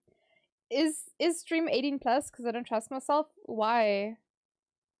you. Is stream 18 plus because I don't trust myself? Why?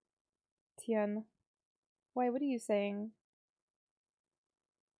 Tian. Why, what are you saying?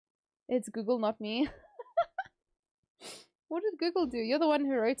 It's Google, not me. What did Google do? You're the one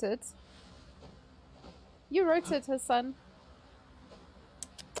who wrote it. You wrote it, Hassan.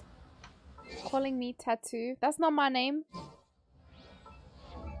 Calling me Tattoo. That's not my name.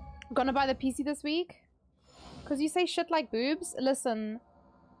 Gonna buy the PC this week? Because you say shit like boobs? Listen,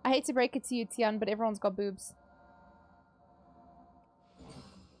 I hate to break it to you, Tian, but everyone's got boobs.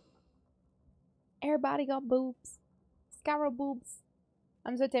 Everybody got boobs. Scaraboobs.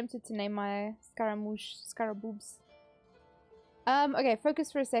 I'm so tempted to name my Scaramouche Scaraboobs. Okay,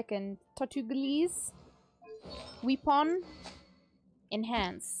 focus for a second. Tortugues. Weapon.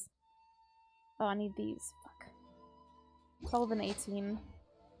 Enhance. Oh, I need these. Fuck. 12 and 18.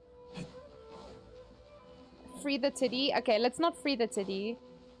 Free the titty. Okay, let's not free the titty.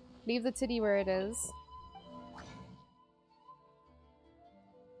 Leave the titty where it is.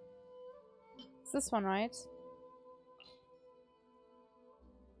 It's this one, right?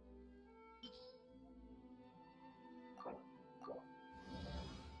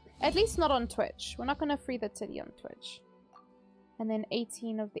 At least not on Twitch. We're not gonna free the titty on Twitch. And then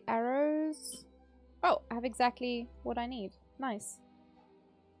 18 of the arrows. Oh, I have exactly what I need. Nice.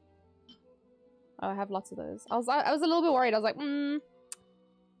 Oh, I have lots of those. I was a little bit worried. I was like,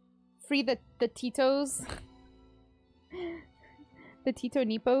 free the Titos. The Tito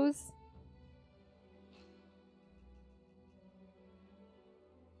Nipos.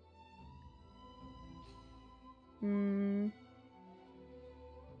 I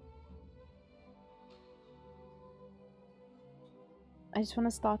just want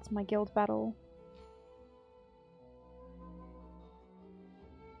to start my guild battle.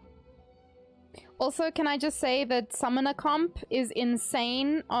 Also, can I just say that Summoner Comp is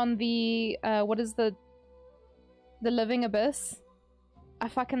insane on the, what is the Living Abyss? I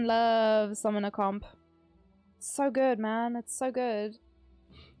fucking love Summoner Comp. So good, man. It's so good.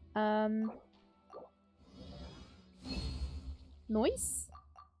 Noise?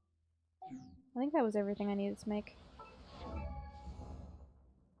 I think that was everything I needed to make.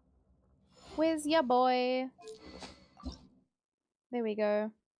 Where's ya boy? There we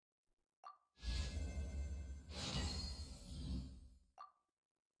go.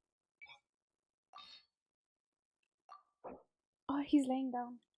 Oh, he's laying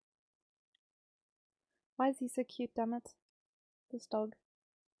down. Why is he so cute, damn it? This dog.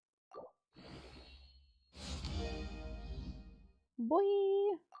 Boy!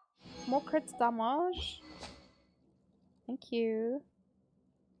 More crit damage. Thank you.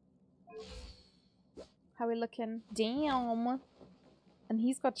 How we looking? Damn! And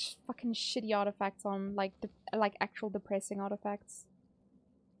he's got fucking shitty artifacts on, like actual depressing artifacts.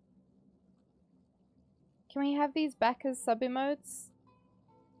 Can we have these back as sub-emotes?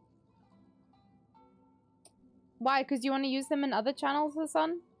 Why? Because you want to use them in other channels,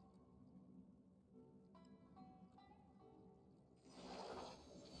 Hassan?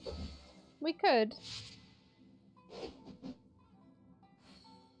 We could.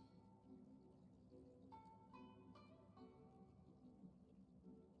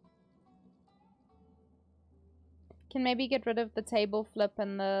 Can maybe get rid of the table flip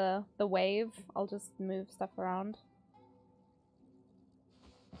and the wave. I'll just move stuff around.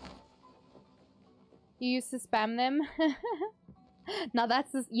 You used to spam them? Now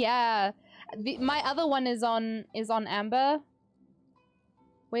that's just, yeah. My other one is on Amber.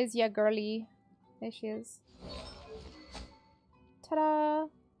 Where's your girly? There she is. Ta-da!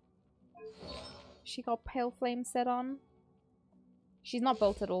 She got pale flame set on. She's not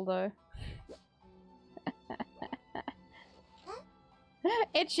built at all though.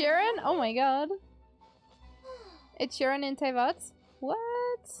 Ed Sheeran? Oh my god. Ed Sheeran in Tevat?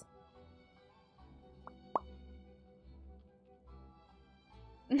 What?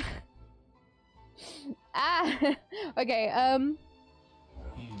 Ah! Okay, I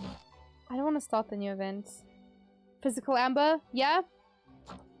don't want to start the new event. Physical Amber? Yeah?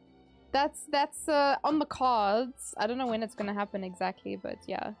 That's on the cards. I don't know when it's gonna happen exactly, but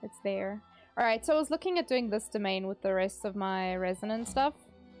yeah, it's there. Alright, so I was looking at doing this domain with the rest of my resonance stuff.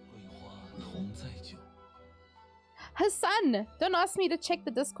 Hassan! Don't ask me to check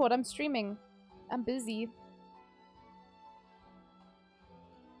the Discord, I'm streaming. I'm busy.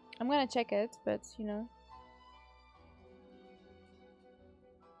 I'm gonna check it, but you know.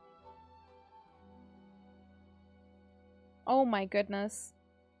 Oh my goodness.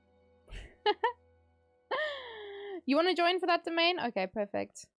 You want to join for that domain? Okay,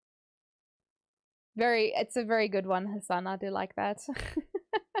 perfect. It's a very good one, Hassan. I do like that.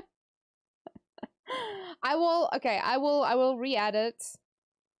 I will re-add it.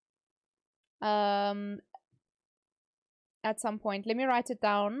 At some point. Let me write it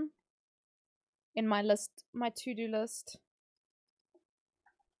down in my list, my to-do list.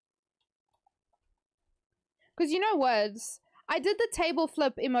 Because you know what? I did the table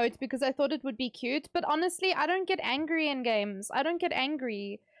flip emote because I thought it would be cute, but honestly, I don't get angry in games. I don't get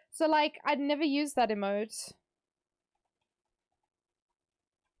angry. So, like, I'd never use that emote.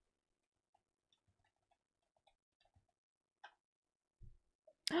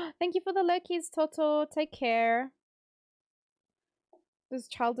 Thank you for the lurkies, Toto. Take care. Does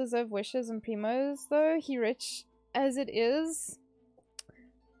child deserve wishes and primos, though? He rich as it is?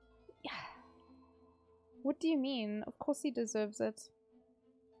 What do you mean? Of course he deserves it.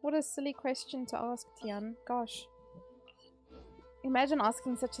 What a silly question to ask, Tian. Gosh. Imagine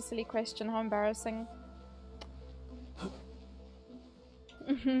asking such a silly question. How embarrassing.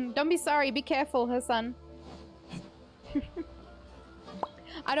 Don't be sorry. Be careful, Hassan.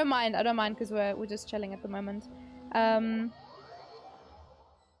 I don't mind because we're just chilling at the moment.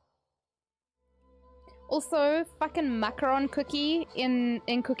 Also, fucking macaron cookie in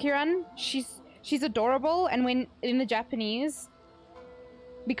Cookie Run. She's adorable, and when in the Japanese,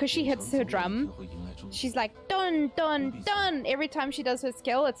 because she hits her drum, she's like dun dun dun every time she does her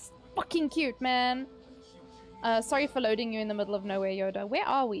skill. It's fucking cute, man. Sorry for loading you in the middle of nowhere, Yoda. Where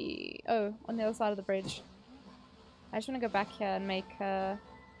are we? Oh, on the other side of the bridge. I just want to go back here and make have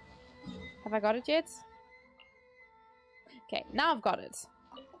I got it yet? Okay, now I've got it.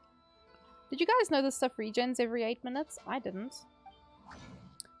 Did you guys know this stuff regens every 8 minutes? I didn't.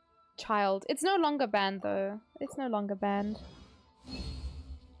 Child. It's no longer banned though. It's no longer banned.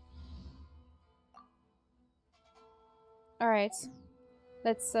 Alright.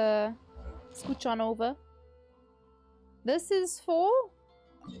 Let's scooch on over. This is for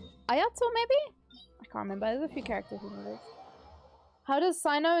Ayato maybe? I can't remember. There's a few characters in this. How does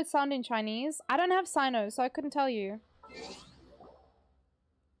Sino sound in Chinese? I don't have Sino, so I couldn't tell you.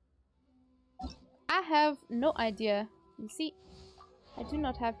 I have no idea. You see, I do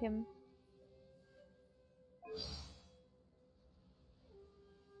not have him.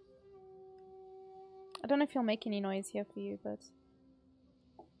 I don't know if he'll make any noise here for you, but...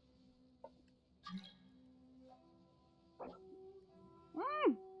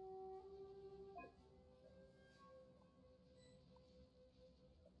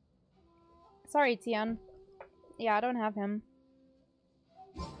 Sorry, Tian. Yeah, I don't have him.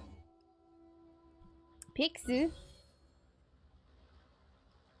 Pixie.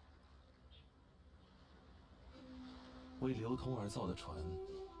 为流通而造的船，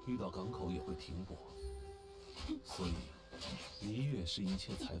遇到港口也会停泊，所以璃月是一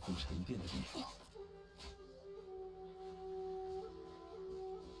切财富沉淀的地方。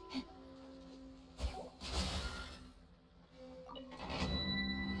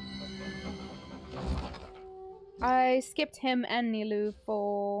 I skipped him and Nilu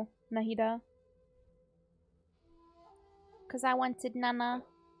for Nahida. Because I wanted Nana.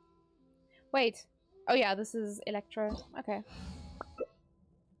 Wait. Oh yeah, this is Electro. Okay.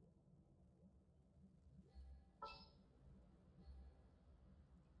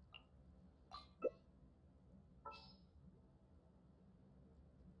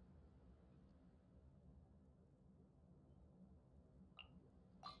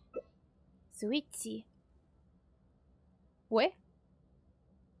 Sweetie. Where?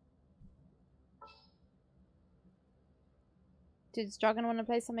 Does Dragon want to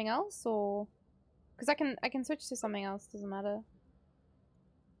play something else, or because I can switch to something else, doesn't matter.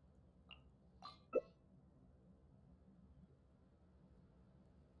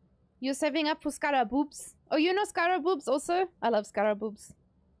 You're saving up for Scaraboobs. Oh, you know Scaraboobs also? I love Scaraboobs.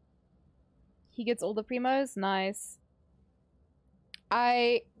 He gets all the primos. Nice.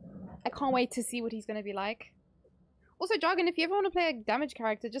 I can't wait to see what he's gonna be like. Also, Jargon, if you ever want to play a damage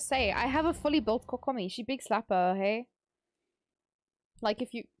character, just say, I have a fully built Kokomi. She big slapper, hey? Like,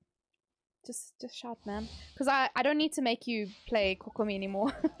 if you... Just shout, man. Because I don't need to make you play Kokomi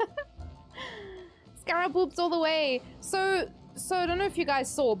anymore. Scaraboobs all the way! So I don't know if you guys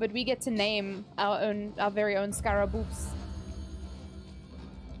saw, but we get to name our very own Scaraboobs.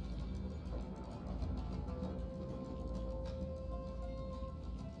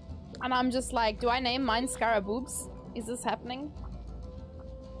 And I'm just like, do I name mine Scaraboobs? Is this happening?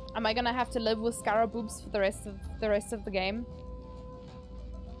 Am I gonna have to live with Scaraboobs for the rest of the game?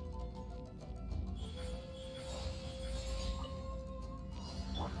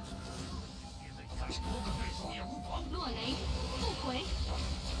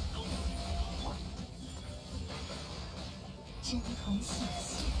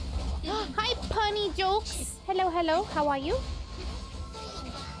 Hi, Punny Jokes! Hello, how are you?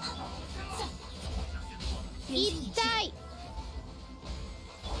 Die!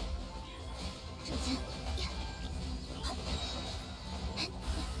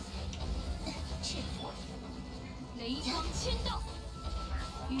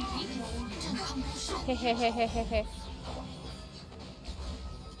 Hehehehehe.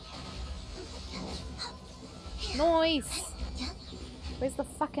 Noise! Where's the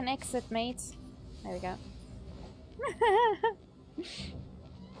fucking exit, mate? There we go.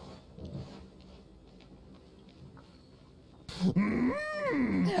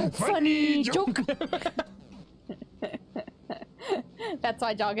 Funny joke! That's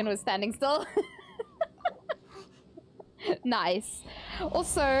why Jargon was standing still. Nice.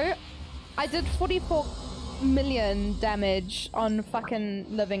 Also, I did 44 million damage on fucking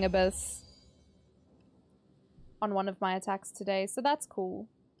Living Abyss on one of my attacks today, so that's cool.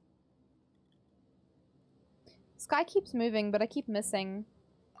 Sky keeps moving, but I keep missing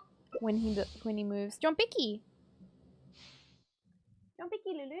when he moves. John Picky! John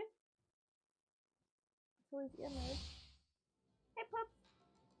Picky, Lulu! It's always ear mode. Hey, pup!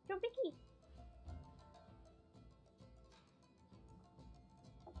 John Picky!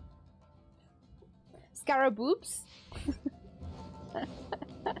 Scaraboobs?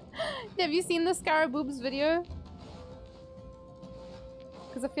 Have you seen the Scaraboobs video?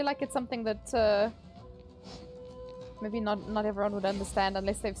 Because I feel like it's something that maybe not everyone would understand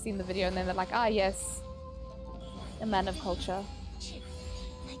unless they've seen the video and then they're like, ah yes, a man of culture.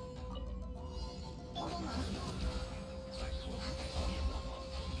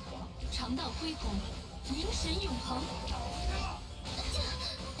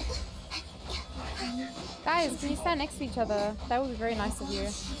 Guys, can you stand next to each other? That would be very nice of you.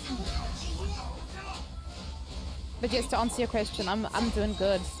 But yes, to answer your question, I'm doing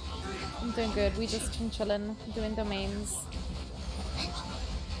good. I'm doing good. We just chillin', doing domains.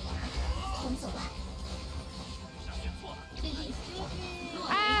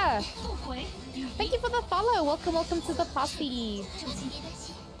 Ah! Thank you for the follow. Welcome, welcome to the party.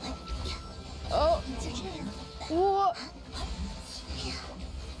 Oh! Ooh.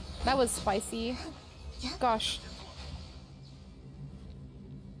 That was spicy. Gosh.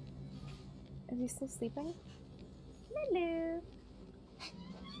 Is he still sleeping? Hello.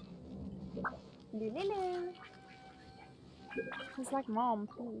 Hello. He's like, Mom,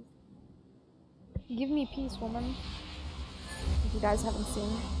 please. Give me peace, woman. If you guys haven't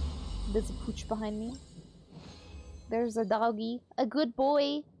seen, there's a pooch behind me. There's a doggy. A good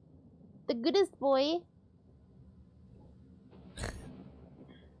boy. The goodest boy.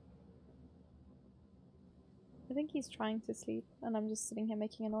 I think he's trying to sleep, and I'm just sitting here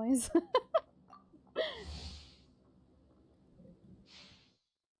making a noise.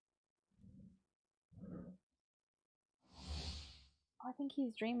 I think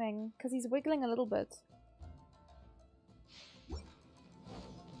he's dreaming, because he's wiggling a little bit.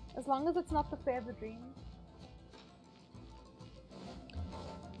 As long as it's not the fever dream.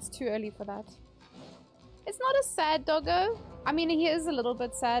 It's too early for that. It's not a sad doggo. I mean, he is a little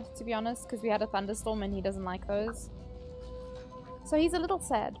bit sad, to be honest, because we had a thunderstorm and he doesn't like those. So he's a little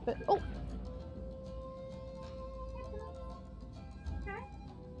sad, but... Oh!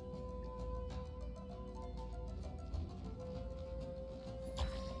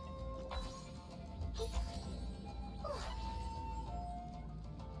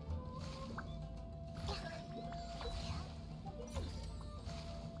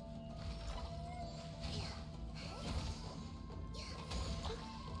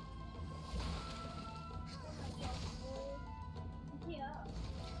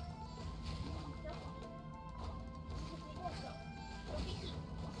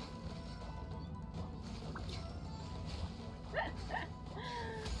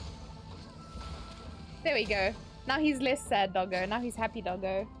 There we go. Now he's less sad doggo. Now he's happy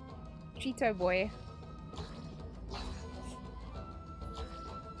doggo. Cheeto boy.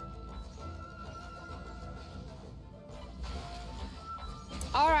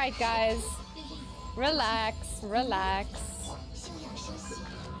 Alright guys. Relax, relax.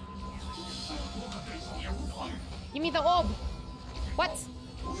 Give me the orb. What?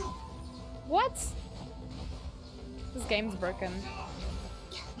 What? This game's broken.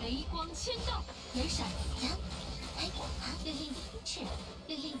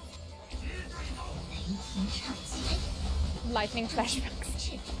 Lightning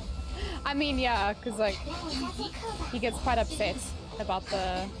flashbacks. I mean, yeah, because like he gets quite upset about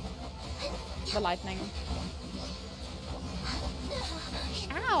the lightning.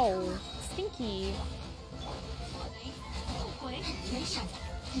 Ow! Stinky.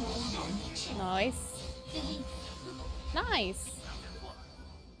 Nice. Nice.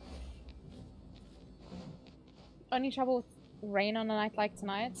 Only trouble with rain on a night like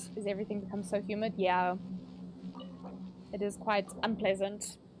tonight is everything becomes so humid. Yeah. It is quite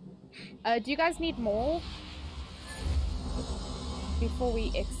unpleasant. Do you guys need more before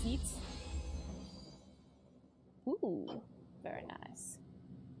we exit? Ooh, very nice.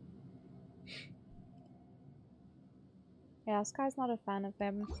 Yeah, Sky's not a fan of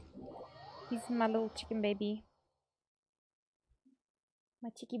them. He's my little chicken baby.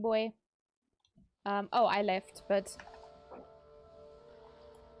 My chicky boy. Oh, I left, but...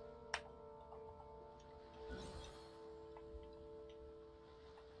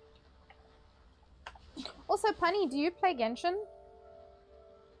 Also, Punny, do you play Genshin?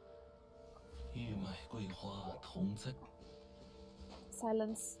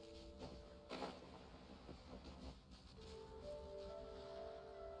 Silence.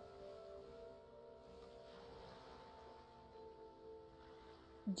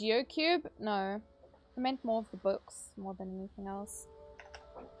 GeoCube? No. I meant more of the books, more than anything else.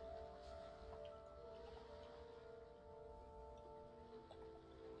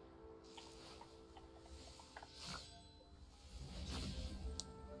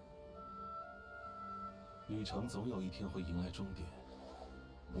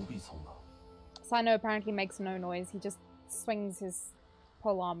 Sino apparently makes no noise. He just swings his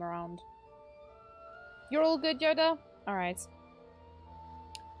pole arm around. You're all good, Yoda? Alright.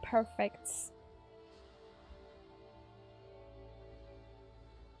 Perfect.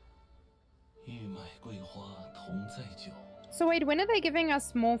 So wait, when are they giving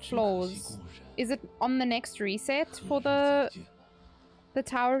us more floors? Is it on the next reset for the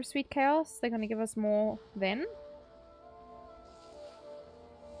Tower of Sweet Chaos? They're gonna give us more then?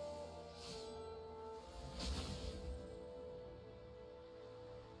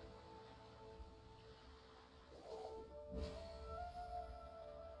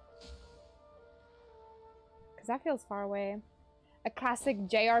 Because that feels far away. A classic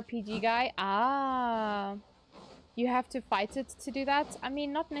JRPG guy? Ah. You have to fight it to do that? I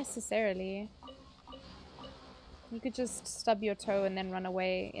mean, not necessarily. You could just stub your toe and then run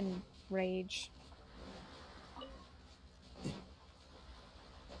away in rage.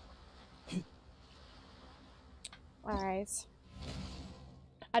 Alright.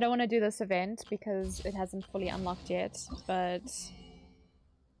 I don't want to do this event because it hasn't fully unlocked yet, but it's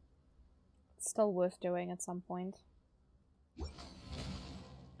still worth doing at some point.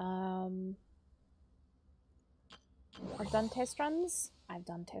 I've done test runs. I've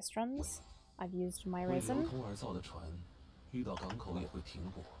done test runs. I've used my resin.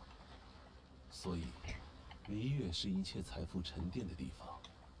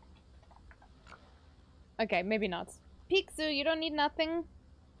 Okay, maybe not. Pixu, you don't need nothing.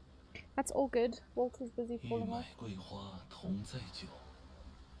 That's all good. Walter's busy falling off.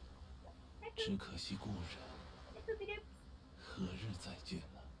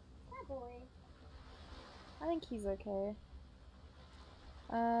 I think he's okay.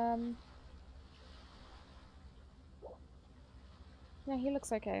 Yeah, he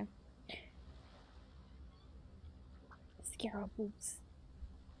looks okay. Scarab boobs.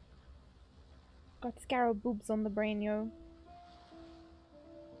 Got scarab boobs on the brain, yo.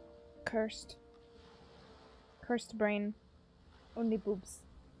 Cursed. Cursed brain. Only boobs.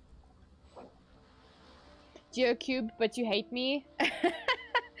 GeoCube, but you hate me?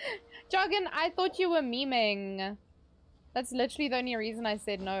 Joggin, I thought you were memeing. That's literally the only reason I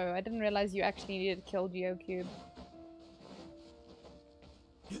said no. I didn't realize you actually needed to kill GeoCube.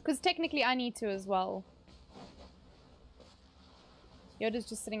 Because technically I need to as well. Yoda's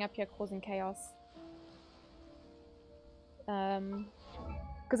just sitting up here causing chaos.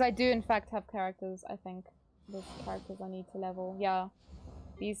 Because I do in fact have characters, I think. There's characters I need to level. Yeah.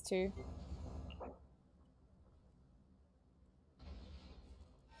 These two.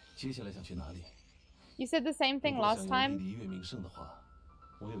 You said the same thing last time.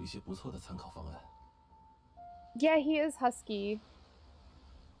 Yeah, he is husky.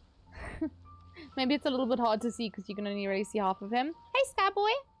 Maybe it's a little bit hard to see because you can only really see half of him. Hey,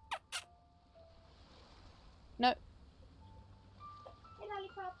 Skyboy! No. Hey,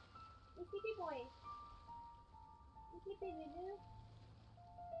 Lollipop. You sleepy boy. You sleepy, Lulu?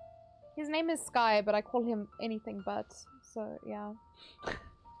 His name is Sky, but I call him anything but. So, yeah.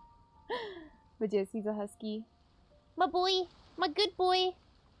 But yes, he's a husky. My boy! My good boy!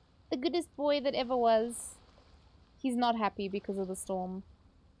 The goodest boy that ever was. He's not happy because of the storm.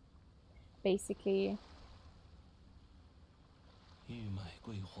 Basically.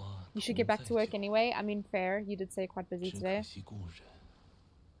 You should get back to work anyway. I mean, fair. You did say quite busy today.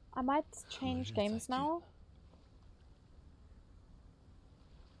 I might change games now.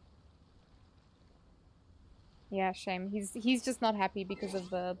 Yeah, shame. He's just not happy because of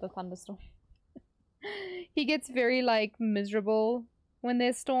the thunderstorm. He gets very, like, miserable when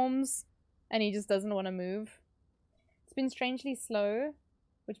there's storms. And he just doesn't want to move. It's been strangely slow.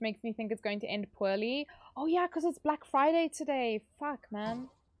 Which makes me think it's going to end poorly. Oh yeah, because it's Black Friday today. Fuck, man.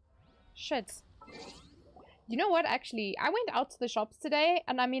 Shit. You know what, actually? I went out to the shops today.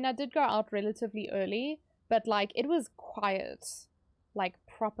 And I mean, I did go out relatively early. But, like, it was quiet. Like,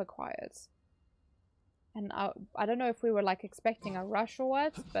 proper quiet. And I don't know if we were, like, expecting a rush or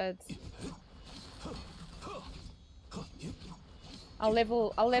what. But... I'll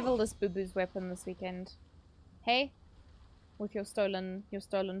level this boo-boo's weapon this weekend. Hey? With your stolen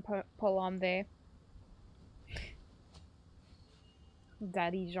polearm there.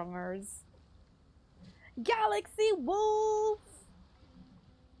 Daddy Zhongers. Galaxy Wolf!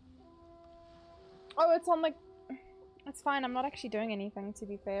 Oh, it's on the... It's fine, I'm not actually doing anything, to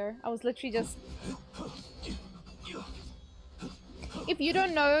be fair. I was literally just... If you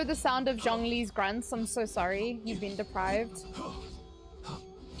don't know the sound of Zhongli's grunts, I'm so sorry. You've been deprived.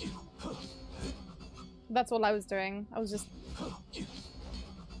 That's all I was doing. I was just...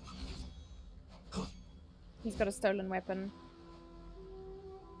 He's got a stolen weapon.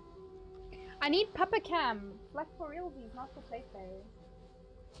 I need Papa Cam. Like for realsies, not for playplay.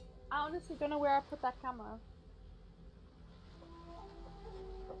 I honestly don't know where I put that camera.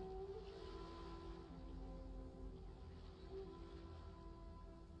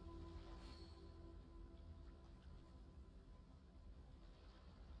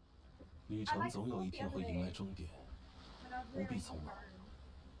 旅程总有一天会迎来终点，不必匆忙。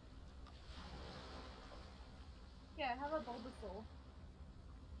Yeah, have a Bulbasaur.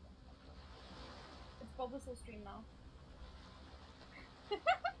 It's Bulbasaur stream now.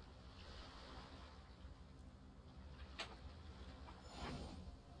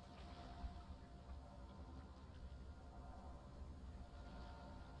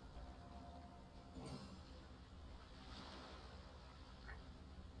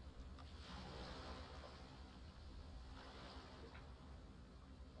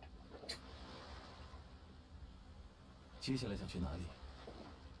 接下来想去哪里？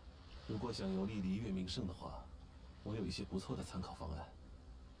如果想游历离月名胜的话，我有一些不错的参考方案。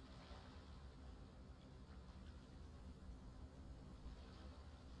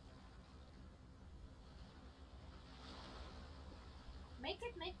Make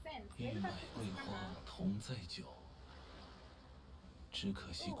it make sense. 玉麦桂花同载酒，只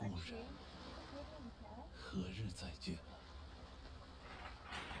可惜故人，何日再见呢？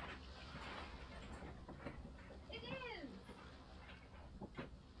 It is.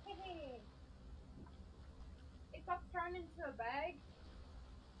 Hey. It got thrown into a bag.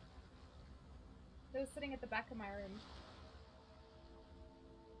 It was sitting at the back of my room.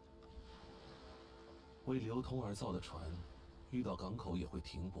 为流通而造的船，遇到港口也会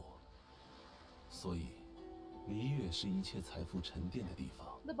停泊。所以，离月是一切财富沉淀的地方。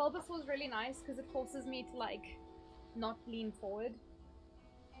The Bulbasaur is really nice because it forces me to like not lean forward.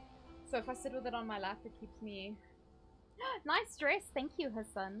 So if I sit with it on my lap, it keeps me. Nice dress, thank you,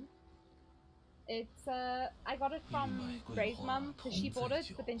 Hassan. It's I got it from Gray's mum because she bought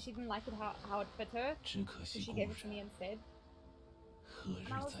it, but then she didn't like it how it fit her, so she gave it to me instead.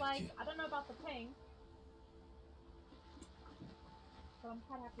 And I was like, I don't know about the pink, but I'm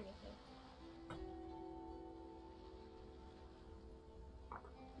quite happy with it.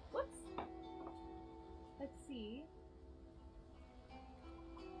 Whoops. Let's see.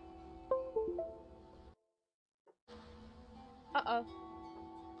 Uh-oh.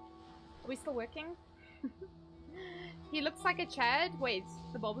 Are we still working? He looks like a Chad. Wait,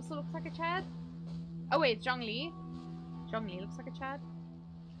 the Bulbasaur looks like a Chad? Oh wait, Zhongli. Zhongli looks like a Chad.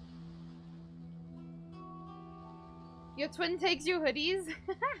 Your twin takes your hoodies?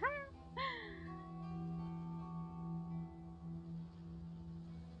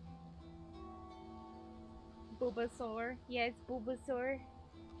 Bulbasaur. Yes, Bulbasaur.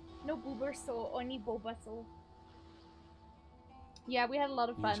 No Bulbasaur, only Bulbasaur. Yeah, we had a lot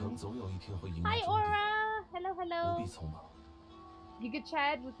of fun. Hi, Aura! Hello, hello. You get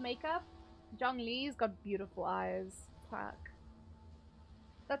Chad with makeup? Zhongli's got beautiful eyes. Fuck.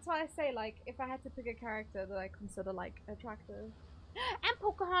 That's why I say, like, if I had to pick a character that I consider, like, attractive. And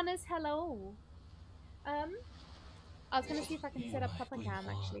Pocahontas, hello! I was gonna see if I can set up proper cam,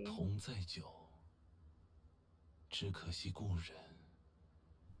 actually.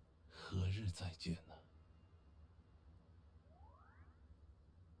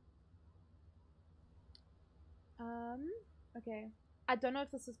 Okay. I don't know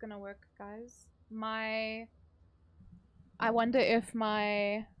if this is gonna work, guys. I wonder if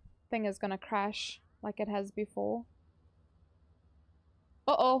my thing is gonna crash like it has before.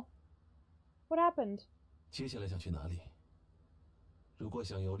 Uh-oh. What happened?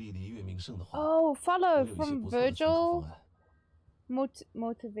 Oh, follow from Virgil.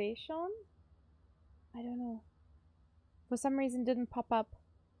 Motivation? I don't know. For some reason didn't pop up.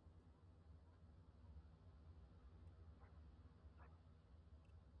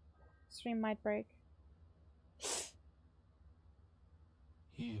 Stream might break.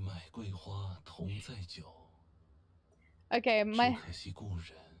 Okay,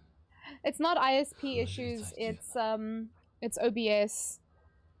 it's not ISP issues, it's OBS.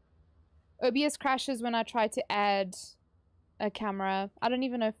 OBS crashes when I try to add a camera. I don't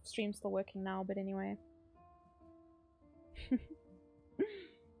even know if stream's still working now, but anyway.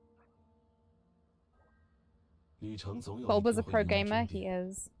 Bulba's a pro gamer, he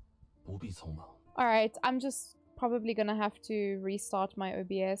is. Alright, I'm just probably gonna have to restart my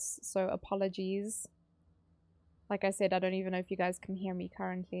OBS, so apologies. Like I said, I don't even know if you guys can hear me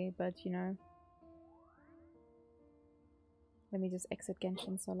currently, but you know. Let me just exit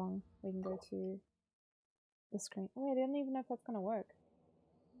Genshin so long. We can go to the screen. Oh wait, I don't even know if that's gonna work.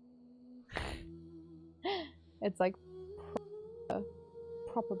 It's like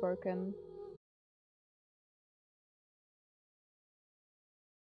proper broken.